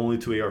that goes only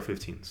to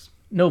AR-15s?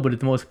 No, but it's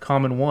the most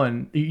common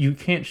one. You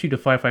can't shoot a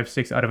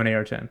 5.56 out of an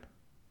AR-10.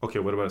 Okay,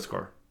 what about a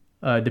SCAR?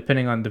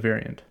 Depending on the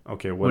variant.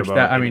 Okay, what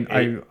about? I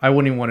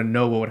wouldn't even want to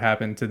know what would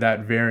happen to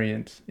that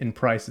variant in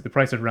price. The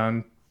price is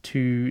around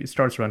it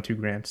starts around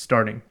 $2,000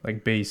 starting,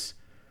 like base.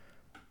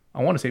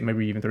 I want to say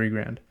maybe even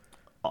 $3,000.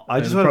 I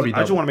just want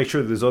to make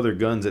sure that there's other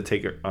guns that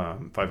take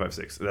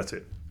 5.56. That's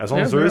it. As long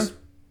as there is,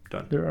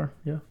 done. There are,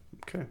 yeah.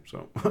 Okay,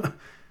 so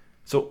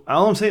so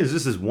all I'm saying is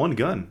this is one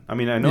gun. I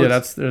mean, I know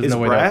there's no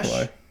way that would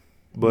fly.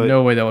 But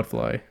no way that would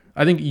fly.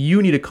 I think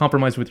you need to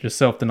compromise with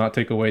yourself to not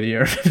take away the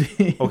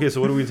AR-15. Okay,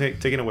 so what are we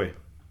taking away?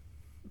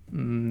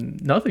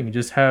 Nothing.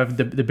 Just have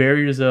the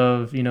barriers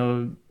of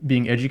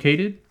being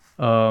educated,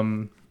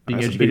 on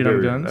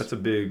guns. That's a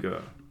big.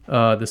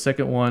 The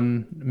second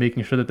one,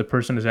 making sure that the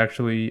person is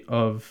actually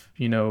of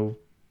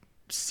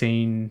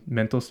sane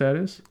mental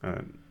status.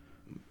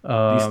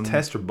 These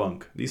tests are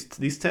bunk.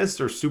 These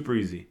tests are super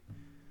easy.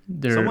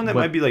 Someone that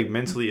might be like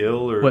mentally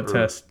ill or what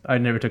test? I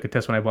never took a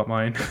test when I bought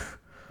mine.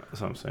 That's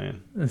what I'm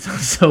saying.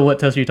 So what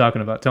test are you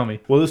talking about? Tell me.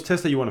 Well, those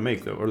tests that you want to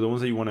make though, or the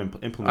ones that you want to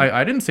implement.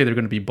 I didn't say they're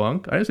going to be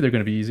bunk. I didn't say they're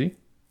going to be easy.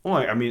 Well,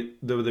 I mean,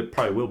 they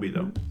probably will be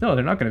though. No,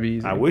 they're not going to be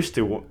easy. I wish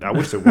they weren't,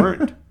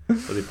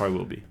 but they probably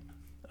will be.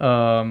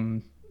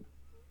 Well,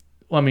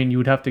 I mean, you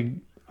would have to.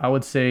 I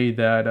would say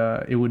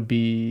that it would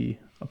be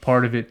a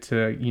part of it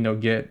to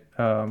get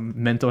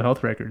mental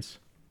health records.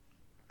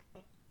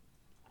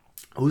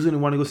 Who's gonna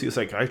want to go see a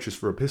psychiatrist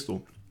for a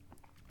pistol?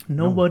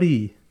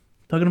 Nobody.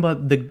 I'm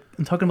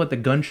talking about the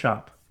gun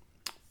shop.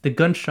 The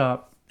gun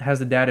shop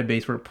has a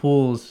database where it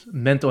pulls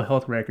mental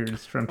health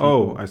records from people.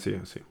 Oh, I see.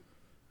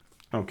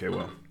 Okay,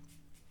 well,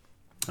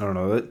 I don't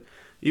know. That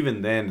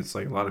even then, it's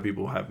like a lot of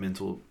people have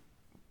mental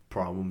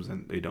problems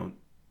and they don't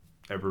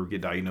ever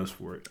get diagnosed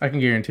for it. I can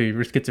guarantee you,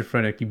 you're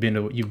schizophrenic. You've been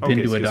to a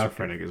doctor.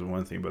 Schizophrenic is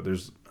one thing, but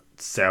there's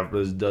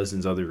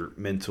dozens other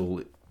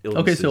mental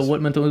illnesses. Okay, so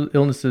what mental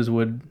illnesses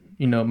would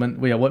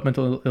what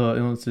mental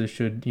illnesses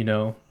should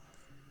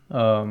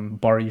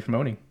bar you from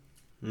owning?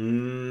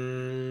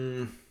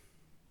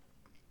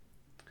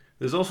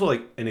 There's also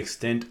like an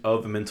extent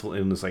of a mental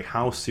illness. Like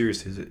how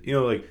serious is it?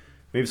 Like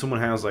maybe someone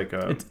has like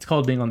a. It's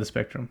called being on the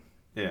spectrum.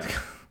 Yeah,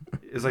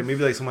 it's like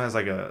maybe like someone has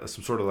like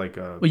some sort of like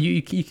a. Well,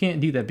 you can't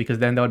do that because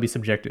then that would be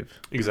subjective.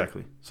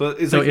 Exactly. So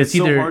it's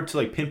so hard to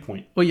like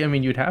pinpoint. Well, yeah, I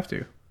mean you'd have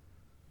to.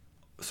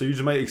 So you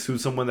just might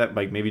exclude someone that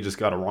like maybe just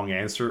got a wrong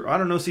answer. I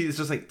don't know. See, it's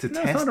just like to No,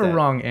 test it's not that. a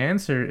wrong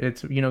answer.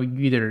 It's you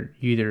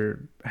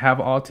either have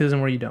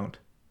autism or you don't.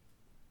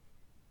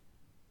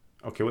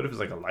 Okay, what if it's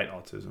like a light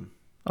autism?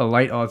 A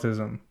light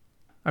autism.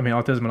 I mean,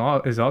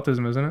 autism is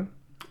autism, isn't it?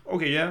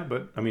 Okay, yeah,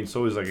 but I mean,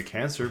 so is like a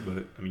cancer,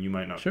 but I mean, you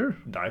might not Sure.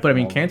 die. But I from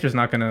mean, all of cancer's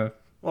not gonna.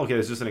 Well, okay,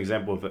 it's just an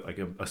example of like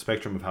a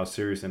spectrum of how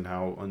serious and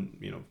how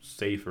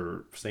safe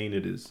or sane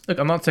it is. Look,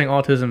 I'm not saying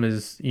autism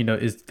is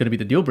gonna be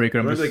the deal breaker.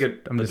 I'm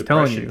just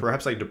telling you.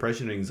 Perhaps like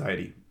depression and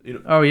anxiety.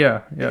 Oh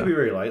yeah, it can be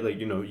very light. Like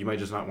you might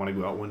just not want to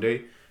go out one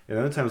day, and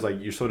other times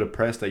like you're so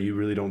depressed that you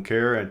really don't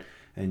care,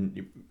 and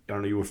you, I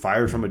don't know, you were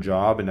fired from a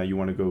job and now you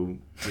want to go,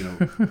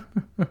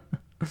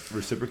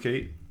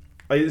 reciprocate.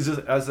 Like it's just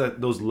as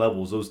those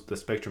levels, the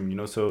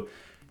spectrum. So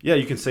yeah,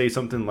 you can say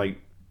something like,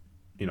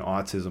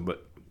 autism,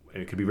 but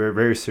it could be very,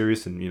 very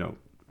serious, and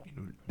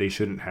they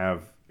shouldn't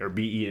have or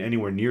be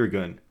anywhere near a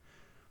gun.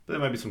 But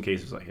there might be some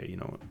cases like, hey, you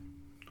know what?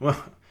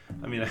 Well,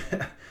 I mean,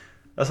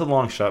 that's a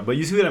long shot, but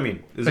you see what I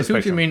mean. I see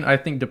what you mean. I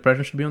think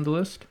depression should be on the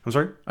list. I'm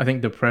sorry? I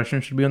think depression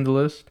should be on the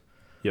list.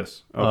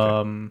 Yes.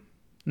 Okay.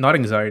 Not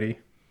anxiety.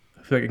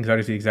 I feel like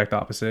anxiety is the exact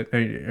opposite. I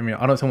mean, I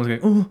don't know if someone's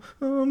going,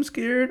 oh, I'm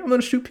scared, I'm going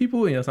to shoot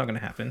people. It's not going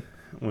to happen.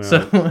 Well,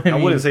 so, I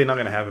wouldn't say not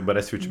going to happen, but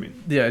I see what you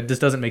mean. Yeah, it just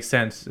doesn't make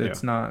sense.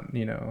 It's not,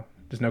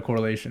 there's no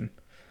correlation.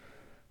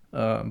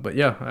 But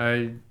yeah,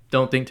 I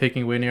don't think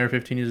taking away an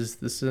AR-15 is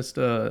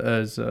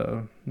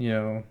the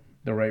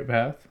right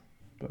path.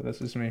 But that's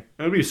just me.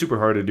 It would be super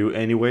hard to do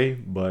anyway,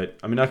 but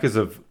I mean, not because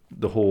of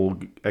the whole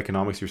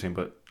economics you're saying,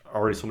 but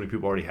already so many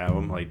people already have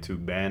them. Like to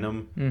ban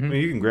them, I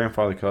mean, you can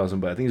grandfather cause them,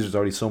 but I think there's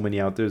already so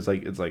many out there. It's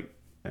like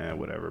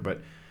whatever.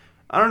 But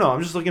I don't know.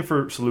 I'm just looking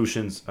for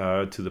solutions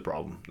to the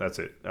problem. That's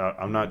it.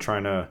 I'm not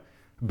trying to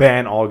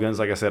ban all guns.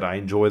 Like I said, I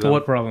enjoy them. To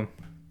what problem?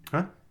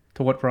 Huh?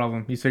 To what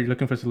problem? You said you're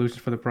looking for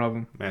solutions for the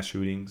problem. Mass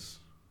shootings.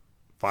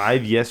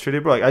 5 yesterday,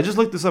 bro. Like, I just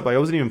looked this up. I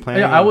wasn't even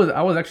planning. Yeah, I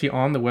was actually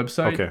on the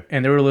website, okay,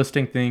 and they were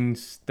listing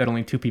things that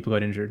only 2 people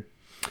got injured,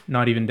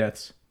 not even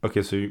deaths.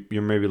 Okay, so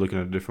you're maybe looking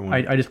at a different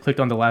one. I just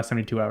clicked on the last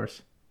 72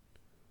 hours.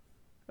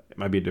 It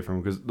might be a different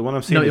one because the one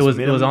I'm seeing. No, it was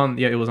on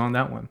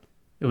that one.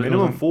 It was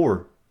minimum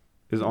 4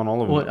 is on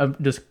all of them. Well,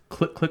 just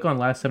click on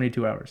last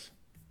 72 hours,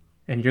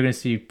 and you're gonna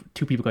see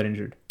 2 people got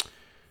injured.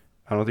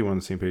 I don't think we're on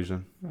the same page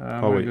then.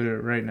 I'm gonna go to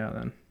it right now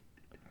then.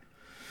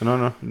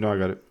 No, I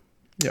got it.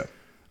 Yeah.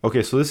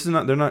 Okay, so this is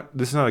not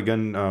a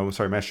gun.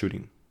 Mass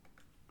shooting.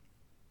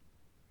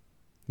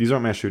 These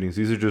aren't mass shootings.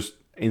 These are just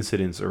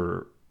incidents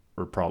or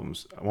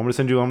problems. I want me to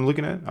send you what I'm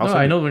looking at.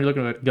 I know when you're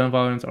looking at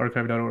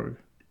gunviolencearchive.org.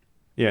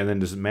 Yeah, and then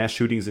there's mass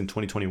shootings in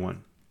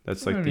 2021.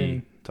 That's like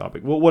the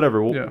topic. Well,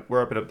 whatever. We'll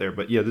wrap it up there.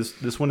 But yeah,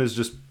 this one is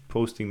just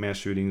posting mass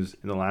shootings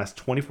in the last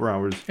 24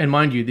 hours. And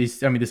mind you,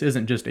 this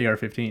isn't just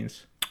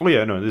AR-15s. Oh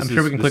yeah, no. I'm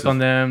sure we can click on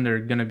them. They're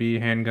gonna be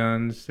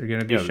handguns. They're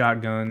gonna be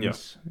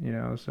shotguns.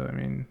 Yeah. So I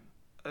mean,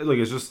 look,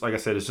 it's just like I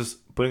said. It's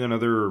just putting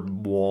another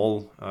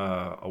wall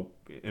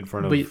in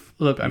front of. But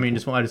look, people. I mean,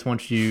 I just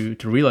want you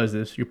to realize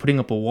this. You're putting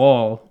up a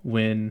wall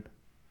when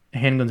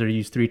handguns are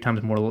used 3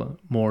 times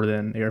more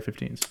than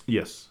AR-15s.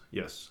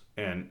 Yes,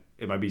 and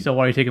it might be. So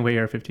why are you taking away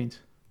AR-15s?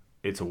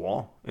 It's a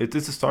wall. It's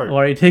a start.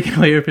 Why are you taking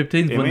away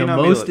AR-15s when the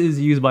most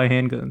is used by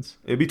handguns?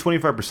 It'd be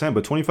 25%,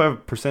 but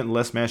 25%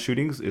 less mass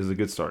shootings is a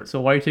good start.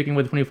 So why are you taking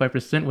away the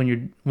 25%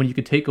 when you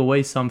could take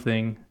away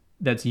something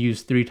that's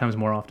used 3 times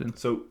more often?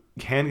 So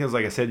handguns,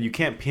 like I said, you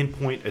can't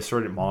pinpoint a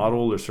certain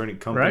model or certain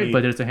company. Right,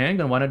 but it's a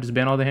handgun. Why not just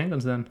ban all the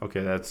handguns then?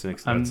 Okay, that's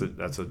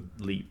a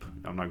leap.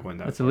 I'm not going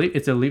that. That's a leap.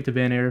 It's a leap to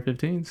ban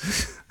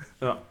AR-15s.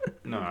 No,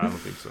 I don't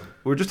think so.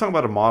 We're just talking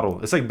about a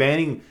model. It's like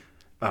banning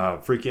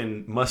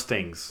freaking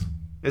Mustangs.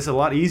 It's a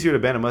lot easier to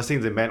ban a Mustang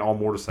than ban all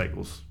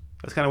motorcycles.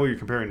 That's kind of what you're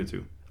comparing it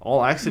to.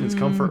 All accidents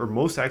come from, or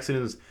most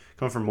accidents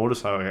come from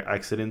motorcycle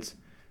accidents.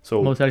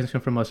 So most accidents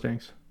come from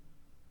Mustangs.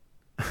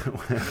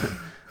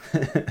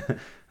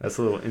 That's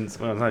a little. It's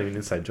not even an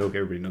inside joke.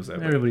 Everybody knows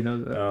that. Everybody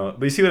knows that.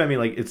 But you see what I mean?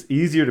 Like, it's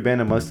easier to ban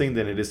a Mustang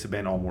than it is to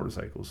ban all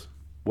motorcycles.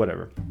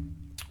 Whatever.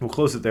 We'll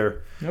close it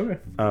there. Okay.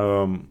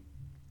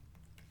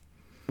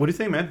 What do you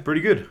think, man?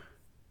 Pretty good.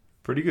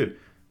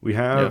 We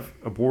have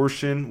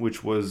abortion,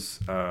 which was.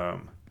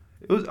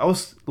 I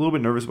was a little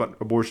bit nervous about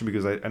abortion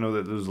because I know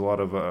that there's a lot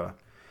of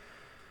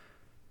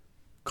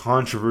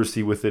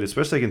controversy with it,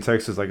 especially like in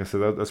Texas. Like I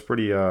said, that's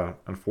pretty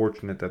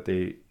unfortunate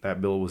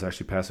that bill was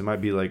actually passed. It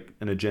might be like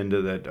an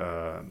agenda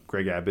that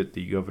Greg Abbott,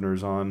 the governor,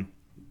 is on.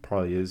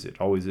 Probably is. It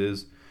always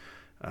is.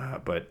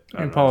 But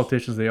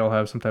politicians, they all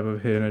have some type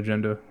of hidden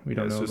agenda we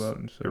don't know about.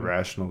 So.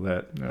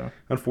 Irrational.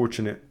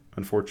 Unfortunate.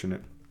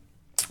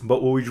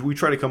 But what we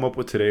tried to come up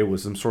with today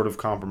was some sort of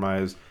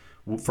compromise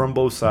from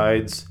both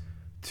sides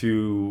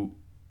to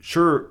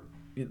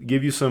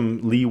give you some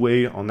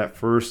leeway on that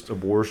first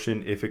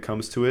abortion if it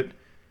comes to it,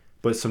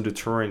 but some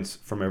deterrence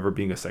from ever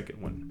being a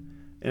second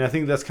one. And I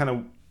think that's kind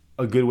of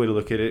a good way to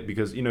look at it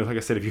because, like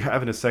I said, if you're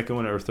having a second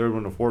one or a third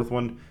one or fourth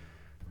one,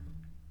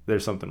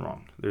 there's something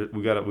wrong.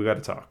 We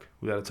gotta talk.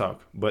 We gotta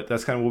talk. But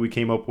that's kind of what we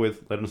came up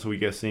with. Let us know what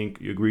you guys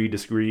think. You agree,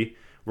 disagree.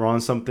 We're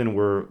on something.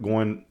 We're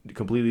going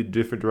completely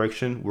different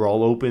direction. We're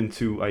all open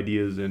to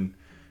ideas and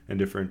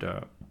different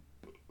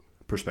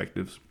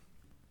perspectives.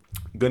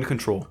 Gun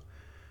control.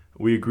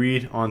 We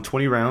agreed on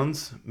 20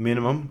 rounds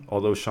minimum.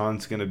 Although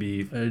Sean's gonna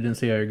be. I didn't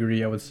say I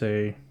agree. I would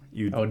say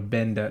I would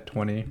bend at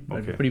 20.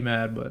 I'd be pretty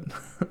mad, but.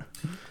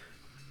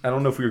 I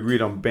don't know if we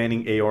agreed on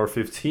banning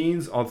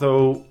AR-15s.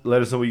 Although,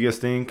 let us know what you guys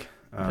think.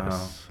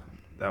 Yes.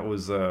 That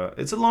was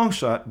it's a long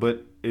shot,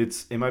 but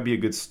it might be a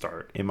good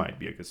start. It might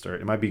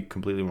be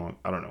completely wrong.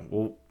 I don't know.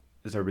 Well,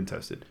 it's never been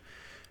tested.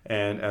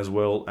 And as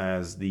well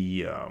as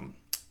the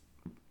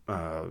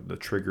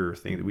trigger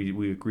thing,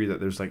 we agree that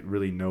there's like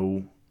really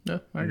no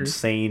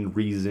insane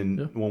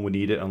reason one would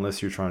need it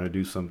unless you're trying to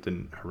do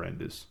something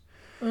horrendous.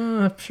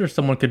 I'm sure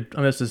someone could. I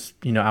mean, this is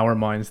our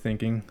minds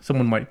thinking.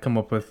 Someone might come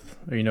up with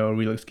a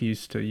real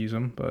excuse to use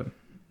them, but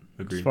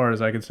Agreed. As far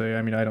as I could say,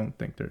 I mean, I don't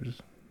think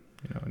there's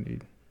a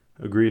need.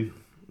 Agreed.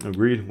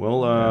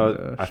 Well,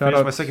 I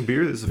finished my second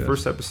beer. This is the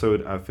first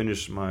episode I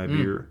finished my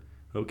beer.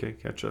 Okay,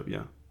 catch up.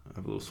 Yeah, I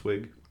have a little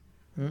swig.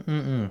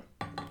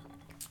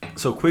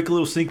 So, quick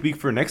little sneak peek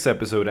for next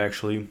episode.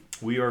 Actually,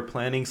 we are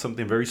planning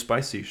something very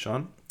spicy,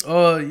 Sean.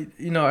 I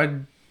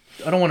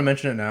don't want to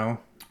mention it now.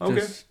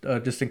 Okay.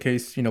 Just in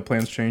case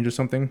plans change or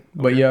something. Okay.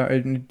 But yeah,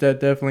 that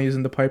definitely is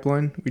in the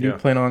pipeline. We do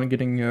plan on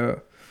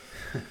getting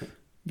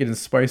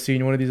spicy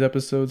in one of these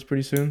episodes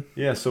pretty soon.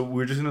 Yeah, so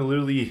we're just gonna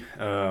literally,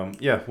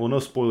 no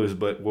spoilers,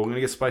 but we're gonna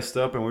get spiced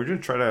up and we're gonna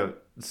try to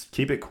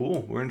keep it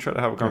cool. We're gonna try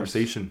to have a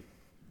conversation.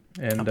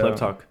 And Pleb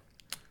talk.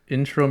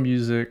 Intro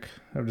music.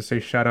 I have to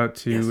say shout out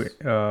to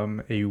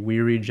a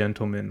weary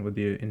gentleman with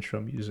the intro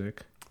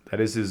music. That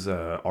is his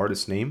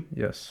artist name.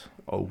 Yes.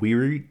 A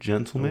weary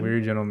gentleman. A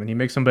weary gentleman. He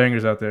makes some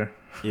bangers out there.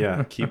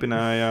 Yeah, keep an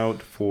eye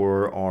out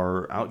for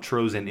our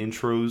outros and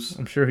intros.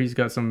 I'm sure he's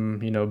got some,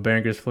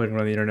 bangers floating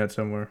around the internet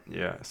somewhere.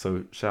 Yeah,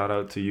 so shout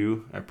out to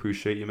you. I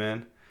appreciate you,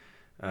 man.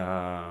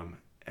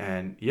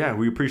 And yeah,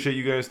 we appreciate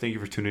you guys. Thank you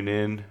for tuning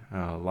in.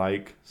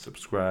 Like,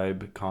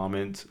 subscribe,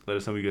 comment. Let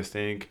us know what you guys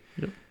think.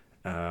 Yep.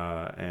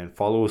 And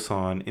follow us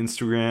on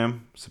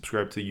Instagram.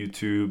 Subscribe to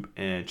YouTube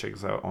and check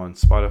us out on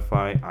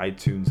Spotify,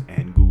 iTunes,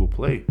 and Google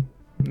Play.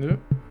 Yep.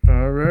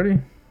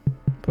 Alrighty.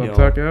 Pleb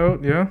talk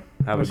out. Yeah.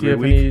 Have a great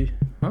week.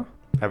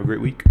 Have a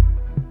great week.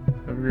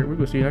 Have a great week.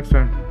 We'll see you next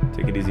time.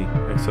 Take it easy.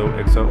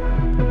 XOXO.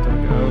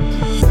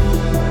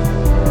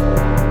 Talk out.